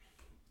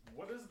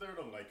is there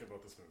to like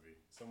about this movie?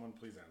 Someone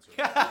please answer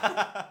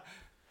that.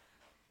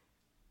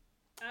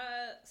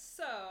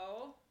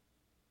 So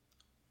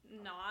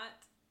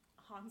not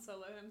Han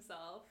Solo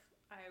himself.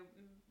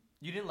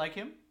 You didn't like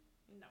him?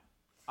 No.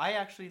 I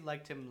actually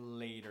liked him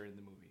later in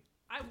the movie.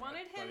 I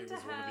wanted I thought him it to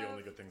was one of have. the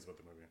only good things about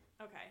the movie.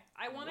 Okay.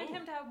 I wanted Whoa.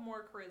 him to have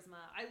more charisma.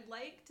 I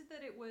liked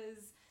that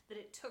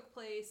it took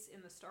place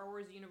in the Star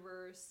Wars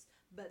universe,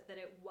 but that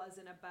it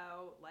wasn't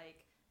about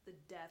like the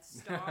Death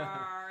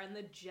Star and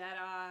the Jedi.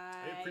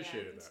 I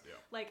appreciated and, that, yeah.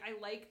 Like I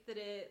liked that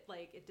it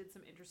did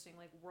some interesting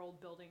like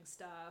world building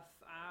stuff.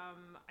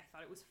 I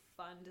thought it was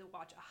fun to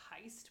watch a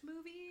heist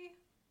movie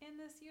in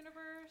this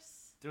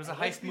universe. There was a I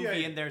like heist the movie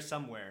i- in there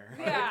somewhere.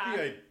 Yeah. I like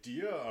the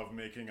idea of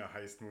making a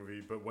heist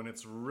movie, but when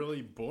it's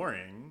really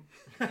boring,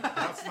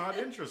 that's not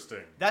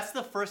interesting. That's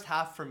the first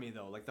half for me,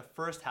 though. Like, the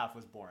first half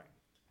was boring.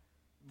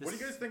 What do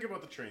you guys think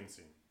about the train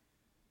scene?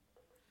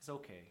 It's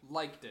okay.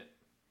 Liked it.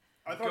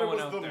 I thought Going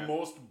it out was the there.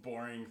 most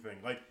boring thing.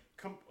 Like,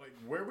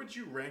 where would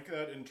you rank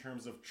that in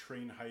terms of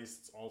train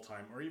heists all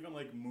time, or even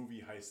like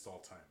movie heists all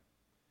time?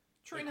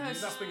 Train Like,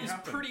 Heist nothing is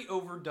happened. pretty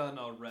overdone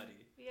already.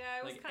 Yeah,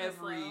 it was Like kind of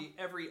slow.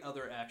 every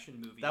other action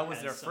movie. That was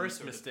has their some first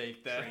sort of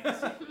mistake train there.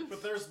 sequence.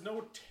 But there's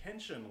no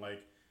tension.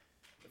 Like,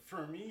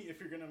 for me, if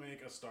you're gonna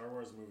make a Star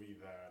Wars movie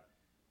that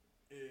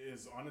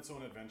is on its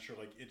own adventure,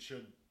 like it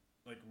should.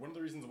 Like, one of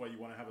the reasons why you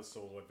want to have a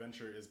solo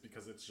adventure is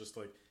because it's just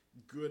like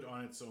good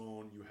on its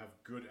own. You have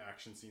good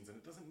action scenes, and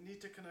it doesn't need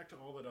to connect to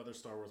all that other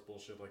Star Wars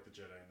bullshit like the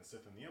Jedi and the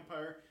Sith and the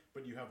Empire.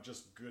 But you have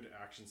just good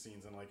action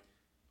scenes, and like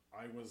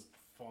I was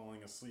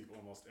falling asleep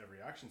almost every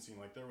action scene.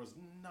 Like there was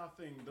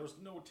nothing. There was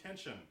no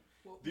tension.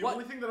 Well, The what-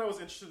 only thing that I was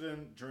interested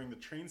in during the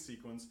train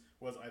sequence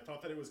was I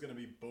thought that it was going to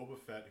be Boba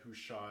Fett who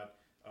shot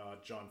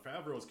Jon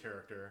Favreau's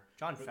character,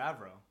 John But-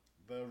 Favreau.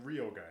 the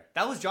Rio guy.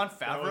 That was John Favreau?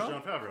 That was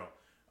Jon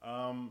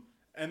Favreau.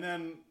 And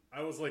then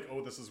I was like,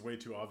 oh, this is way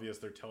too obvious.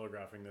 They're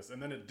telegraphing this. And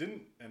then it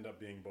didn't end up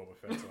being Boba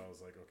Fett, so I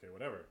was like, okay,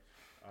 whatever.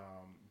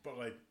 But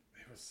like,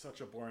 it was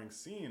such a boring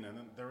scene, and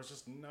then there was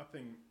just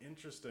nothing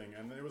interesting.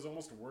 And it was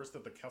almost worse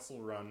that the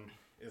Kessel Run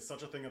is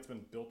such a thing that's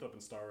been built up in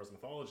Star Wars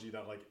mythology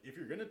that like, if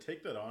you're gonna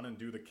take that on and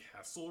do the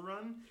Kessel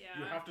Run, you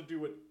Yeah. have to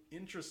do it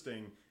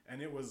interesting.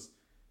 And it was.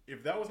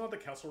 If that was not the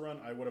Kessel Run,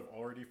 I would have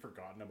already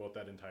forgotten about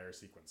that entire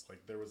sequence.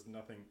 Like, there was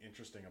nothing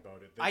interesting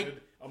about it. They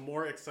did a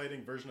more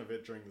exciting version of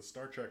it during the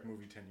Star Trek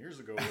movie 10 years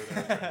ago where they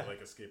were trying to,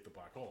 like, escape the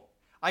black hole.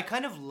 I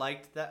kind of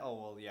liked that. Oh,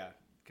 well, yeah.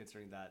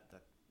 considering that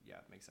yeah,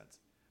 it makes sense.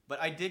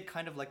 But I did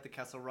kind of like the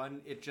Kessel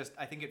Run.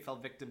 I think it fell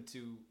victim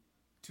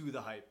to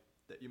the hype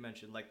that you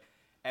mentioned. Like,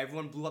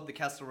 everyone blew up the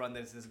Kessel Run.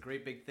 There's this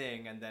great big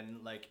thing, and then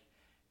like,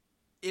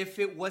 if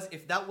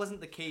that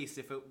wasn't the case,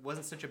 if it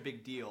wasn't such a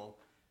big deal,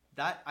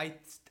 that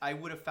I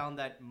would have found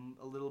that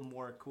a little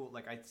more cool.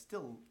 Like, I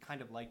still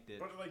kind of liked it.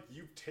 But like,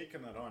 you've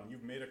taken that on.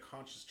 You've made a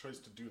conscious choice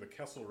to do the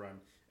Kessel Run,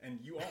 and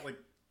you all like.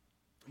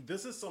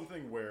 This is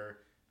something where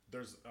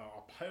there's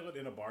a pilot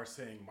in a bar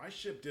saying, "My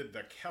ship did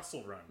the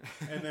Kessel Run,"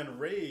 and then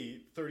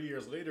Ray, 30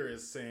 years later,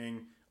 is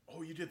saying,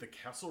 "Oh, you did the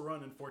Kessel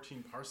Run in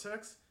 14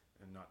 parsecs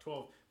and not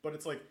 12." But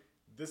it's like,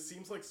 this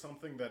seems like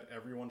something that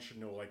everyone should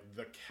know. Like,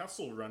 the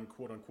Kessel Run,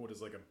 quote unquote,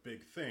 is like a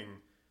big thing.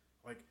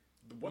 Like,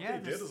 what they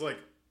did is like,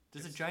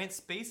 there's a giant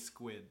space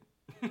squid.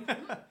 and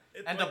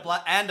like,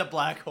 a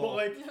black hole. But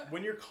like,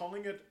 when you're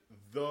calling it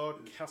the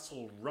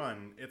Kessel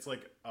Run, it's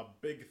like a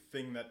big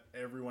thing that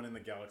everyone in the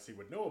galaxy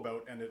would know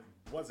about, and it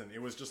wasn't.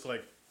 It was just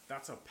like,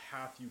 that's a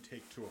path you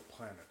take to a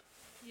planet.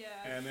 Yeah.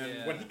 And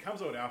then when he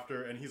comes out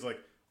after, and he's like,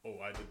 "Oh,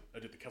 I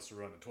did the Kessel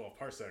Run in 12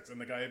 parsecs,"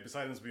 and the guy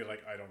beside him is be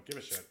like, "I don't give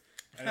a shit,"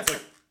 and it's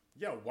like,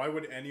 yeah, why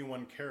would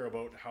anyone care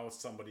about how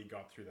somebody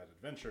got through that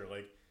adventure?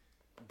 Like,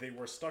 they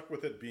were stuck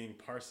with it being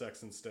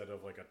parsecs instead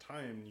of like a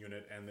time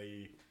unit, and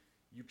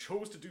you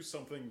chose to do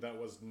something that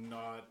was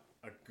not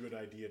a good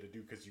idea to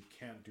do because you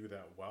can't do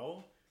that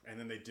well, and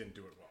then they didn't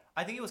do it well.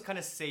 I think it was kind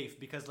of safe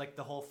because, like,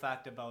 the whole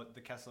fact about the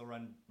Kessel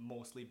Run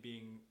mostly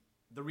being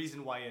the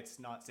reason why it's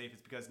not safe is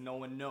because no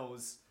one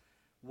knows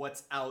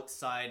what's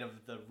outside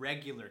of the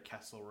regular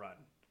Kessel Run,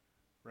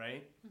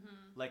 right?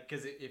 Mm-hmm. Like,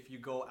 because if you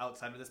go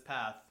outside of this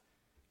path,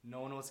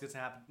 no one knows what's going to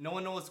happen. No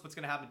one knows what's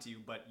going to happen to you,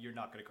 but you're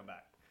not going to come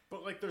back.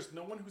 But like, there's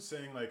no one who's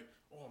saying like,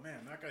 "Oh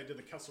man, that guy did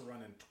the Kessel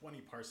Run in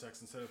 20 parsecs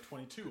instead of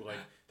 22." Like,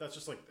 that's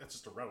just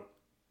a route.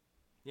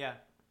 Yeah.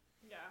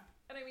 Yeah.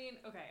 And I mean,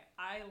 okay,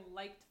 I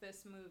liked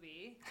this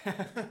movie,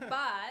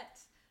 but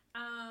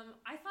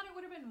I thought it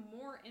would have been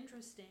more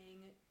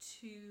interesting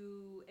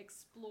to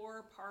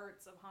explore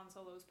parts of Han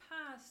Solo's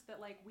past that,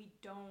 like, we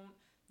don't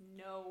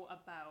know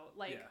about.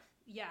 Like,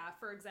 yeah,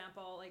 for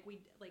example,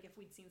 like if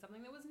we'd seen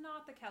something that was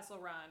not the Kessel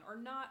Run, or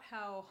not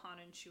how Han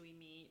and Chewie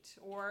meet,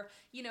 or,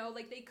 you know,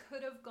 like, they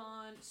could have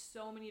gone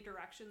so many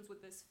directions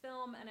with this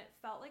film, and it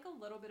felt like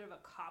a little bit of a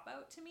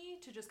cop-out to me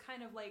to just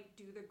kind of, like,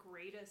 do the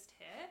greatest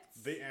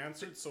hits. They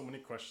answered so many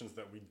questions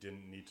that we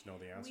didn't need to know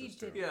the answers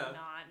to. We did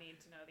not need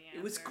to know the answers.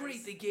 It was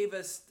great. They gave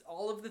us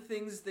all of the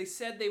things they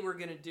said they were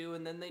going to do,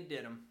 and then they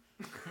did them.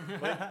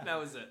 That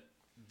was it.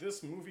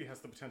 This movie has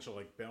the potential,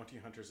 like, bounty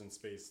hunters in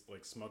space,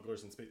 like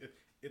smugglers in space.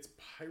 It's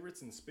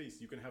pirates in space.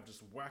 You can have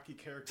just wacky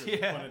characters and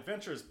fun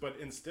adventures, but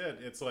instead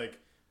it's like,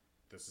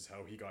 this is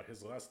how he got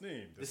his last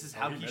name. This is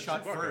how he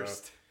shot Chewbacca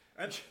first.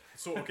 And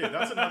so, okay,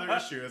 that's another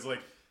issue. Is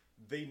like,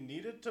 they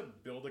needed to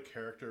build a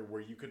character where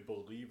you could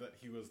believe that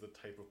he was the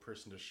type of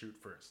person to shoot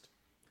first.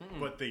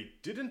 But they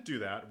didn't do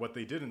that. What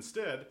they did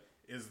instead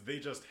is they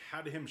just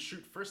had him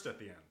shoot first at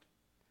the end.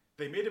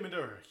 They made him into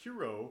a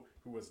hero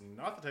who was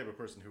not the type of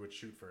person who would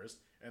shoot first,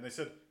 and they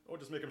said, "Oh,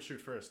 just make him shoot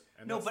first."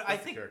 And no, but I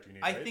think the character you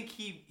need, I right? think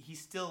he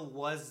still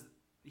was.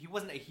 He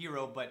wasn't a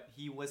hero, but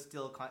he was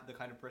still the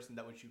kind of person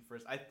that would shoot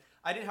first.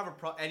 I didn't have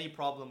any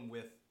problem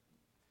with,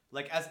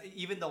 like,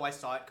 even though I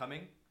saw it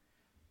coming.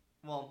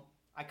 Well,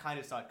 I kind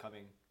of saw it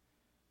coming,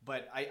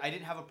 but I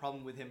didn't have a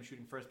problem with him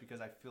shooting first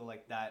because I feel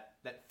like that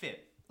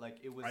fit. Like,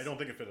 it was. I don't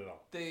think it fit at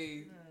all.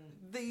 They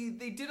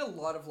did a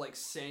lot of, like,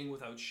 saying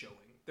without showing.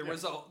 There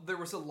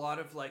was a lot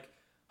of, like,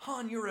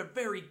 Han, you're a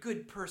very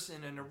good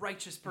person and a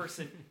righteous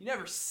person. You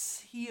never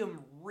see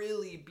him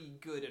really be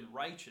good and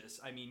righteous.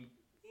 I mean,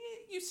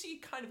 you see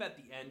kind of at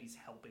the end he's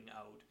helping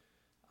out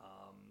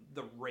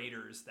the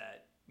raiders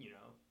that, you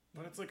know.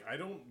 But it's like, I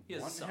don't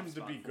want him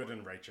to be good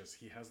and righteous.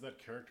 He has that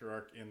character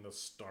arc in the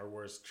Star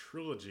Wars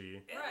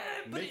trilogy.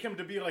 Right. Make him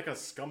to be like a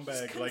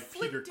scumbag like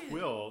Peter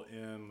Quill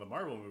in the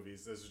Marvel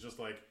movies. Is just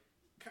like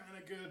kind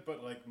of good,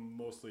 but like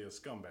mostly a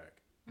scumbag.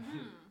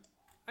 Mm-hmm.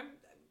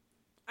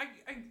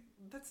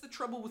 That's the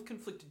trouble with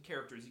conflicted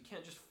characters. You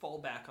can't just fall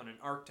back on an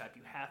archetype.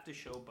 You have to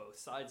show both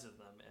sides of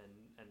them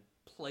and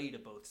play to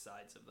both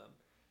sides of them.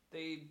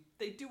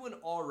 They do an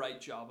all right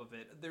job of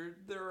it.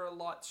 There are a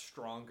lot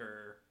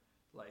stronger,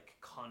 like,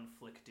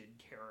 conflicted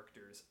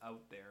characters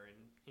out there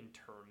in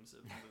terms of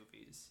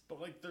movies. But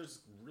like,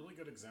 there's really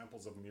good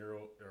examples of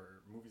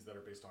movies that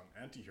are based on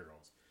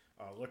anti-heroes.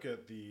 Look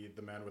at the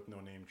Man with No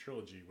Name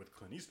trilogy with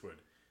Clint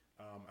Eastwood.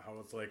 How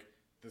it's like,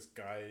 this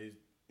guy,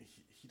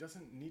 he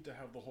doesn't need to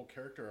have the whole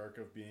character arc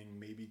of being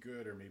maybe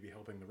good or maybe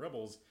helping the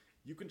rebels.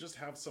 You can just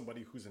have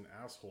somebody who's an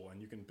asshole,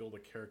 and you can build a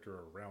character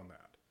around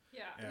that.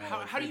 Yeah. And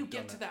how do you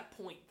get to that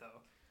point,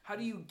 though? How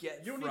do you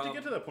get? You don't need to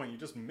get to that point. You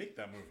just make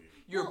that movie.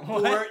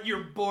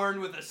 You're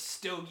born with a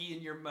stogie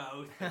in your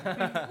mouth.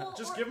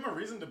 Just give him a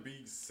reason to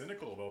be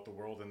cynical about the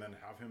world, and then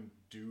have him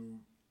do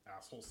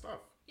asshole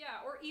stuff. Yeah,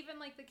 or even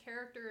like the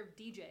character of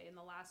DJ in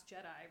The Last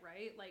Jedi,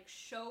 right? Like,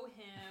 show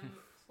him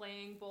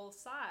playing both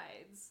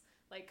sides.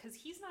 like, because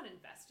he's not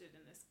invested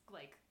in this,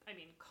 like, I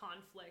mean,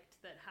 conflict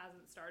that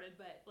hasn't started,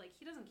 but, like,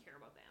 he doesn't care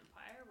about the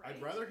Empire, right?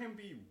 I'd rather him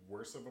be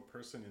worse of a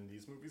person in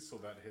these movies so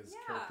that his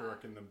character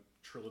arc in the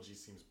trilogy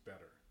seems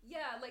better.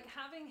 Yeah, like,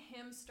 having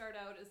him start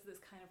out as this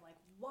kind of, like,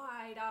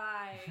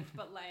 wide-eyed,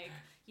 but, like,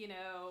 you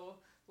know,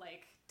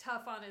 like,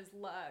 tough on his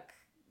luck,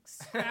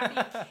 scrappy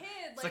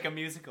kid. It's like a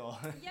musical.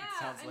 Yeah,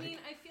 Sounds I like. mean,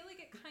 I feel like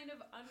it kind of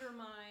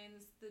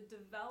undermines the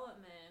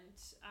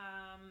development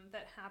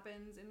that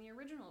happens in the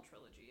original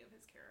trilogy of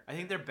his character. I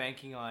think they're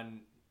banking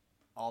on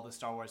all the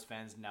Star Wars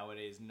fans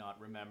nowadays not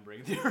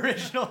remembering the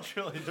original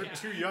trilogy. They're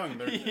too young.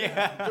 They're,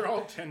 Yeah. they're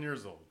all 10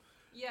 years old.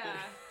 Yeah,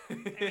 I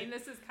mean,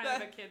 this is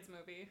kind of a kids'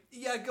 movie.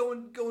 Yeah,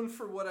 going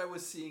for what I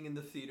was seeing in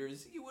the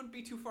theaters, you wouldn't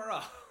be too far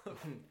off.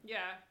 Yeah.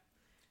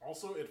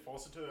 Also, it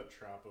falls into that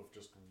trap of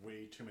just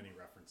way too many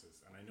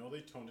references. And I know they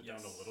toned it down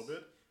Yes. a little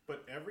bit,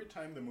 but every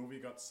time the movie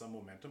got some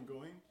momentum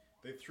going,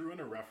 they threw in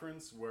a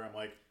reference where I'm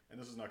like, and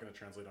this is not going to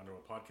translate onto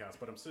a podcast,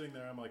 but I'm sitting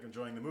there, I'm like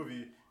enjoying the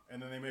movie,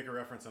 and then they make a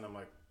reference, and I'm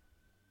like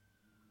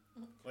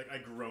I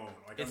groan.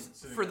 Like I'm It's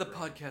sitting for there the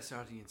groaning. podcast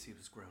audience, he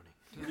was groaning.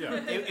 Yeah.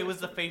 It was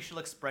the facial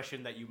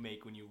expression that you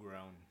make when you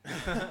groan.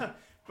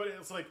 But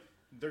it's like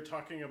they're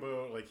talking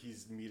about like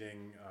he's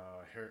meeting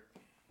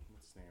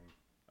what's his name?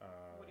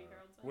 Woody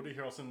Harrelson. Woody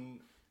Harrelson.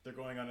 They're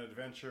going on an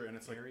adventure, and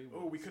it's like, Harry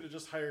oh, we could have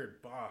just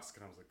hired Bosk,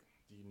 and I was like,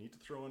 do you need to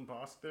throw in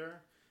Bosk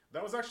there?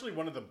 That was actually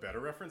one of the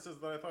better references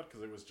that I thought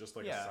because it was just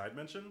like Yeah. a side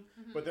mention.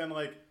 But then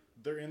like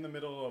they're in the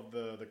middle of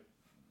the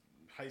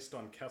heist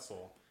on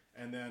Kessel,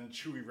 and then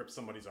Chewie rips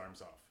somebody's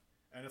arms off.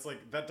 And it's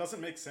like, that doesn't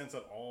make sense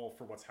at all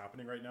for what's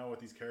happening right now with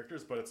these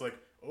characters, but it's like,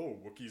 oh,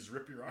 Wookiees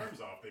rip your arms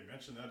off. They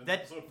mentioned that in That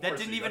episode 4. that so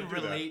didn't you even gotta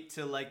do that. relate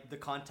to like the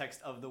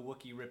context of the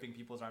Wookiee ripping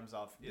people's arms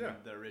off in Yeah.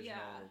 the original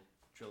Yeah.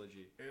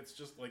 trilogy. It's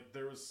just like,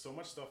 there was so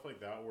much stuff like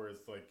that where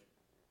it's like,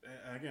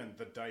 and again,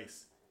 the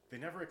dice. They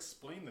never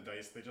explain the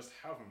dice, they just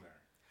have them there.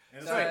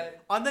 And it's Sorry. like,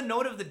 On the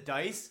note of the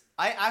dice,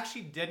 I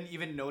actually didn't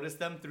even notice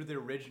them through the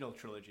original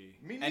trilogy.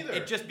 Me And neither.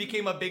 it just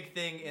became a big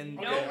thing in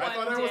okay, No I thought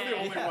one I was the did.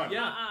 only Yeah. one.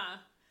 Yeah.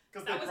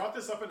 Because That they was- brought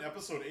this up in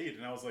episode 8,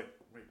 and I was like,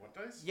 wait, what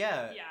dice?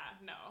 Yeah. Yeah,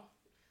 no.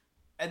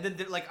 And then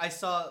like I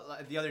saw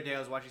the other day I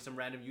was watching some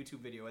random YouTube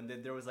video and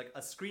then there was like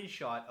a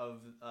screenshot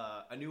of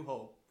A New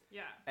Hope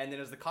Yeah. and then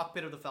there's the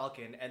cockpit of the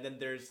Falcon and then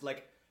there's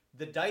like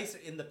the dice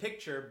in the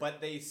picture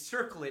but they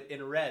circle it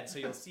in red so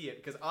you'll see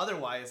it because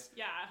otherwise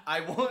Yeah.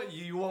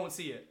 you won't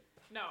see it.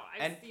 No,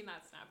 I've And- seen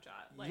that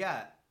Snapchat. Like,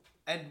 Yeah.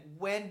 And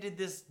when did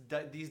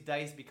these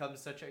dice become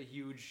such a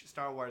huge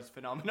Star Wars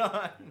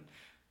phenomenon?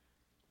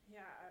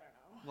 Yeah, I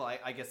don't know. Well,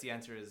 I guess the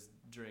answer is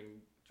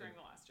during During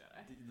The Last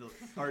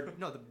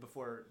Jedi.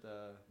 before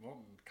the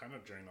Well, kind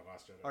of during The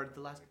Last Jedi. Or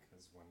the last- like,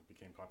 is when it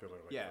became popular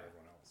like Yeah. for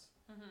everyone else.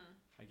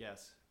 I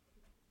guess.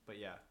 But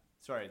yeah.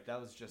 Sorry, that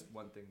was just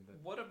one thing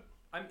that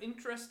I'm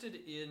interested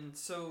in.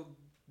 So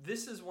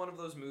this is one of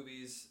those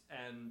movies,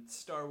 and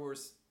Star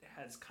Wars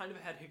has kind of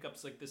had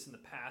hiccups like this in the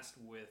past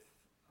with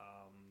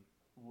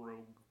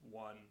Rogue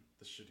One.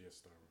 The shittiest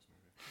Star Wars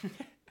movie.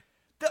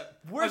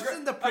 worse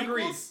than the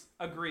prequels.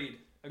 Agreed.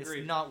 It's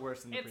not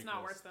worse than the prequels. It's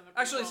not worse than the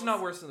prequels. Actually, it's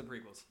not worse than the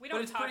prequels. We don't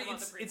but it's talk pretty,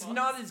 about it's, the it's prequels.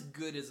 not as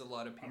good as a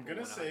lot of people I'm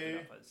gonna wanna hype say-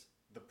 it up as.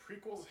 The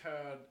prequels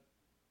had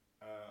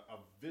a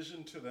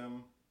vision to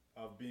them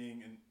of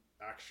being an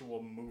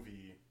actual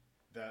movie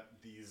that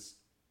these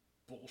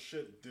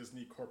bullshit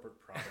Disney corporate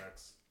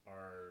products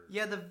are.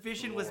 Yeah, the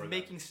vision was lower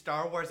making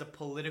Star Wars a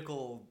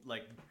political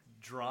like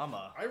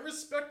drama. I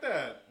respect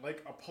that.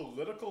 Like a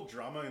political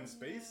drama in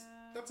space. Yeah.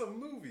 That's a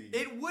movie.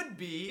 It would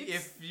be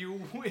It's-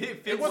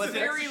 if It wasn't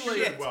very,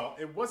 executed like- well.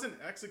 It wasn't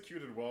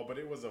executed well, but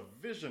it was a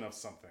vision of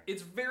something.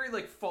 It's very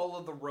like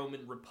follow the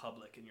Roman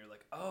Republic, and you're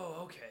like,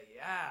 oh, okay,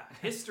 yeah,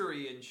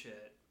 history and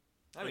shit.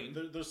 I Like,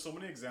 mean, there's so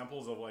many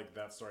examples of like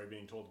that story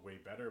being told way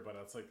better, but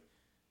it's like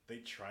they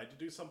tried to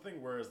do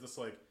something. Whereas this,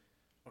 like,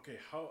 okay,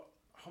 how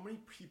many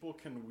people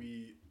can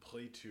we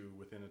play to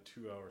within a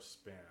 2-hour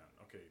span?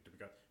 Okay, we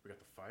got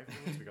the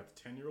 5-year-olds, we got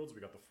the 10-year-olds, we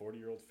got the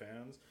 40-year-old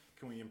fans.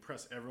 Can we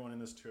impress everyone in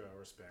this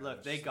 2-hour span? Look,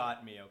 It's they just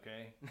got me,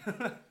 okay?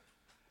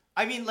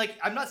 I mean, like,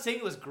 I'm not saying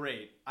it was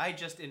great. I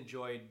just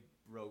enjoyed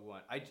Rogue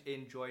One. I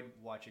enjoyed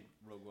watching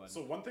Rogue One.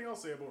 So one thing I'll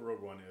say about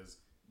Rogue One is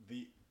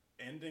the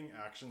ending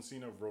action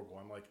scene of Rogue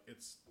One. Like,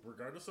 it's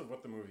regardless of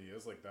what the movie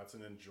is, like that's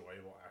an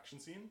enjoyable action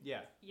scene.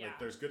 yeah. Yeah. Like,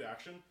 there's good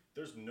action.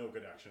 There's no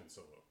good action in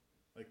Solo.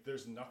 Like,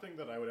 there's nothing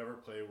that I would ever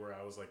play where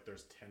I was like,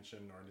 there's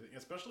tension or anything.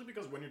 Especially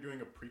because when you're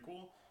doing a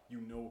prequel, you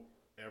know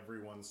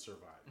everyone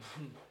survived.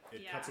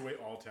 It Yeah. cuts away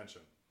all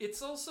tension.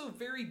 it's also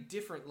very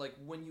different. Like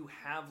when you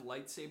have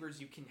lightsabers,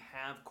 you can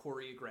have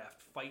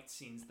choreographed fight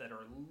scenes that are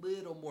a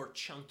little more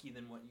chunky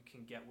than what you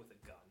can get with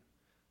a gun.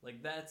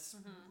 Like that's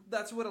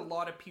what a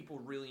lot of people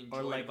really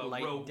enjoy like about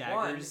light Rogue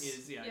One daggers.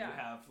 is you Yeah.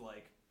 have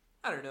like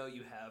I don't know,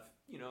 you have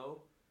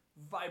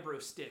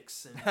vibro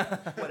sticks and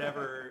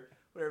whatever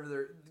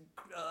their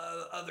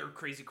other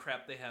crazy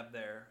crap they have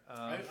there.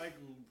 I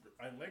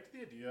liked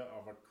the idea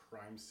of a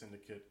crime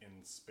syndicate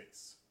in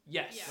space.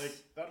 Yes. Yeah. Like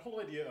that whole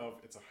idea of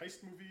it's a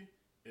heist movie,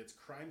 it's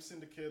crime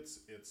syndicates,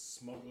 it's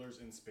smugglers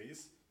in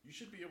space. you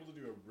should be able to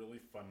do a really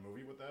fun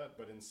movie with that,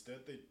 but instead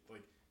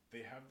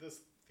they have this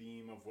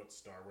theme of what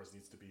Star Wars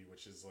needs to be,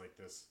 which is like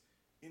this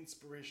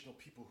inspirational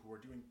people who are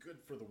doing good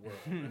for the world,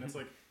 and it's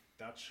like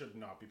that should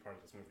not be part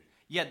of this movie.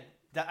 Yeah,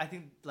 I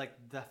think like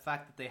the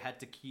fact that they had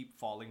to keep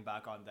falling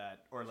back on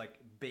that or like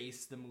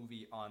base the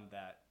movie on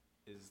that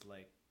is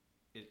like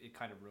it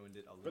kind of ruined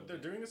it a little But they're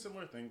bit. doing a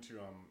similar thing to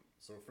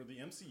so for the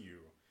MCU,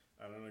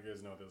 I don't know if you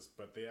guys know this,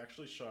 but they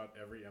actually shot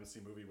every MC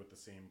movie with the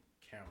same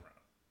camera.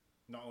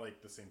 Not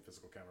like the same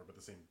physical camera, but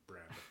the same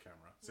brand of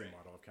camera, same Right.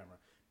 model of camera,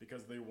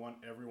 because they want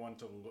everyone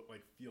to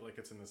feel like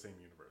it's in the same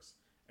universe.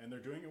 And they're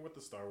doing it with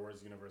the Star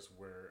Wars universe,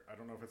 where I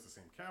don't know if it's the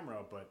same camera,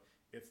 but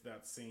it's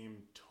that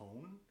same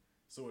tone,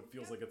 so it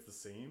feels like it's the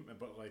same.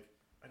 But like,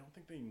 I don't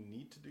think they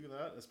need to do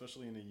that,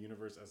 especially in a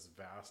universe as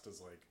vast as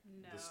like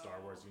the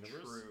Star Wars No.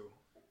 universe. True.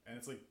 And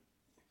it's like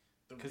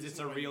Because it's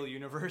reason a why- real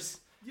universe.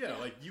 Yeah,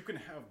 like you can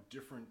have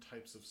different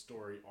types of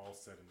story all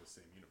set in the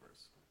same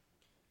universe.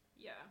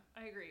 Yeah,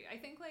 I agree. I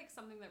think like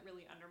something that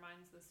really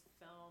undermines this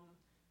film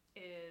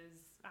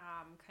is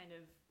kind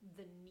of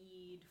the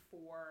need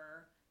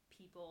for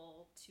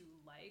people to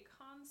like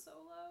Han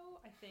Solo.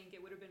 I think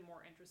it would have been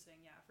more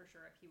interesting, yeah, for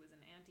sure, if he was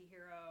an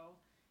anti-hero.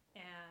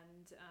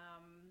 And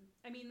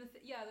I mean,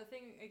 the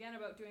thing again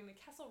about doing the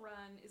Kessel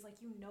Run is like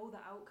you know the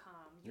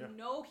outcome. You Yeah.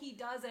 know he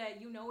does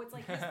it. You know it's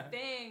like his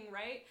thing,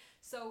 right?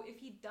 So if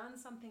he'd done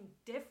something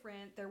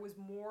different, there was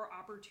more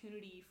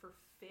opportunity for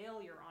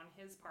failure on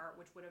his part,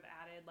 which would have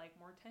added like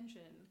more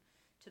tension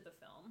to the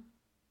film.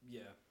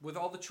 Yeah. With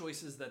all the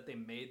choices that they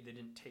made, they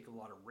didn't take a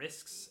lot of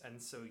risks,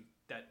 and so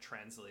that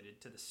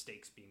translated to the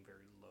stakes being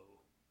very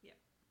low. Yeah.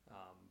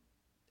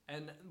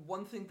 And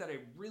one thing that I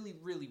really,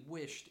 really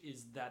wished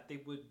is that they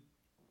would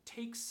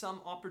take some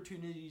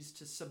opportunities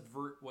to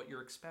subvert what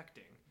you're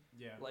expecting.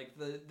 Yeah. Like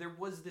there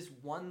was this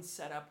one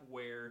setup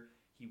where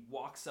he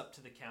walks up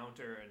to the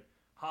counter and,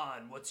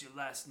 Han, what's your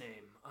last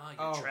name? You're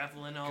Oh,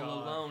 traveling all God.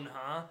 alone,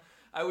 huh?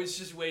 I was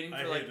just waiting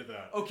I for like, hated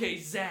that. okay,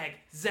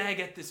 Zag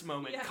at this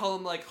moment. Yeah. Call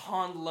him like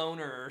Han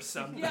Loner or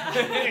something.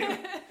 Yeah.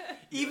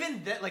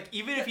 Even that, like,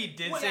 even if he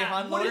did What- say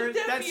Han wouldn't Loner,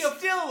 that that be a-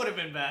 still would have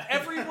been bad.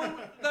 Everyone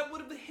that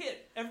would have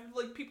hit.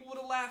 Like people would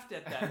have laughed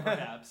at that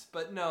perhaps,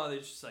 but no, they're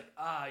just like,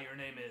 your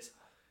name is.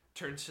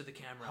 Turns to the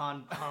camera.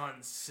 Han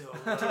Solo.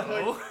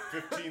 Like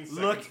 15 seconds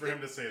Look- for him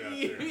to say that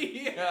too.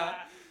 Yeah,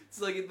 it's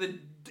like the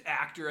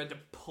actor had to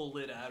pull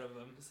it out of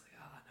him. It's like,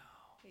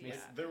 no. Yeah.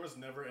 There was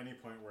never any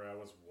point where I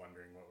was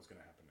wondering what was going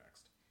to happen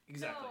next.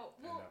 Exactly.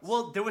 No, well, And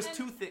Well, there was And-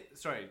 two things.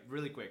 Sorry,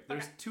 really quick.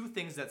 There's Okay. two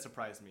things that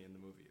surprised me in the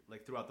movie,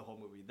 like throughout the whole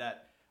movie.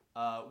 That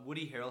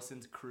Woody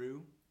Harrelson's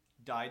crew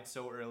died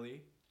so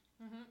early,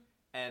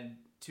 and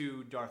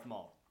to Darth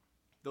Maul.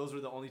 Those were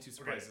the only two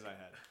surprises I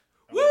had.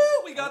 Woo!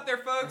 We got there,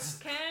 folks.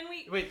 Can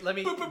we? Wait, let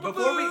me Boo, boo, boo,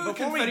 before boo.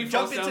 Confetti we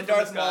jump falls down into from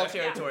Darth the Maul sky.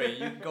 territory.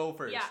 You go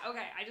first. Yeah,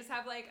 okay. I just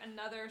have like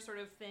another sort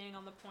of thing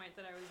on the point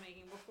that I was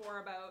making before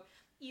about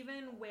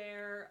even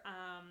where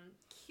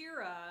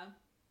Kira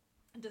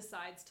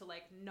decides to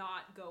like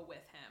not go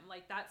with him.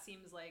 Like that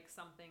seems like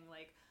something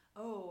like,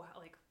 oh,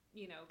 like,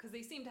 you know, because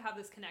they seem to have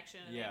this connection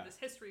and they Yeah. have this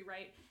history,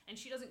 right? And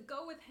she doesn't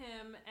go with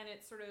him, and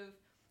it sort of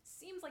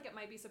seems like it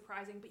might be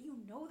surprising, but you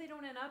know they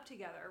don't end up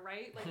together,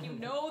 right? Like you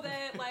know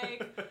that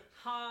like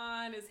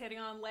Han is hitting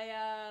on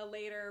Leia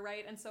later,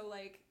 right? And so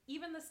like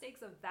even the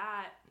stakes of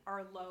that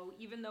are low,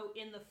 even though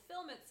in the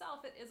film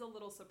itself it is a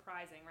little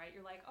surprising, right?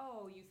 You're like,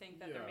 oh, you think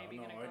that they're maybe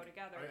gonna go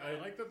together. I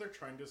but- like that they're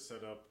trying to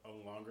set up a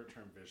longer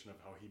term vision of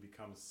how he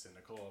becomes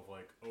cynical of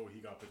like, oh,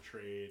 he got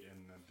betrayed,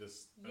 and then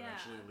this Yeah.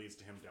 eventually leads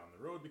to him down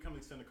the road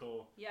becoming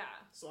cynical. Yeah.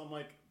 So I'm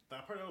like,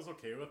 that part I was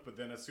okay with, but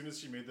then as soon as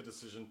she made the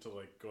decision to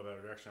like go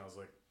that direction, I was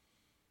like,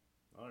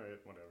 all right,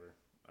 whatever.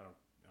 I don't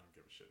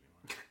give a shit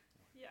anymore.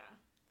 Yeah.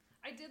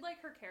 I did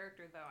like her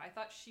character though. I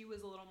thought she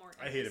was a little more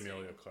I hate interesting.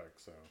 Emilia Clarke,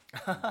 so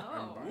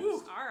Oh,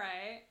 biased. all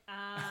right.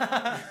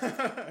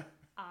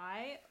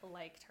 I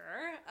liked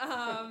her.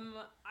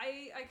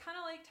 I kind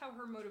of liked how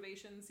her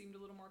motivation seemed a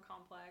little more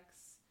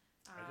complex.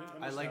 I didn't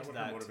I understand liked what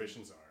that, her too.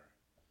 motivations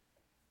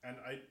are, and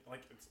I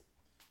like it's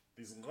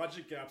these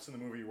logic gaps in the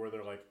movie where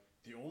they're like,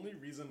 the only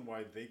reason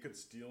why they could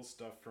steal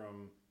stuff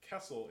from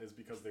Kessel is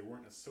because they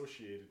weren't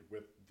associated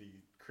with the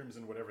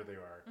Crimson, whatever they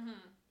are.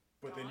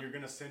 But then Dawn. you're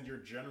gonna send your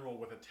general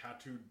with a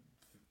tattooed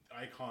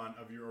icon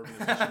of your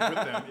organization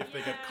with them if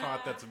they get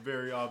caught. Yeah. That's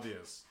very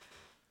obvious.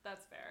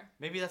 That's fair.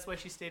 Maybe that's why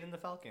she stayed in the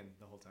Falcon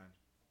the whole time.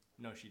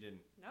 No, she didn't.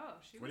 No,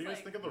 she What was do you guys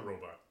like, think of the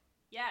robot?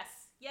 yes,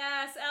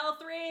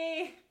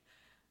 L3.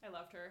 I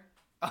loved her.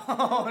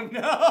 Oh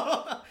no!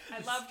 I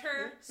loved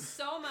her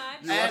so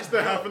much. You watched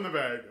the half in the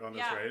bag on this,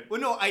 Yeah. right? Well,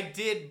 no, I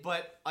did,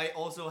 but I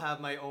also have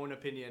my own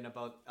opinion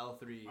about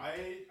L3.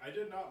 I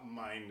did not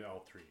mind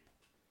L3.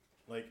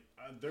 Like,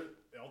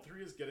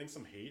 L3 is getting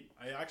some hate.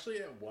 I actually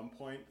at one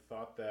point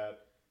thought that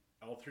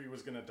L3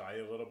 was going to die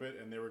a little bit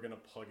and they were going to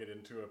plug it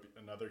into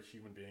another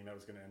human being that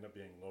was going to end up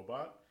being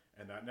Lobot.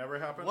 And that never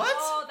happened. What?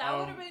 Oh, that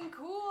would Um, have been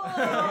cool.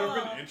 That would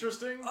have been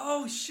interesting.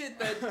 Oh shit!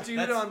 That dude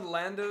That's- on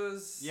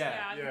Lando's.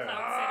 Yeah. the Yeah. Cloud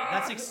City.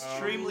 That's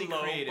extremely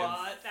Lobot. creative.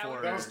 That for-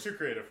 would- That was too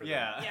creative for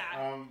Yeah.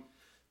 them.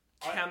 Yeah.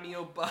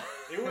 cameo by.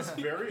 It was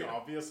very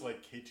obvious,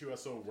 like,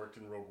 K2SO worked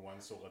in Rogue One,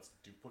 so let's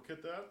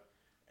duplicate that.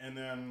 And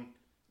then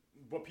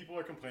what people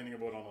are complaining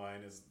about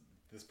online is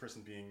this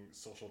person being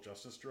social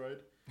justice droid,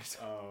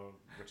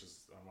 which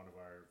is on one of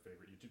our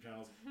favorite YouTube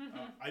channels.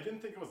 I didn't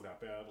think it was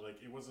that bad.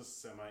 Like, it was a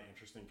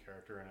semi-interesting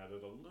character and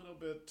added a little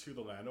bit to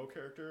the Lando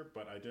character,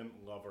 but I didn't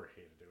love or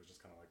hate it. It was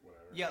just kind of like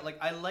whatever. Yeah, like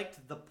I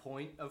liked the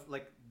point of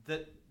like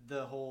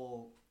the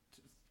whole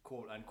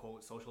quote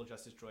unquote social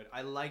justice droid.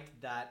 I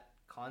liked that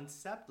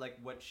concept, like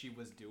what she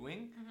was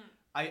doing.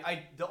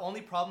 I the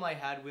only problem I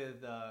had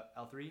with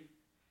L3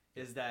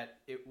 is that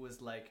it was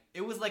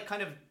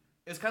kind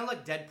of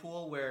like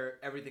Deadpool, where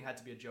everything had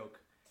to be a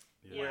joke,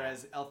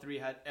 whereas L3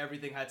 had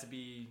everything had to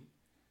be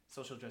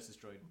social justice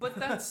droid. But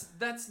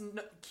that's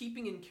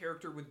keeping in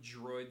character with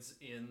droids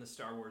in the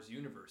Star Wars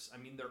universe. I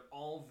mean, they're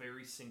all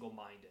very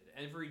single-minded.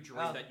 Every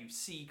droid that you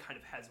see kind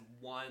of has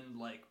one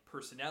like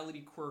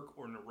personality quirk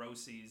or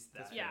neuroses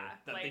that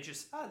they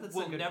just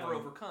will never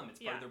overcome. It's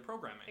part of their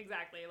programming.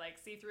 Exactly. Like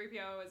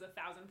C-3PO is 1,000%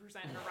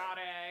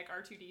 neurotic.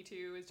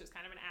 R2-D2 is just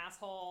kind of an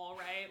asshole,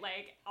 right?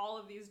 Like all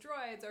of these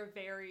droids are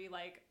very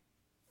like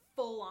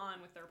full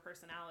on with their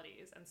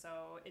personalities, and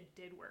so it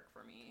did work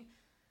for me.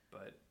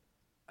 But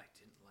I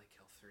didn't like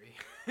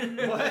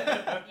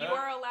L3. You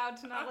are allowed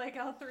to not like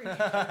L3.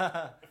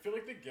 I feel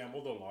like they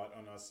gambled a lot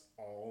on us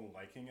all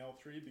liking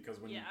L3 because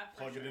when you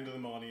plug it into the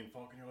Millennium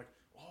Falcon, you're like,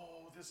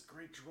 oh, this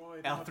great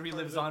droid. L3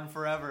 lives on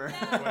forever.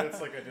 But it's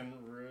like I didn't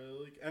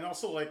really... And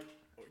also, like,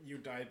 you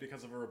died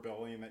because of a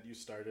rebellion that you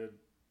started,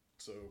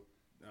 so...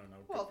 I don't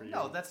know. Well,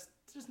 no,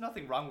 there's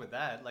nothing wrong with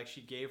that. Like,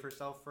 she gave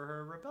herself for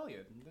her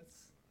rebellion.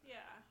 That's... Yeah.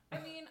 I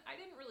mean, I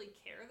didn't really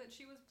care that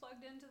she was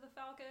plugged into the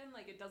Falcon.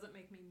 Like, it doesn't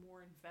make me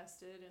more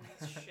invested in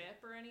this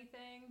ship or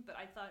anything. But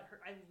I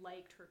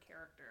liked her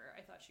character.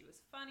 I thought she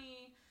was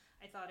funny.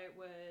 I thought it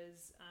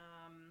was,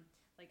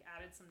 like,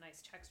 added some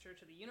nice texture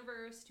to the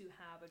universe to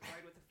have a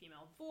droid with a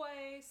female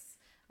voice.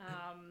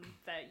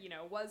 That, you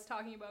know, was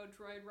talking about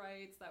droid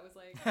rights. That was,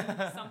 like,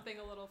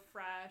 something a little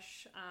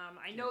fresh.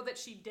 I know that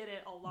she did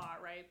it a lot,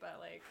 right? But,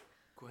 like...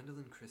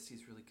 Gwendolyn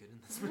Christie's really good in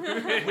this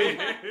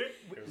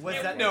movie. Was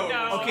that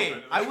no?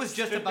 Okay, I was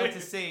just about to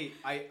say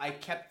I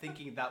kept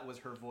thinking that was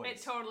her voice.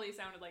 It totally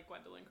sounded like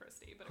Gwendolyn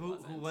Christie, but who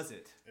it wasn't. who was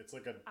it? It's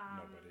like a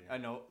nobody. I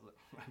know.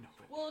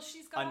 Well,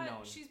 she's got a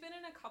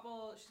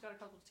couple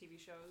of TV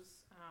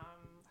shows.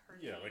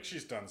 Like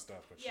she's done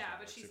stuff, but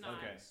she's not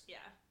okay. Nice. Yeah,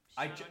 she's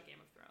not on Game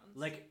of Thrones.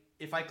 Like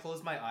if I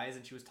closed my eyes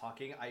and she was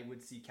talking, I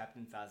would see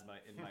Captain Phasma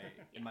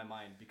in my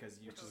mind because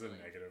which is a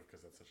negative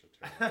because that's such a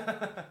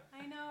terrible.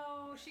 I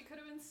know, she could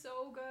have been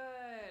so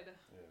good.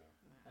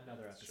 Yeah.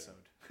 Another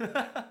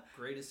episode.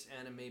 Greatest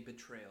anime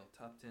betrayal.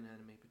 Top 10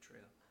 anime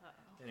betrayal.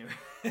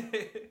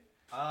 Anyway.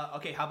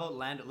 Okay, how about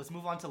Lando? Let's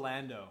move on to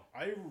Lando.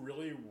 I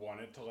really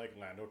wanted to like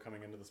Lando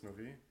coming into this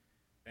movie,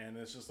 and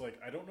it's just like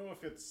I don't know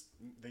if it's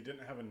they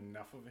didn't have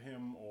enough of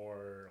him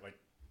or like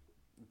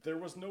there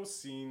was no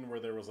scene where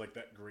there was like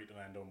that great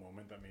Lando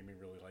moment that made me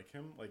really like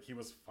him. Like he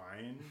was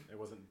fine, it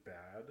wasn't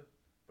bad,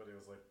 but it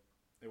was like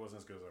it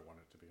wasn't as good as I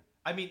wanted it to be.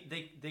 I mean,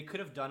 they could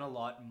have done a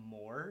lot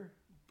more,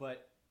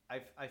 but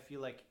I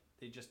feel like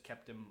they just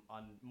kept him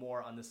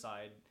more on the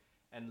side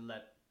and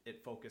let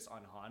it focus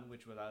on Han,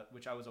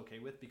 which I was okay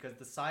with because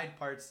the side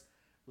parts,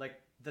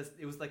 like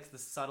it was like the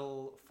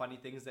subtle funny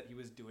things that he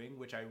was doing,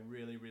 which I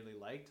really really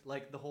liked.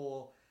 Like the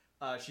whole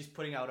she's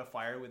putting out a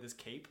fire with his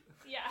cape.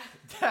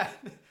 Yeah.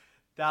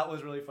 That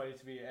was really funny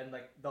to me, and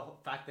like the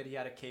fact that he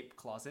had a cape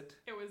closet.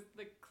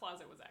 The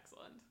closet was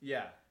excellent.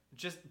 Yeah,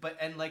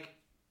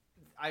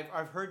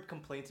 I've heard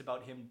complaints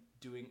about him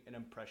doing an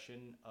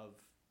impression of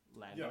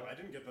Lando. Yeah, I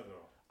didn't get that at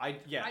all. I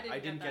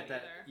didn't get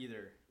that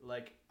either.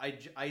 Like I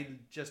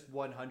just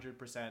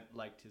 100%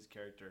 liked his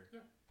character. Yeah,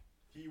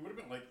 he would have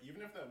been like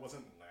even if that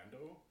wasn't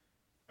Lando,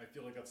 I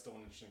feel like that's still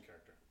an interesting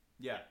character.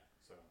 Yeah.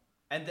 So.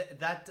 And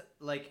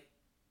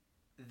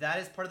that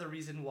is part of the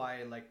reason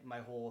why like my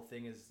whole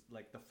thing is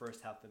like the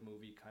first half of the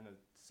movie kind of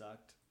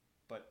sucked,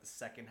 but the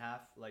second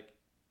half like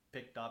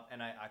picked up,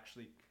 and I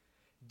actually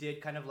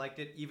did kind of liked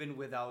it even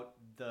without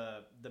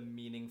the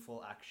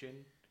meaningful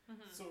action.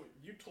 Mm-hmm. So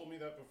you told me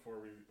that before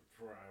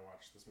I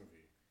watched this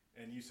movie,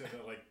 and you said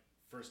that like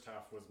first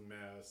half was meh,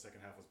 second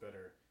half was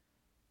better.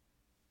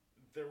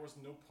 There was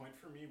no point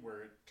for me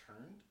where it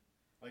turned.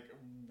 Like,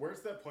 where's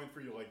that point for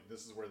you? Like,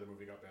 this is where the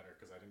movie got better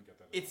because I didn't get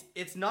that.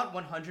 It's not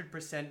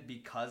 100%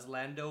 because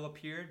Lando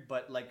appeared,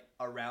 but like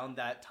around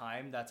that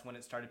time, that's when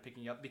it started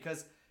picking up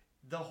because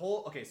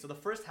so the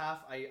first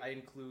half I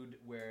include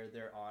where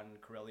they're on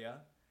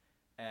Corellia,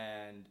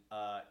 and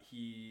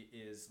he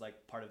is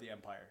like part of the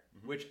Empire,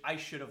 which I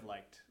should have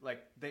liked.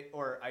 Like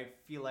I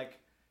feel like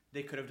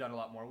they could have done a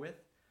lot more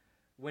with.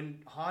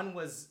 When Han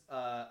was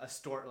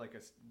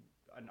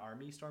an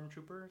army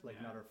stormtrooper, like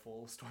not a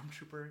full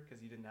stormtrooper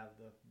because he didn't have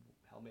the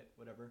helmet,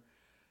 whatever.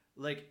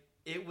 Like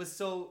it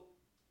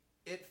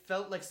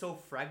felt like so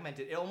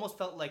fragmented. It almost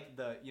felt like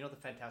the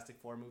Fantastic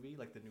Four movie,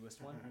 like the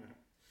newest one.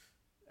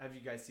 Have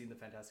you guys seen the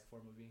Fantastic Four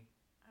movie?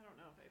 I don't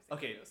know if I've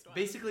seen the newest one.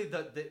 Basically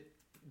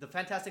the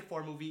Fantastic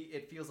Four movie,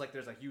 it feels like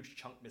there's a huge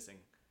chunk missing.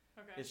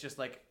 Okay. It's just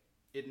like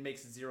it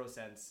makes zero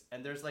sense,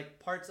 and there's like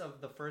parts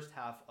of the first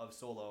half of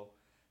Solo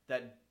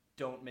that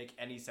don't make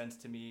any sense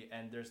to me,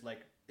 and there's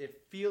like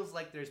it feels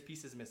like there's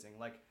pieces missing.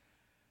 Like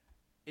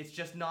it's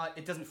just not.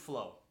 It doesn't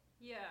flow.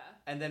 Yeah.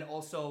 And then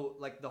also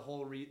like the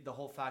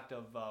whole fact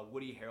of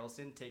Woody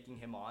Harrelson taking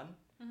him on.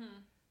 Mm-hmm.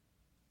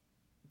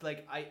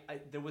 Like I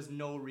there was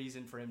no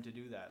reason for him to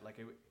do that. Like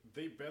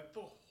they bet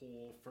the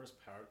whole first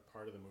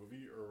part of the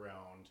movie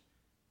around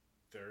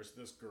there's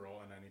this girl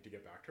and I need to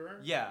get back to her.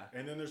 yeah.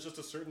 And then there's just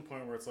a certain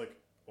point where it's like,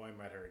 oh, I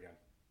met her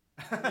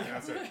again. And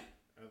that's it.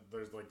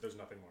 There's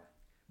nothing more.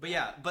 But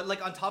yeah, but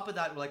like on top of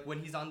that, like when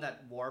he's on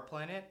that war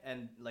planet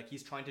and like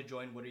he's trying to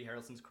join Woody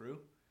Harrelson's crew,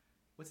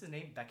 what's his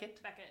name? Beckett.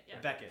 Yeah.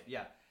 Beckett,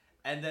 yeah.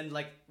 And then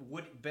like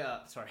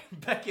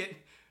Beckett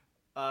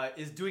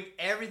is doing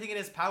everything in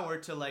his power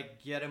to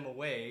like get him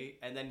away,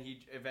 and then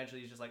he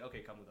eventually is just like, okay,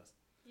 come with us.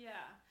 Yeah.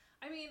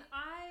 I mean,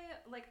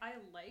 I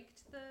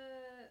liked the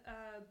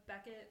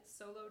Beckett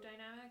Solo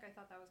dynamic. I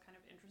thought that was kind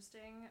of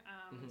interesting.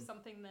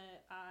 Something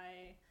that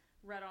I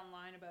read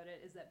online about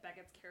it is that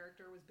Beckett's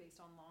character was based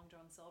on Long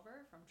John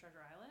Silver from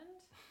Treasure Island,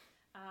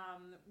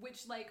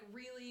 which like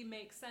really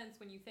makes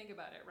sense when you think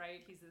about it,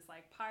 right? He's this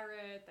like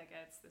pirate that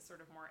gets this sort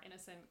of more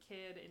innocent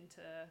kid into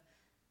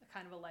a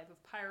kind of a life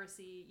of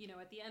piracy. You know,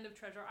 at the end of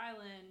Treasure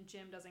Island,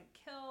 Jim doesn't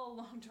kill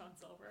Long John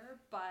Silver,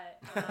 but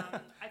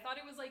I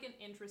thought it was like an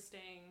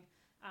interesting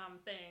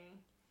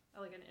thing,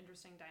 like an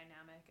interesting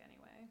dynamic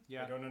anyway.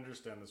 Yeah. I don't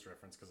understand this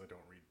reference because I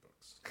don't read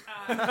books.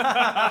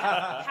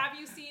 Have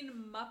you seen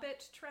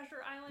Muppet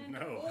Treasure Island?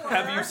 No. Or...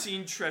 Have you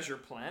seen Treasure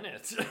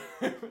Planet?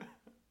 No?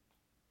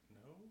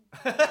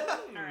 All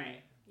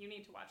right, you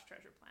need to watch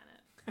Treasure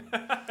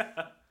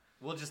Planet.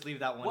 We'll just leave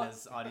that one What?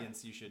 as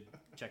audience. You should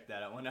check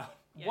that one out.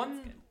 Yeah, it's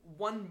good.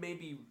 one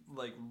maybe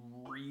like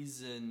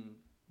reason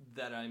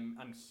that I'm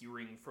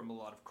hearing from a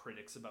lot of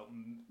critics about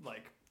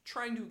like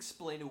trying to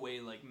explain away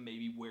like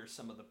maybe where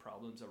some of the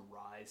problems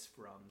arise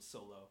from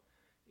Solo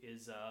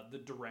is the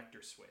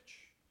director switch.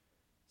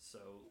 So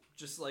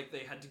just like they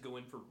had to go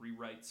in for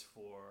rewrites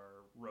for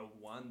Rogue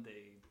One,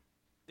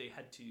 they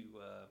had to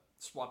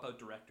swap out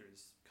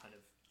directors, kind of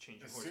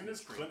changing As horse soon and as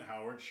stream. Clint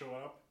Howard showed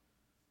up,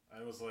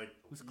 I was like,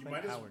 Who's you Clint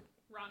might as Howard?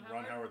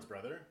 Ron Howard's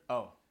brother.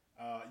 Oh.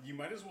 You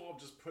might as well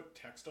just put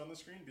text on the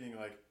screen being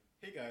like,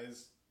 hey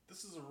guys,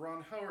 this is a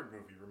Ron Howard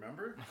movie,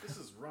 remember? This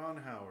is Ron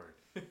Howard.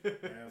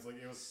 And I was like,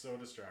 it was so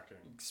distracting.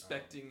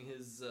 Expecting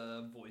his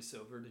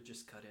voiceover to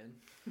just cut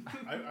in.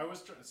 I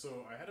was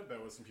so I had a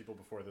bet with some people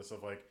before this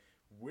of like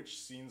which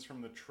scenes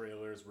from the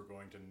trailers were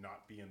going to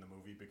not be in the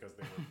movie because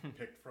they were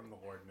picked from the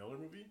Lord Miller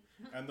movie,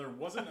 and there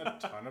wasn't a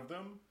ton of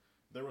them.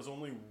 There was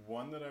only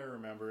one that I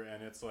remember,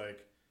 and it's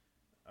like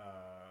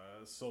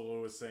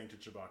Solo is saying to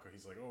Chewbacca,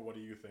 he's like, "Oh, what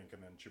do you think?"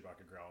 And then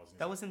Chewbacca growls. And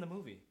That was in the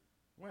movie.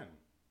 when?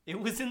 It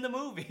was in the I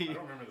movie.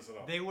 don't remember this at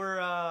all. They were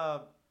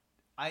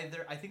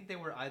I think they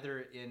were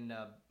either in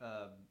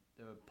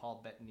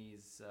Paul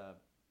Bettany's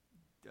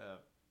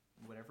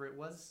whatever it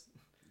was,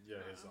 Yeah,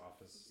 his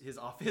office. his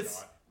office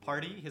Yacht.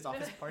 party, his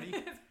office party.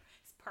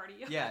 His party.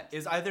 Yeah,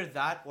 is either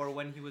that or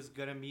when he was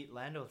gonna meet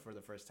Lando for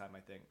the first time, I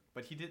think.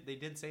 But they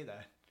did say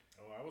that.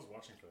 Oh, I was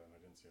watching for that and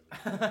I didn't see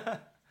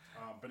it.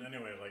 But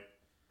anyway, like,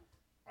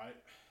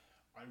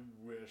 I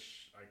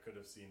wish I could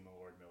have seen the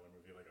Lord Miller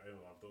movie. Like, I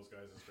love those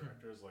guys as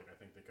directors. Like, I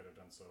think they could have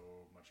done so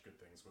much good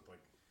things with,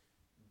 like,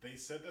 they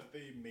said that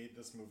they made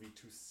this movie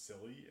too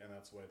silly and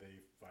that's why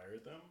they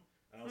fired them.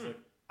 And I was like,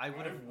 I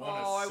would have.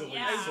 want a silly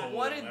I Solo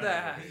wanted Lando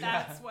that. movie.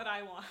 That's what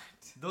I want.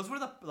 Those were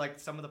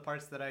some of the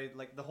parts that I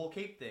like. The whole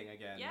cape thing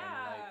again. Yeah.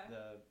 And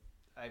like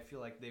I feel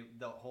like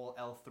the whole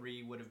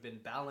L3 would have been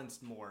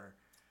balanced more.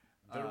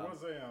 There was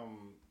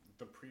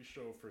the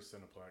pre-show for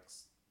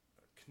Cineplex,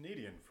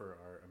 Canadian for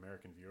our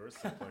American viewers.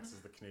 Cineplex is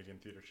the Canadian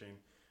theater chain.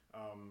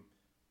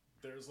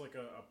 There's like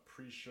a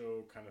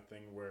pre-show kind of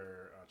thing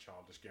where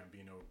Childish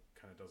Gambino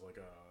kind of does like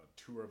a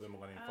tour of the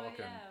Millennium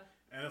Falcon.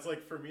 Yeah. And it's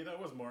like, for me, that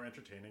was more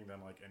entertaining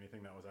than like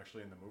anything that was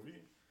actually in the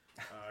movie.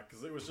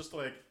 Because it was just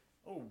like,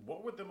 oh,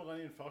 what would the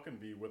Millennium Falcon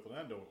be with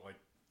Lando? Like,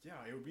 yeah,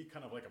 it would be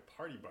kind of like a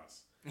party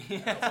bus.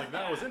 And I was like,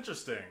 that was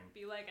interesting.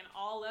 Be like an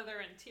all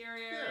leather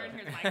interior, Yeah. and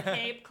here's my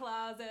cape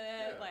closet.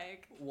 Yeah.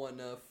 Like, One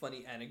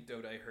funny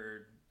anecdote I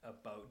heard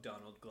about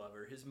Donald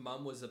Glover. His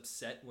mom was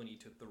upset when he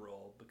took the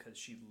role because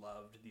she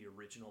loved the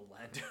original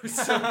Lando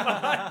so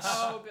much.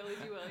 oh, Billy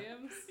D.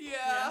 Williams.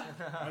 Yeah.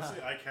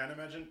 Honestly, I can't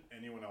imagine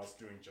anyone else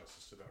doing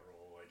justice to that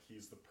role. Like,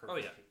 he's the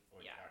perfect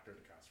Yeah. actor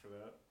to cast for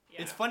that.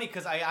 Yeah. It's funny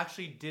because I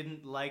actually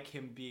didn't like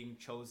him being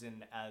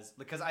chosen as,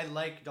 because I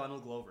like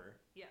Donald Glover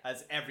Yeah.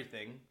 as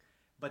everything,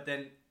 but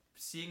then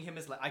seeing him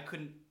as I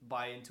couldn't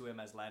buy into him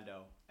as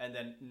Lando, and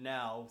then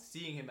now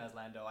seeing him as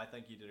Lando, I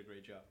think he did a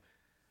great job.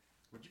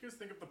 What do you guys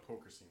think of the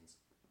poker scenes?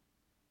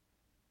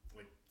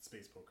 Like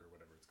space poker,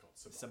 whatever it's called.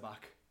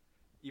 Sabak,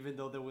 even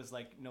though there was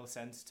like no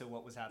sense to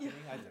what was happening,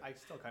 I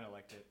still kind of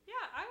liked it. Yeah,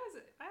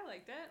 I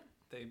liked it.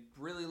 They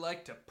really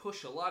like to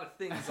push a lot of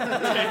things on the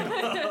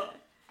table.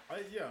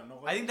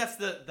 I think that's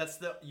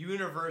the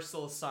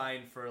universal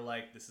sign for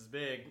like, this is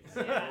big.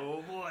 Yeah.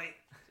 Oh boy.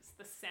 Just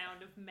the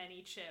sound of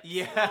many chips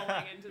Yeah.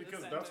 falling into the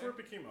Because center. that's where it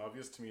became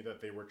obvious to me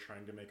that they were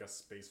trying to make a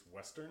space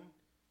western.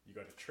 You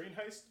got a train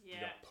heist, you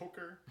Yeah. got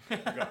poker, you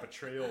got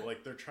betrayal.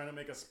 Like, they're trying to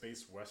make a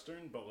space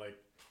western, but like,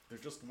 there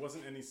just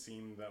wasn't any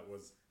scene that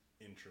was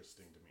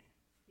interesting to me.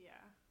 Yeah,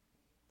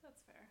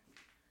 that's fair.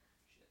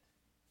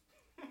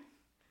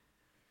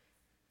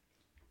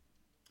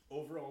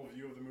 Overall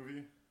view of the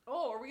movie.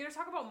 Oh, are we gonna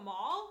talk about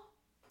Maul?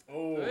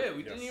 Oh, Oh, yeah,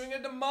 we yes. didn't even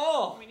get to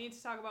Maul. We need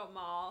to talk about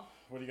Maul.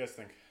 What do you guys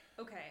think?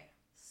 Okay,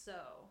 so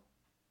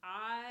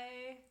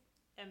I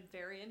am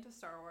very into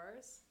Star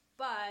Wars,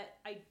 but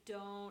I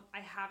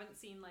haven't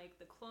seen like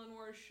the Clone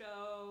Wars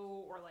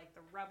show or like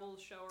the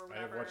Rebels show or I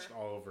have whatever. watched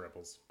all of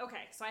Rebels.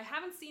 Okay, so I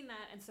haven't seen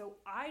that, and so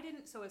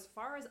so as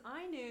far as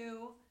I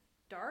knew,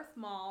 Darth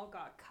Maul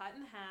got cut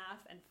in half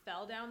and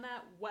fell down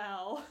that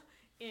well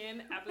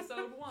in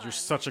episode 1. You're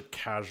such a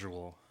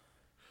casual.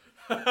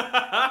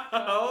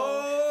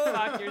 Oh,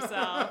 fuck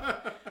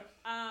yourself.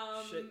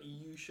 Shit,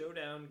 EU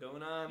showdown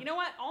going on. You know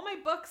what? All my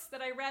books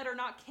that I read are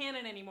not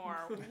canon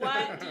anymore.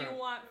 What do you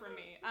want from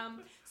me?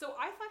 So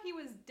I thought he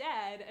was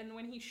dead, and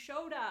when he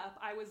showed up,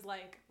 I was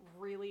like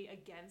really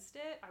against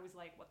it. I was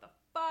like, what the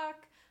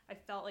fuck? I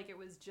felt like it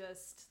was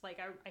just like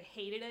I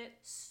hated it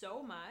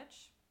so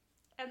much.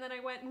 And then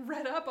I went and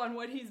read up on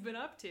what he's been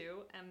up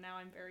to, and now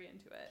I'm very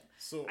into it.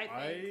 So I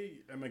I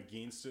am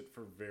against it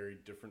for very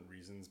different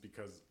reasons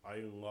because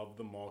I love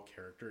the Maul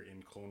character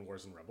in Clone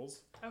Wars and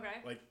Rebels. Okay.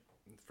 Like,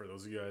 for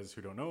those of you guys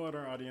who don't know at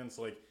our audience,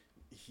 like,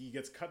 he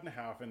gets cut in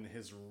half and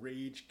his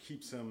rage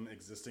keeps him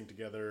existing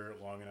together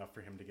long enough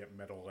for him to get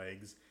metal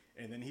legs.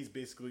 And then he's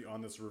basically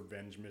on this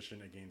revenge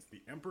mission against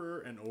the Emperor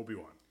and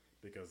Obi-Wan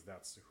because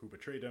that's who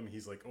betrayed him.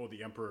 He's like, oh,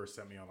 the Emperor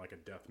sent me on like a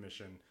death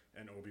mission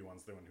and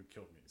Obi-Wan's the one who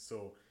killed me.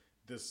 So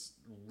this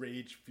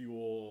rage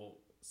fuel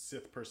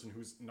Sith person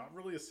who's not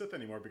really a Sith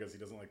anymore because he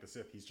doesn't like the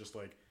Sith. He's just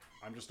like,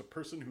 I'm just a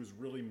person who's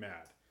really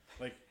mad.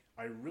 Like,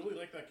 I really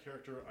like that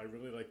character. I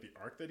really like the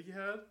arc that he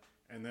had.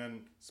 And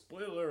then,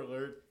 spoiler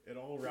alert, it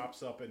all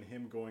wraps up in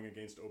him going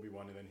against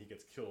Obi-Wan and then he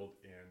gets killed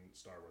in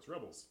Star Wars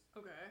Rebels.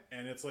 Okay.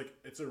 And it's like,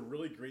 it's a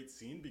really great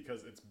scene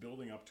because it's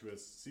building up to a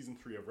season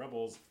 3 of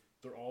Rebels.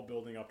 They're all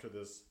building up to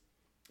this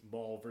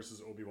Maul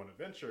versus Obi-Wan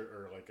adventure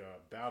or like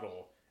a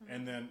battle.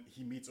 And then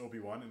he meets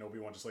Obi-Wan and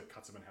Obi-Wan just like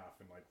cuts him in half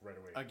and like right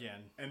away.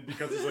 Again. And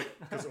because he's like,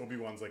 because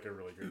Obi-Wan's like a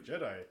really good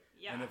Jedi.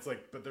 Yeah. And it's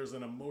like, but there's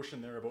an emotion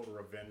there about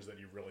revenge that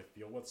you really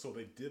feel with. So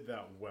they did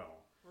that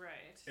well.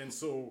 Right. And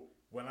so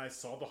when I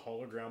saw the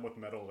hologram with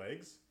metal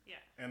legs, Yeah.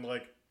 and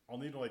like, I'll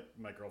need like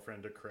my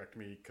girlfriend to correct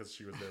me because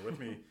she was there with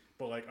me,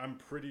 but like, I'm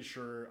pretty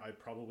sure I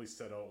probably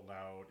said out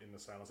loud in the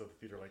silence of the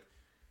theater, like,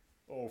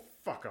 oh,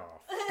 fuck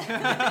off.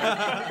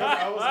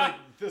 I was like,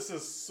 this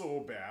is so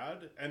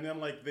bad. And then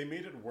like, they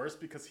made it worse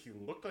because he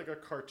looked like a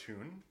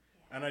cartoon.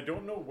 And I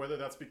don't know whether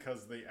that's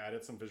because they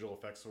added some visual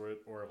effects to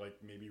it or like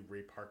maybe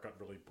Ray Park got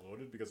really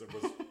bloated because it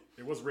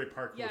was Ray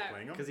Park who was Yeah.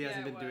 playing him. Because he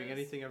hasn't Yeah, been it doing was.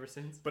 anything ever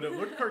since. But it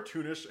looked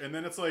cartoonish, and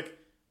then it's like,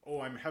 oh,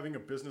 I'm having a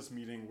business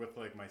meeting with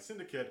like my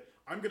syndicate.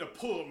 I'm gonna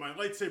pull out my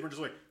lightsaber and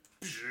just like.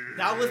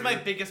 That was my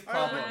biggest I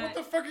was problem. like, what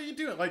the fuck are you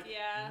doing? Like,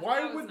 Yeah,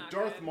 why that was would not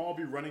Darth good. Maul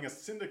be running a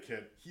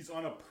syndicate? He's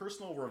on a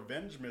personal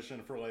revenge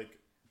mission for like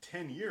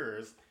 10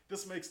 years.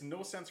 This makes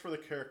no sense for the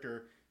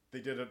character. They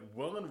did it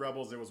well in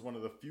Rebels. It was one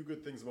of the few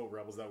good things about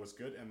Rebels that was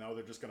good, and now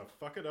they're just gonna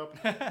fuck it up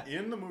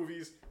in the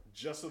movies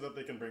just so that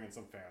they can bring in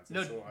some fans. And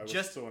No, so I was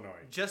just so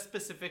annoyed. Just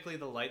specifically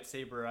the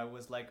lightsaber, I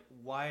was like,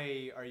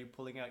 why are you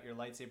pulling out your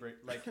lightsaber?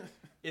 Like,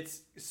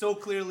 it's so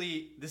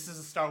clearly, this is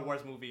a Star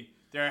Wars movie.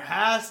 There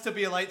has to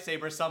be a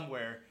lightsaber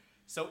somewhere.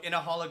 So in a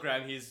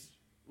hologram,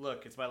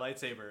 look, it's my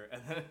lightsaber.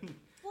 And then,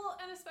 Well,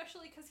 and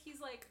especially because he's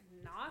like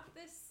not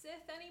this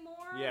Sith anymore.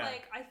 Yeah.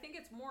 Like, I think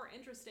it's more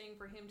interesting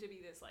for him to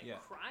be this like Yeah.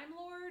 crime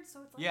lord.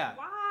 So it's like, Yeah.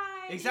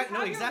 why? Exactly. You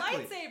No, have exactly.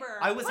 Your lightsaber.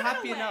 I was Put it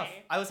happy enough.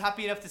 away. I was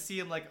happy enough to see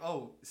him like,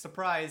 oh,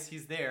 surprise,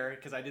 he's there,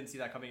 because I didn't see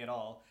that coming at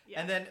all.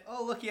 Yeah. And then,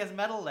 oh, look, he has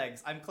metal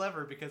legs. I'm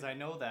clever because I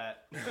know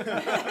that.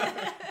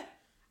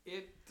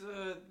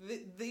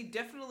 They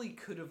definitely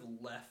could have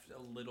left a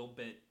little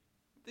bit.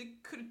 They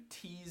could have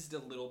teased a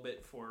little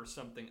bit for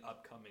something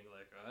upcoming,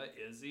 like,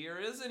 is he or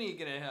isn't he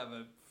gonna have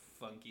a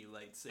funky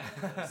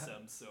lightsaber of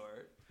some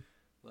sort?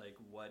 Like,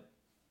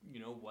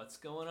 what's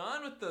going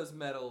on with those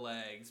metal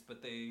legs?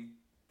 But they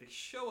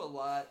show a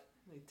lot.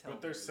 They tell.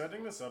 But they're very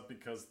setting little. this up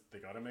because they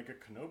got to make a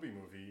Kenobi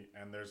movie,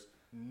 and there's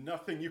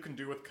nothing you can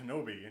do with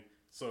Kenobi.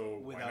 So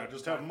why not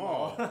just have Darth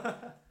Maul?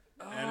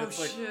 And Oh it's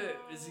like- shit!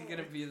 Is he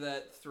gonna be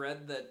that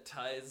thread that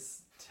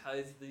ties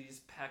these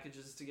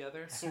packages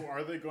together? So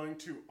are they going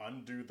to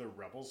undo the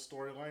Rebels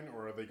storyline,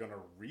 or are they going to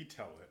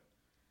retell it?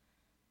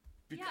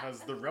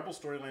 Because Yeah, the Rebel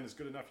storyline is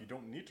good enough. You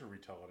don't need to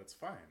retell it. It's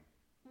fine.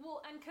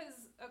 Well, and because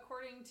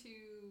according to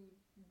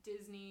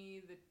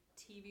Disney, the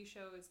TV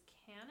show is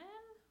canon.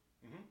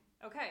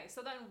 Mhm. Okay,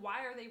 so then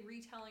why are they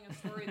retelling a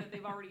story that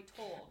they've already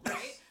told,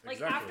 right? Like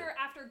Exactly.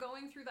 after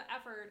going through the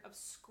effort of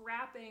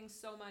scrapping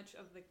so much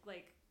of the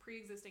like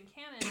pre-existing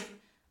canon,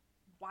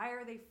 why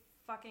are they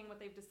fucking what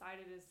they've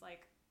decided is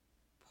like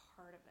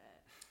part of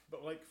it?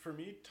 But like for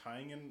me,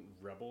 tying in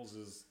Rebels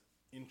is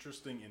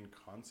interesting in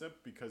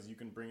concept because you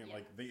can bring it Yeah.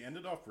 like they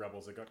ended off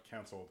Rebels, it got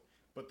canceled,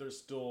 but there's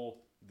still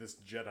this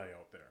Jedi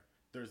out there.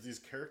 There's these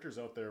characters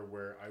out there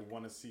where I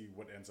want to see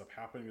what ends up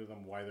happening to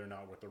them, why they're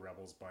not with the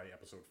Rebels by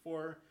episode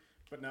 4.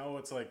 But now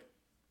it's like,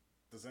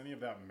 does any of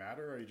that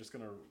matter? Are you just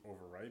gonna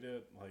overwrite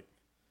it? Like,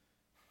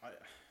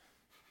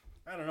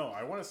 I don't know.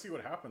 I want to see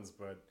what happens,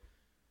 but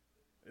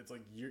it's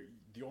like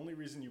the only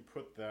reason you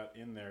put that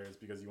in there is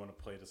because you want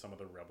to play to some of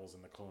the Rebels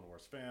and the Clone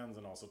Wars fans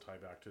and also tie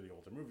back to the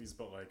older movies.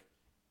 But like,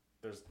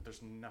 there's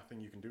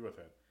nothing you can do with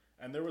it.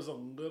 And there was a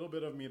little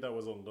bit of me that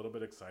was a little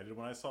bit excited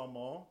when I saw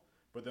Maul,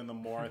 but then the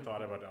more I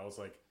thought about it, I was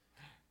like,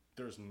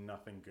 there's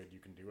nothing good you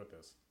can do with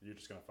this. You're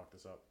just gonna fuck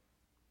this up.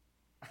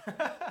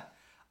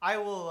 I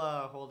will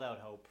hold out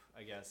hope,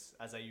 I guess,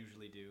 as I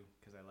usually do,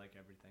 because I like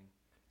everything.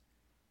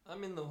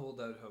 I'm in the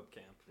holdout hope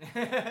camp.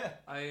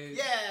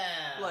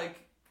 Yeah!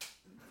 Like,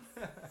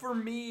 for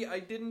me,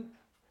 I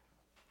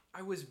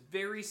was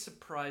very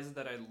surprised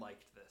that I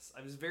liked this.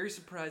 I was very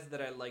surprised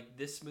that I liked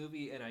this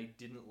movie and I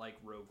didn't like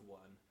Rogue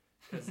One.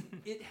 Because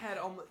it had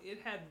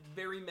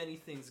very many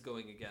things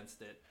going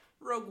against it.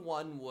 Rogue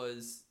One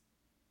was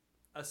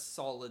a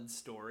solid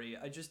story.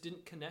 I just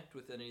didn't connect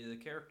with any of the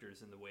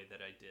characters in the way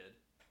that I did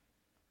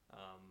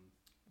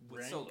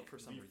with Rank Solo for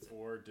some the reason.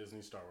 4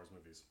 Disney Star Wars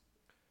movies.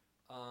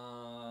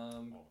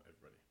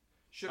 Everybody.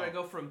 Should I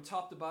go from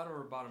top to bottom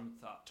or bottom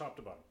to top? Top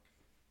to bottom.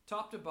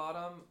 Top to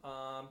bottom,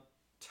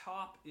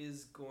 top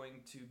is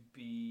going to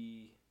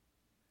be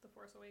The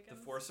Force Awakens.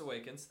 The Force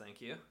Awakens.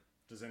 Thank you.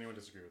 Does anyone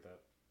disagree with that?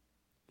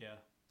 Yeah.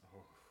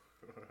 Oh.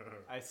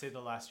 I say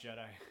The Last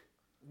Jedi.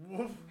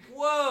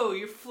 Whoa,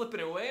 you're flipping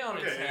away on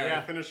Okay, its anyway, head.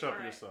 Yeah. finish up All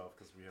right. yourself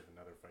because we have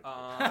another fight.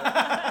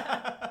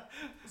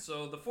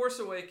 So, The Force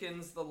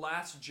Awakens, The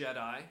Last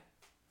Jedi,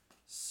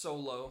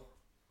 Solo,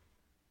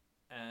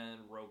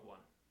 and Rogue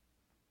One.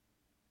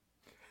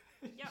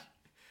 Yeah,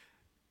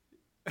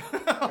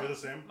 You're the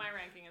same? my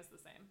ranking is the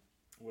same.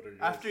 What are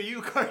yours? After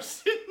you,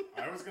 Carson.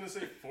 I was going to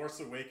say Force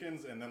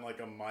Awakens, and then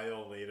like a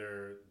mile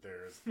later,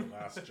 there's The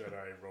Last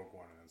Jedi, Rogue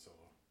One, and then Solo.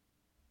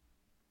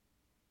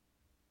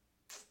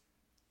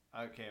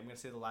 Okay, I'm going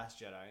to say The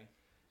Last Jedi.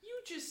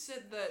 You just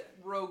said that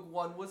Rogue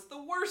One was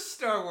the worst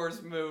Star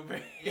Wars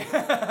movie.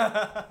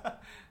 Yeah,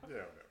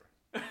 whatever.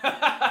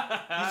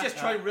 He's just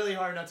trying really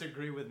hard not to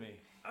agree with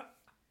me.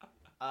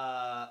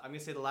 I'm going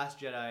to say The Last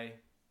Jedi.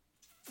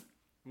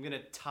 I'm going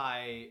to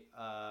tie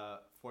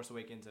Force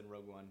Awakens and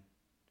Rogue One.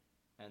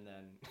 And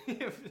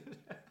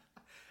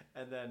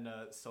then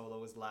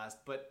Solo is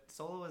last. But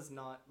Solo is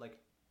not, like,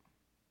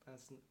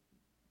 it's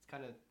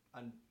kind of,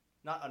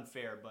 not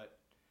unfair, but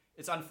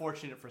it's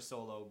unfortunate for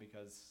Solo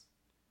because,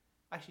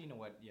 actually, you know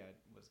what? Yeah, it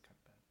was kind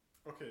of bad.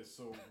 Okay,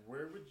 so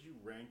where would you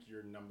rank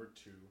your number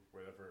 2,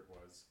 whatever it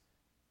was,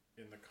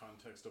 in the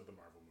context of the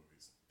Marvel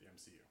movies, the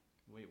MCU?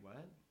 Wait,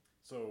 what?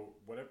 So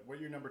what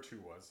your number 2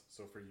 was?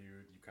 So for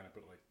you kind of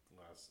put like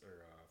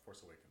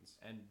Force Awakens.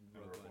 And And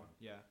Rogue Rogue One. One.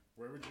 Yeah.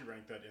 Where would you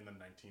rank that in the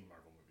 19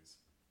 Marvel movies?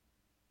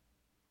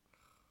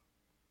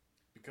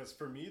 Because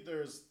for me,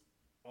 there's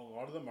a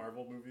lot of the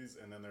Marvel movies,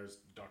 and then there's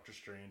Doctor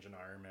Strange and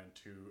Iron Man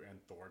 2 and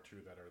Thor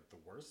 2 that are the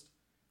worst.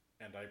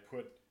 And I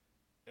put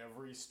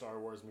every Star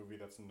Wars movie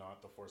that's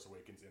not The Force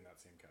Awakens in that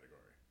same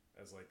category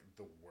as like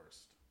the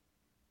worst.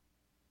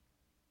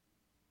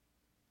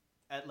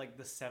 At like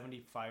the 75%,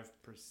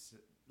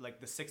 like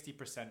the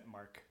 60%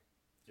 mark.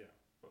 Yeah,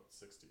 about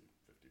 60,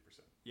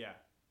 50%. Yeah.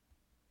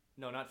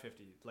 No, not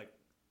 50. Like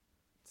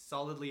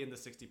solidly in the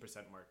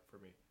 60% mark for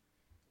me.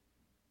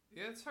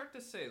 Yeah, it's hard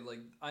to say.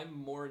 Like, I'm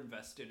more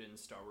invested in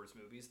Star Wars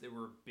movies. They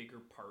were a bigger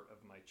part of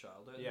my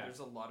childhood. Yeah. There's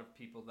a lot of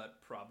people that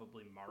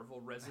probably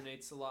Marvel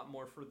resonates a lot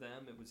more for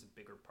them. It was a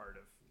bigger part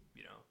of,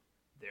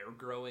 their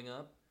growing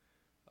up.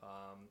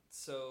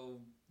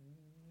 So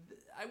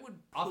I would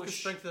push... Off the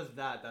strength of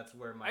that, that's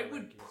where my I would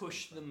ranking is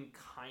push coming them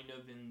kind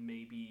of in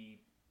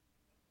maybe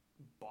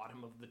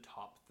bottom of the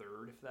top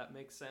third, if that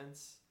makes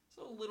sense.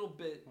 So a little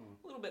bit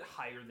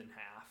higher than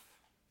half.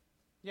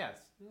 from. Yes.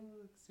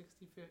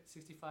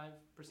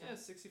 65%. Yeah,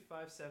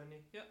 65, 70.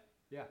 Yep.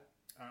 Yeah.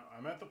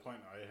 I'm at the point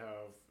I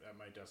have at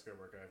my desk at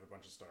work. I have a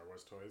bunch of Star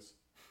Wars toys,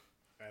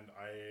 and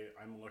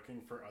I'm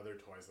looking for other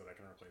toys that I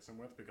can replace them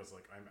with because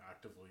like I'm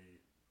actively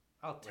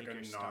I'll take like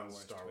your a Star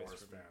non-Star Wars, Wars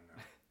toys from fan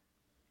now.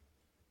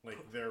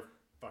 Like they're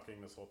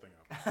fucking this whole thing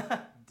up. you.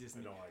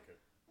 Disney. I don't like it.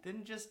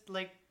 Then just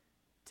like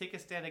take a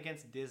stand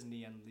against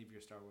Disney and leave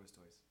your Star Wars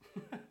toys.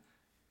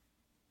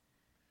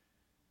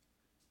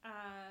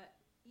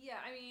 Yeah,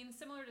 I mean,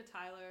 similar to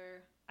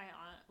Tyler, I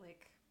have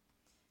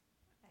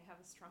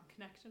a strong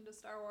connection to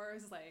Star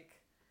Wars.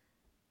 Like,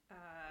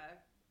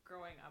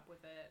 growing up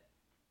with it,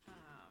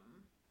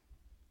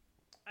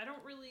 I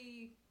don't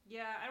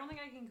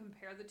think I can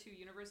compare the two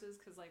universes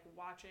because like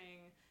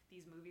watching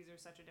these movies are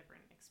such a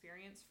different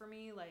experience for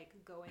me. Like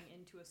going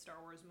into a Star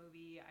Wars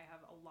movie, I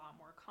have a lot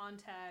more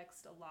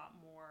context, a lot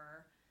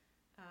more,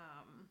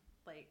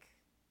 like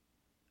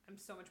I'm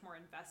so much more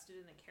invested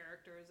in the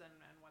characters and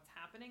what's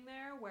happening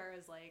there.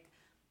 Whereas like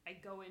I I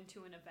go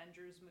into an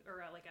Avengers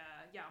or like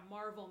a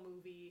Marvel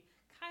movie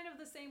kind of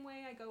the same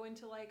way I go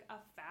into like a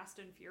Fast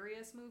and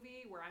Furious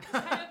movie, where I'm just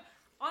kind of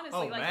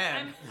honestly like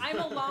man. I'm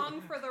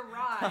along for the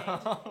ride,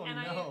 Oh, and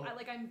no. I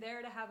like I'm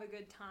there to have a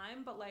good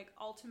time, but like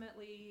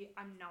ultimately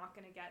I'm not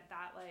gonna get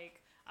that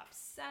like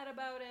upset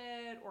about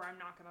it, or I'm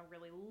not gonna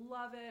really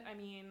love it. I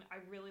mean, I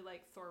really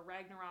like Thor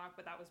Ragnarok,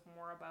 but that was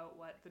more about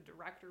what the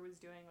director was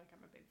doing. Like,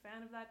 I'm a big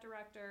fan of that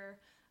director.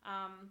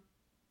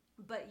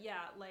 But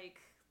yeah, like,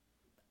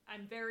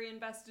 I'm very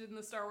invested in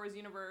the Star Wars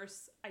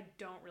universe. I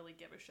don't really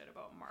give a shit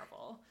about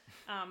Marvel.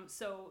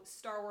 So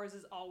Star Wars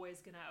is always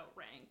gonna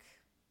outrank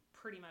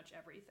pretty much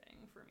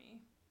everything for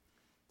me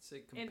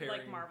Say in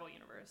comparing like Marvel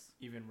universe.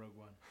 Even Rogue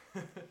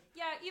One.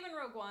 Yeah, even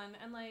Rogue One.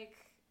 And like,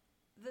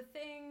 the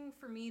thing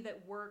for me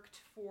that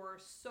worked for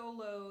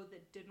Solo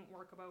that didn't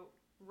work about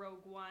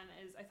Rogue One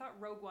is I thought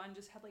Rogue One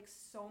just had like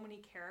so many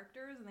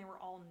characters and they were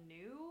all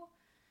new,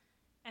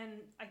 and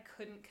I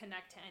couldn't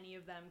connect to any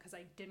of them because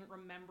I didn't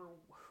remember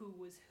who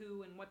was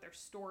who and what their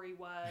story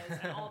was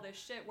and all this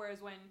shit.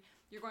 Whereas when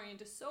you're going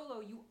into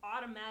Solo, you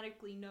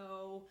automatically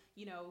know,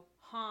 you know,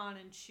 Han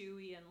and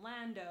Chewie and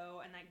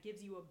Lando, and that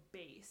gives you a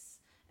base.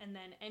 And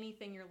then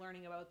anything you're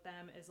learning about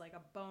them is like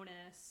a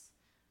bonus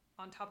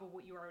on top of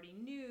what you already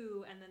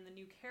knew. And then the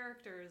new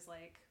characters,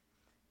 like,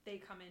 they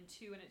come in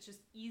too, and it's just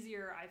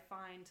easier, I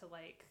find, to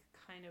like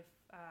kind of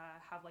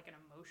have like an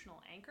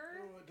emotional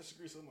anchor. Oh, I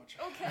disagree so much.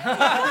 Okay.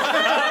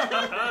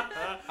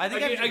 I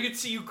think I could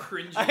see you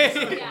cringing.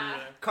 Yeah.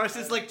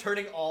 Carson's like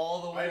turning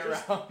all the way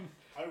around.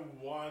 I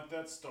want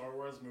that Star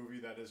Wars movie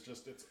that is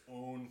just its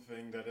own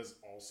thing that is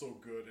also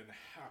good and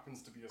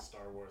happens to be a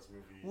Star Wars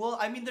movie. Well,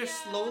 I mean, they're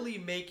Yeah. slowly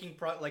making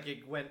like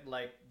it went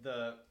like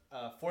the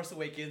Force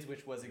Awakens,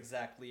 which was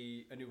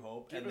exactly A New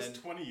Hope, Give and us then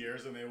 20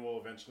 years and they will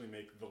eventually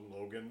make the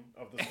Logan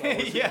of the Star Wars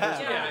universe.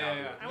 Yeah.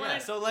 Yeah. I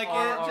want so like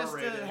just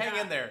R-rated. hang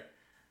in there.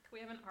 Can we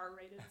have an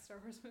R-rated Star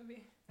Wars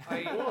movie?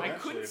 I Well,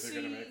 eventually, could if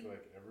they're gonna see. make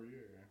like every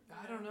year.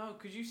 I don't know.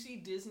 Could you see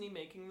Disney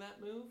making that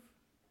move?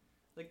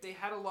 Like, they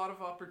had a lot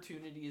of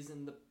opportunities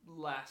in the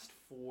last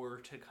 4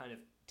 to kind of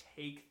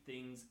take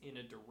things in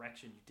a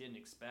direction you didn't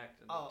expect,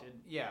 and Oh, they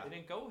didn't. yeah. They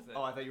didn't go with it.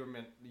 Oh, I thought you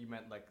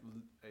meant like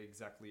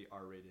exactly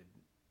R-rated.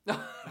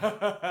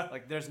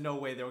 Like, there's no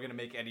way they were gonna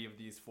make any of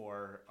these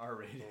for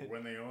R-rated. So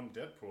when they own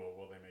Deadpool,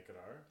 will they make it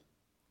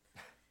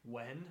R?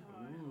 When? Oh,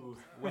 I Ooh. hope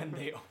so. When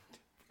they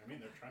I mean,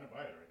 they're trying to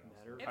buy it right now.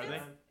 Matter so- If Are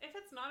it's, they? if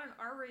it's not an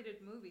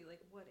R-rated movie, like,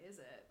 what is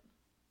it?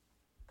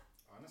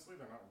 Honestly,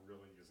 they're not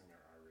really using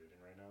their R rating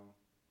right now.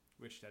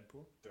 Which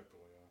Deadpool?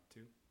 Deadpool,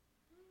 yeah.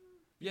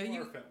 Yeah, People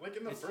you. are like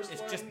in the first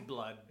It's one. just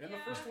blood. In the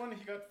Yeah. first one,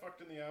 he got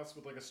fucked in the ass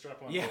with like a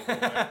strap-on. Yeah. bolt,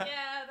 like,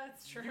 Yeah,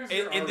 that's true. Use In,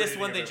 They're in this R-rating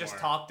one, a they bit just more.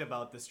 talked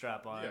about the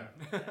strap-on.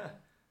 Yeah.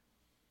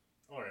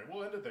 All right,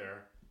 we'll end it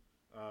there.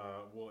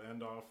 We'll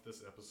end off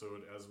this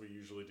episode as we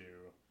usually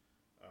do.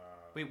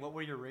 Wait, what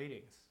were your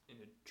ratings? In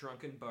a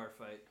drunken bar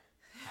fight.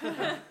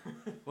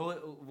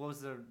 What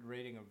was the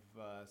rating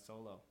of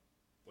Solo?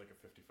 Like a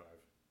 55,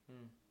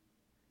 Hmm.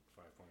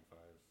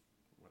 5.5,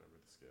 whatever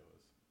the scale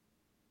is.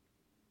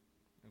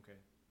 Okay.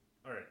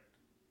 All right,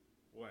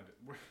 we'll end it.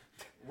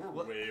 We're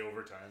What- way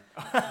over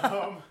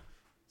time.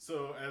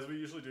 So as we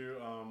usually do,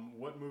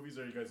 what movies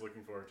are you guys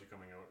looking forward to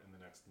coming out in the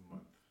next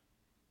month?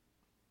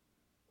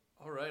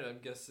 All right, I'm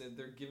guessing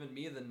they're giving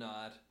me the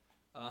nod,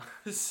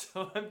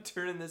 so I'm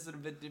turning this in a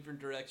bit different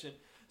direction.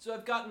 So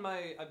I've got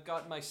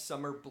my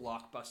summer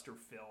blockbuster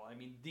fill. I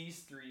mean,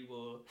 these 3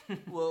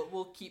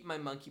 will keep my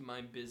monkey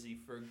mind busy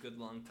for a good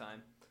long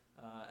time,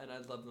 and I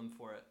love them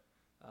for it.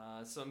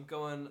 So I'm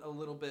going a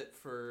little bit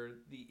for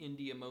the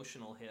indie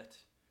emotional hit.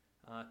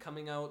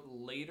 Coming out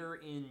later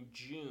in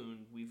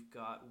June, we've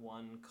got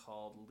one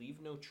called Leave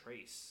No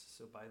Trace.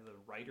 So by the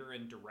writer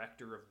and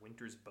director of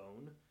Winter's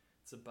Bone.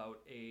 It's about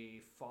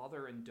a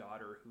father and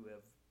daughter who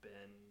have been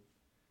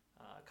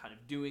kind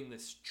of doing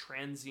this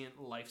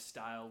transient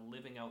lifestyle,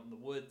 living out in the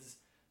woods.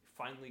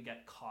 Finally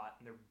get caught,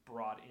 and they're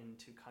brought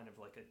into kind of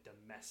like a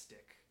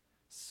domestic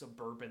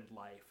suburban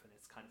life, and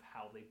it's kind of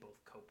how they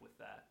both cope with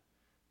that.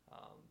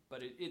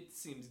 But it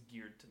seems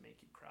geared to make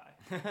you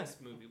cry. This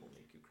movie will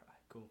make you cry.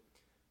 Cool.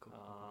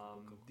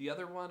 The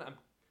other one,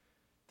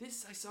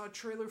 I saw a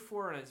trailer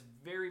for, and I was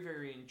very,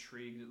 very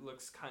intrigued. It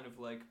looks kind of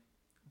like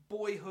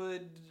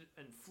Boyhood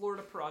and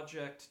Florida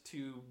Project,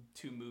 two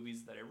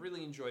movies that I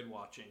really enjoyed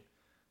watching.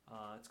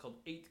 It's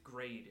called 8th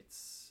Grade.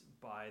 It's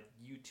by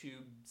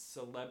YouTube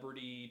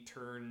celebrity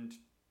turned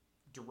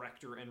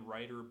director and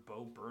writer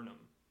Bo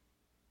Burnham.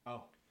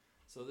 Oh.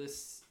 So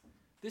this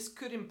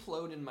could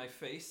implode in my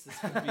face. This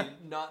could be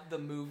not the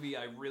movie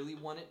I really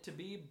want it to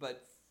be,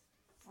 but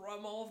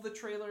from all of the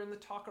trailer and the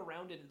talk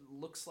around it, it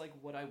looks like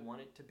what I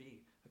want it to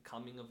be. A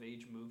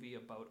coming-of-age movie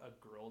about a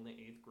girl in the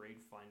 8th grade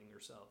finding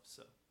herself.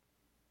 So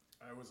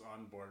I was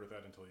on board with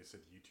that until you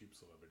said YouTube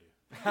celebrity.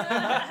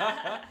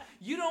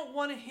 you don't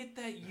want to hit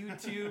that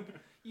YouTube.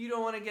 You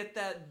don't want to get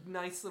that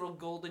nice little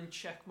golden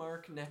check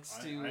mark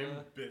next to...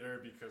 I'm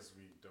bitter because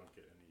we don't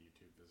get any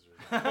YouTube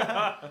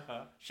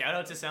visitors. Shout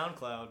out to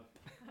SoundCloud.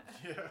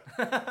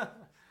 Yeah.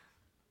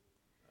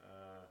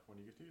 When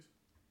do you get these?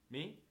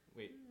 Me?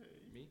 Wait,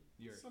 me?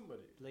 You're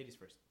Somebody. ladies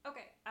first.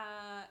 Okay,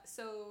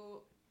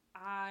 so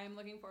I'm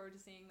looking forward to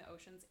seeing the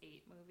Ocean's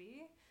 8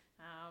 movie.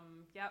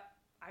 Yep,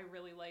 I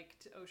really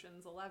liked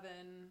Ocean's 11,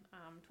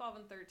 12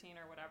 and 13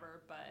 or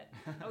whatever, but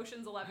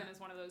Ocean's 11 is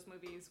one of those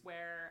movies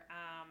where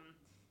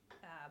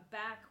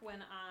back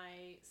when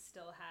I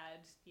still had,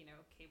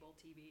 cable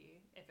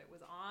TV, if it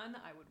was on,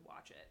 I would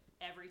watch it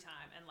every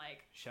time. And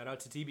like, Shout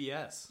out to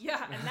TBS.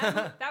 yeah, and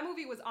that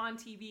movie was on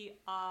TV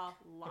a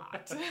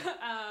lot.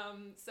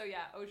 So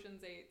yeah,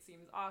 Ocean's 8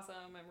 seems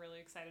awesome. I'm really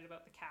excited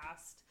about the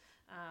cast.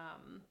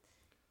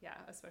 Yeah,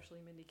 especially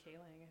Mindy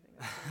Kaling. I think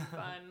that's going to be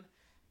fun.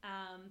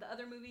 The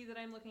other movie that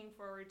I'm looking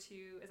forward to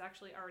is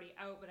actually already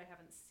out, but I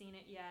haven't seen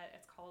it yet.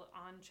 It's called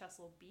On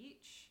Chesil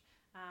Beach.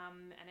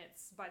 And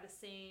it's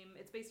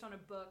based on a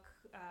book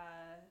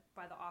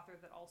by the author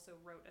that also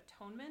wrote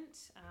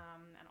Atonement,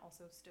 and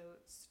also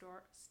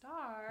stars.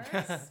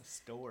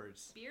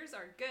 Stores. Beers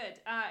are good.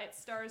 It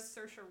stars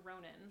Saoirse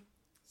Ronan.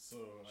 So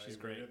She's I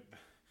great. rated,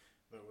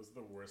 that was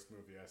the worst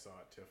movie I saw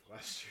at TIFF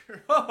last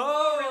year.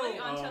 Oh, Really?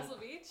 On Chesil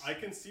Beach? I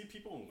can see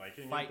people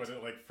liking Fight.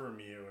 it, but for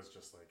me, it was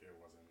just like it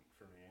wasn't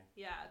for me.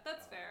 Yeah,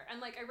 that's fair.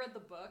 And like I read the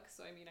book,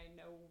 so I mean I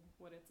know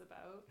what it's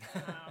about.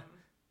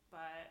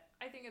 But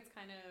I think it's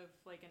kind of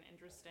like an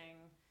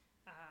interesting,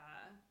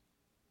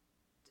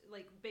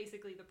 like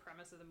basically the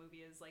premise of the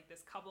movie is like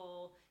this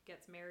couple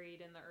gets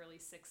married in the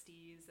early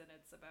 60s, and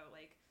it's about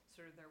like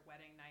sort of their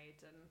wedding night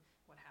and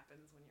what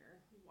happens when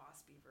you're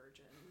waspy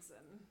virgins,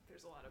 and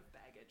there's a lot of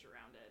baggage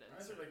around it. And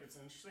I feel like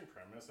it's an interesting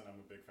premise, and I'm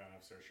a big fan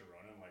of Saoirse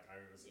Ronan. Like I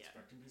was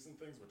expecting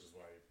decent things, which is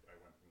why I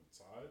went and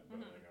saw it.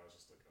 But like I was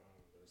just like, oh,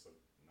 there's like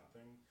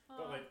nothing.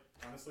 But like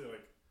honestly,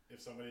 like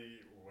if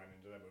somebody went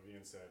into that movie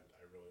and said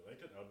I really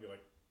liked it, I would be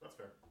like, that's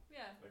fair.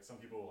 Yeah, Like some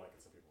people will like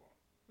it, some people won't.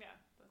 yeah,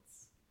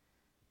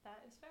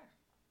 that is fair.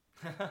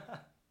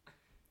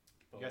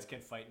 You guys can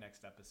fight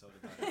next episode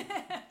about it.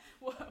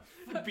 Whoa.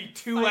 It'd be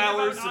 2 Fight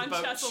hours about On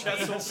about Chesil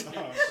Chesil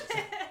Beach.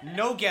 Beach.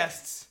 No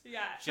guests. Yeah.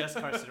 Just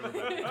Carson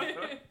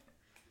Rebecca.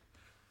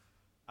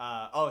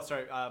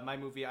 My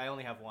movie, I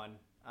only have one.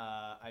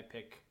 I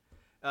pick,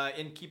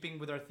 in keeping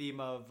with our theme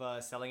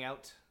of selling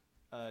out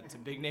to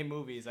big name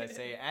movies, I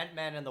say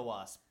Ant-Man and the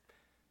Wasp.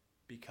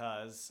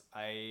 Because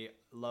I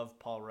love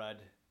Paul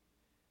Rudd.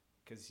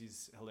 Because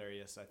he's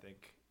hilarious, I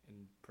think,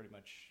 in pretty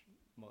much,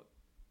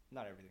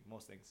 not everything,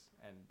 most things.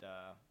 And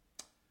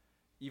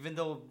even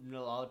though a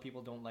lot of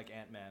people don't like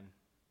Ant-Man,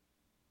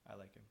 I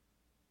like him.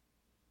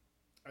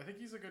 I think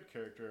he's a good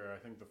character. I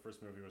think the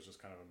first movie was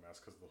just kind of a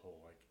mess because the whole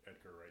like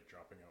Edgar Wright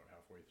dropping out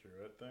halfway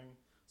through it thing.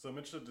 So I'm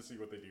interested to see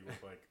what they do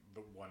with like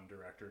the one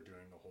director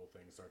doing the whole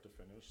thing start to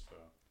finish. So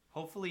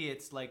Hopefully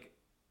it's like,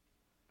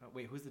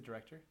 wait, who's the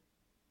director?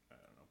 I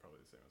don't know,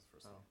 probably the same as the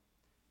first one.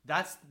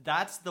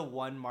 That's the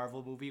one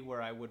Marvel movie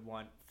where I would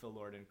want Phil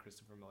Lord and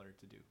Christopher Miller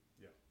to do.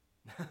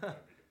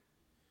 That'd be good.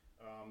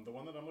 The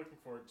one that I'm looking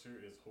forward to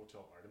is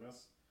Hotel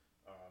Artemis,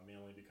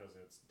 mainly because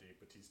it's Dave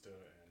Bautista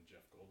and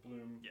Jeff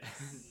Goldblum.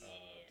 Yes.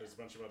 There's a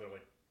bunch of other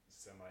like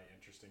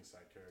semi-interesting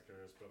side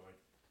characters, but like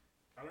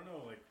I don't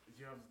know, like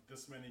you have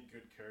this many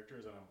good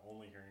characters, and I'm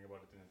only hearing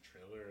about it in a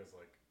trailer. Is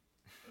like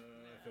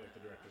I feel like the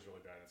director's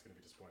really bad, and it's gonna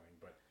be disappointing.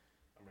 But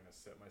I'm gonna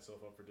set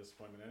myself up for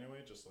disappointment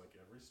anyway, just like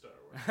every Star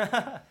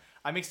Wars.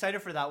 I'm excited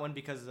for that one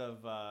because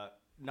of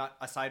not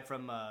aside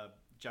from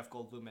Jeff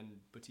Goldblum and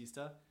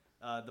Bautista,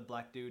 the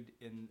black dude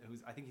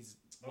I think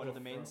he's one of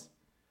the mains.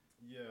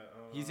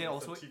 He's in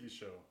also a TV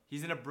show.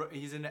 He's in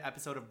an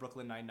episode of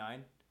Brooklyn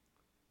Nine-Nine.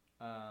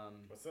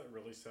 What's that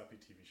really sappy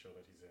TV show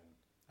that he's in?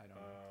 I don't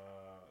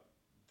know.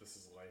 This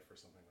Is Life or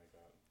something like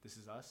that. This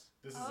Is Us.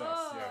 This Is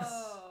Us. Yes.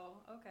 Oh,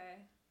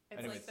 okay. It's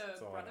Anyways, like the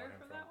that's all I know brother him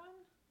from from. that one?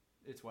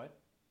 It's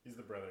what? He's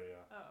the brother.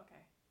 Yeah. Oh,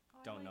 okay. Oh,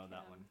 I Don't like know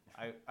that him.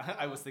 one.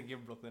 I was thinking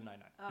of Brooklyn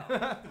Nine-Nine.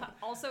 Oh.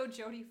 Also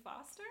Jodie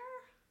Foster?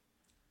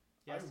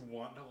 Yes. I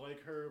want to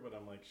like her, but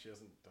I'm like she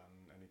hasn't done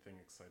anything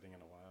exciting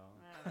in a while.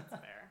 That's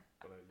fair.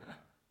 But yeah,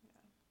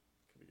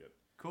 could be good.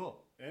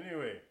 Cool.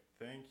 Anyway,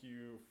 thank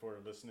you for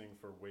listening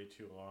for way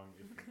too long.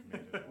 If you've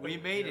made it, all We the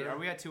way made it. here. Are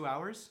we at 2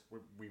 hours?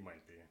 We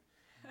might be.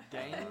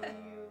 Damn.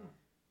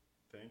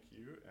 Thank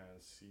you,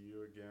 and see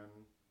you again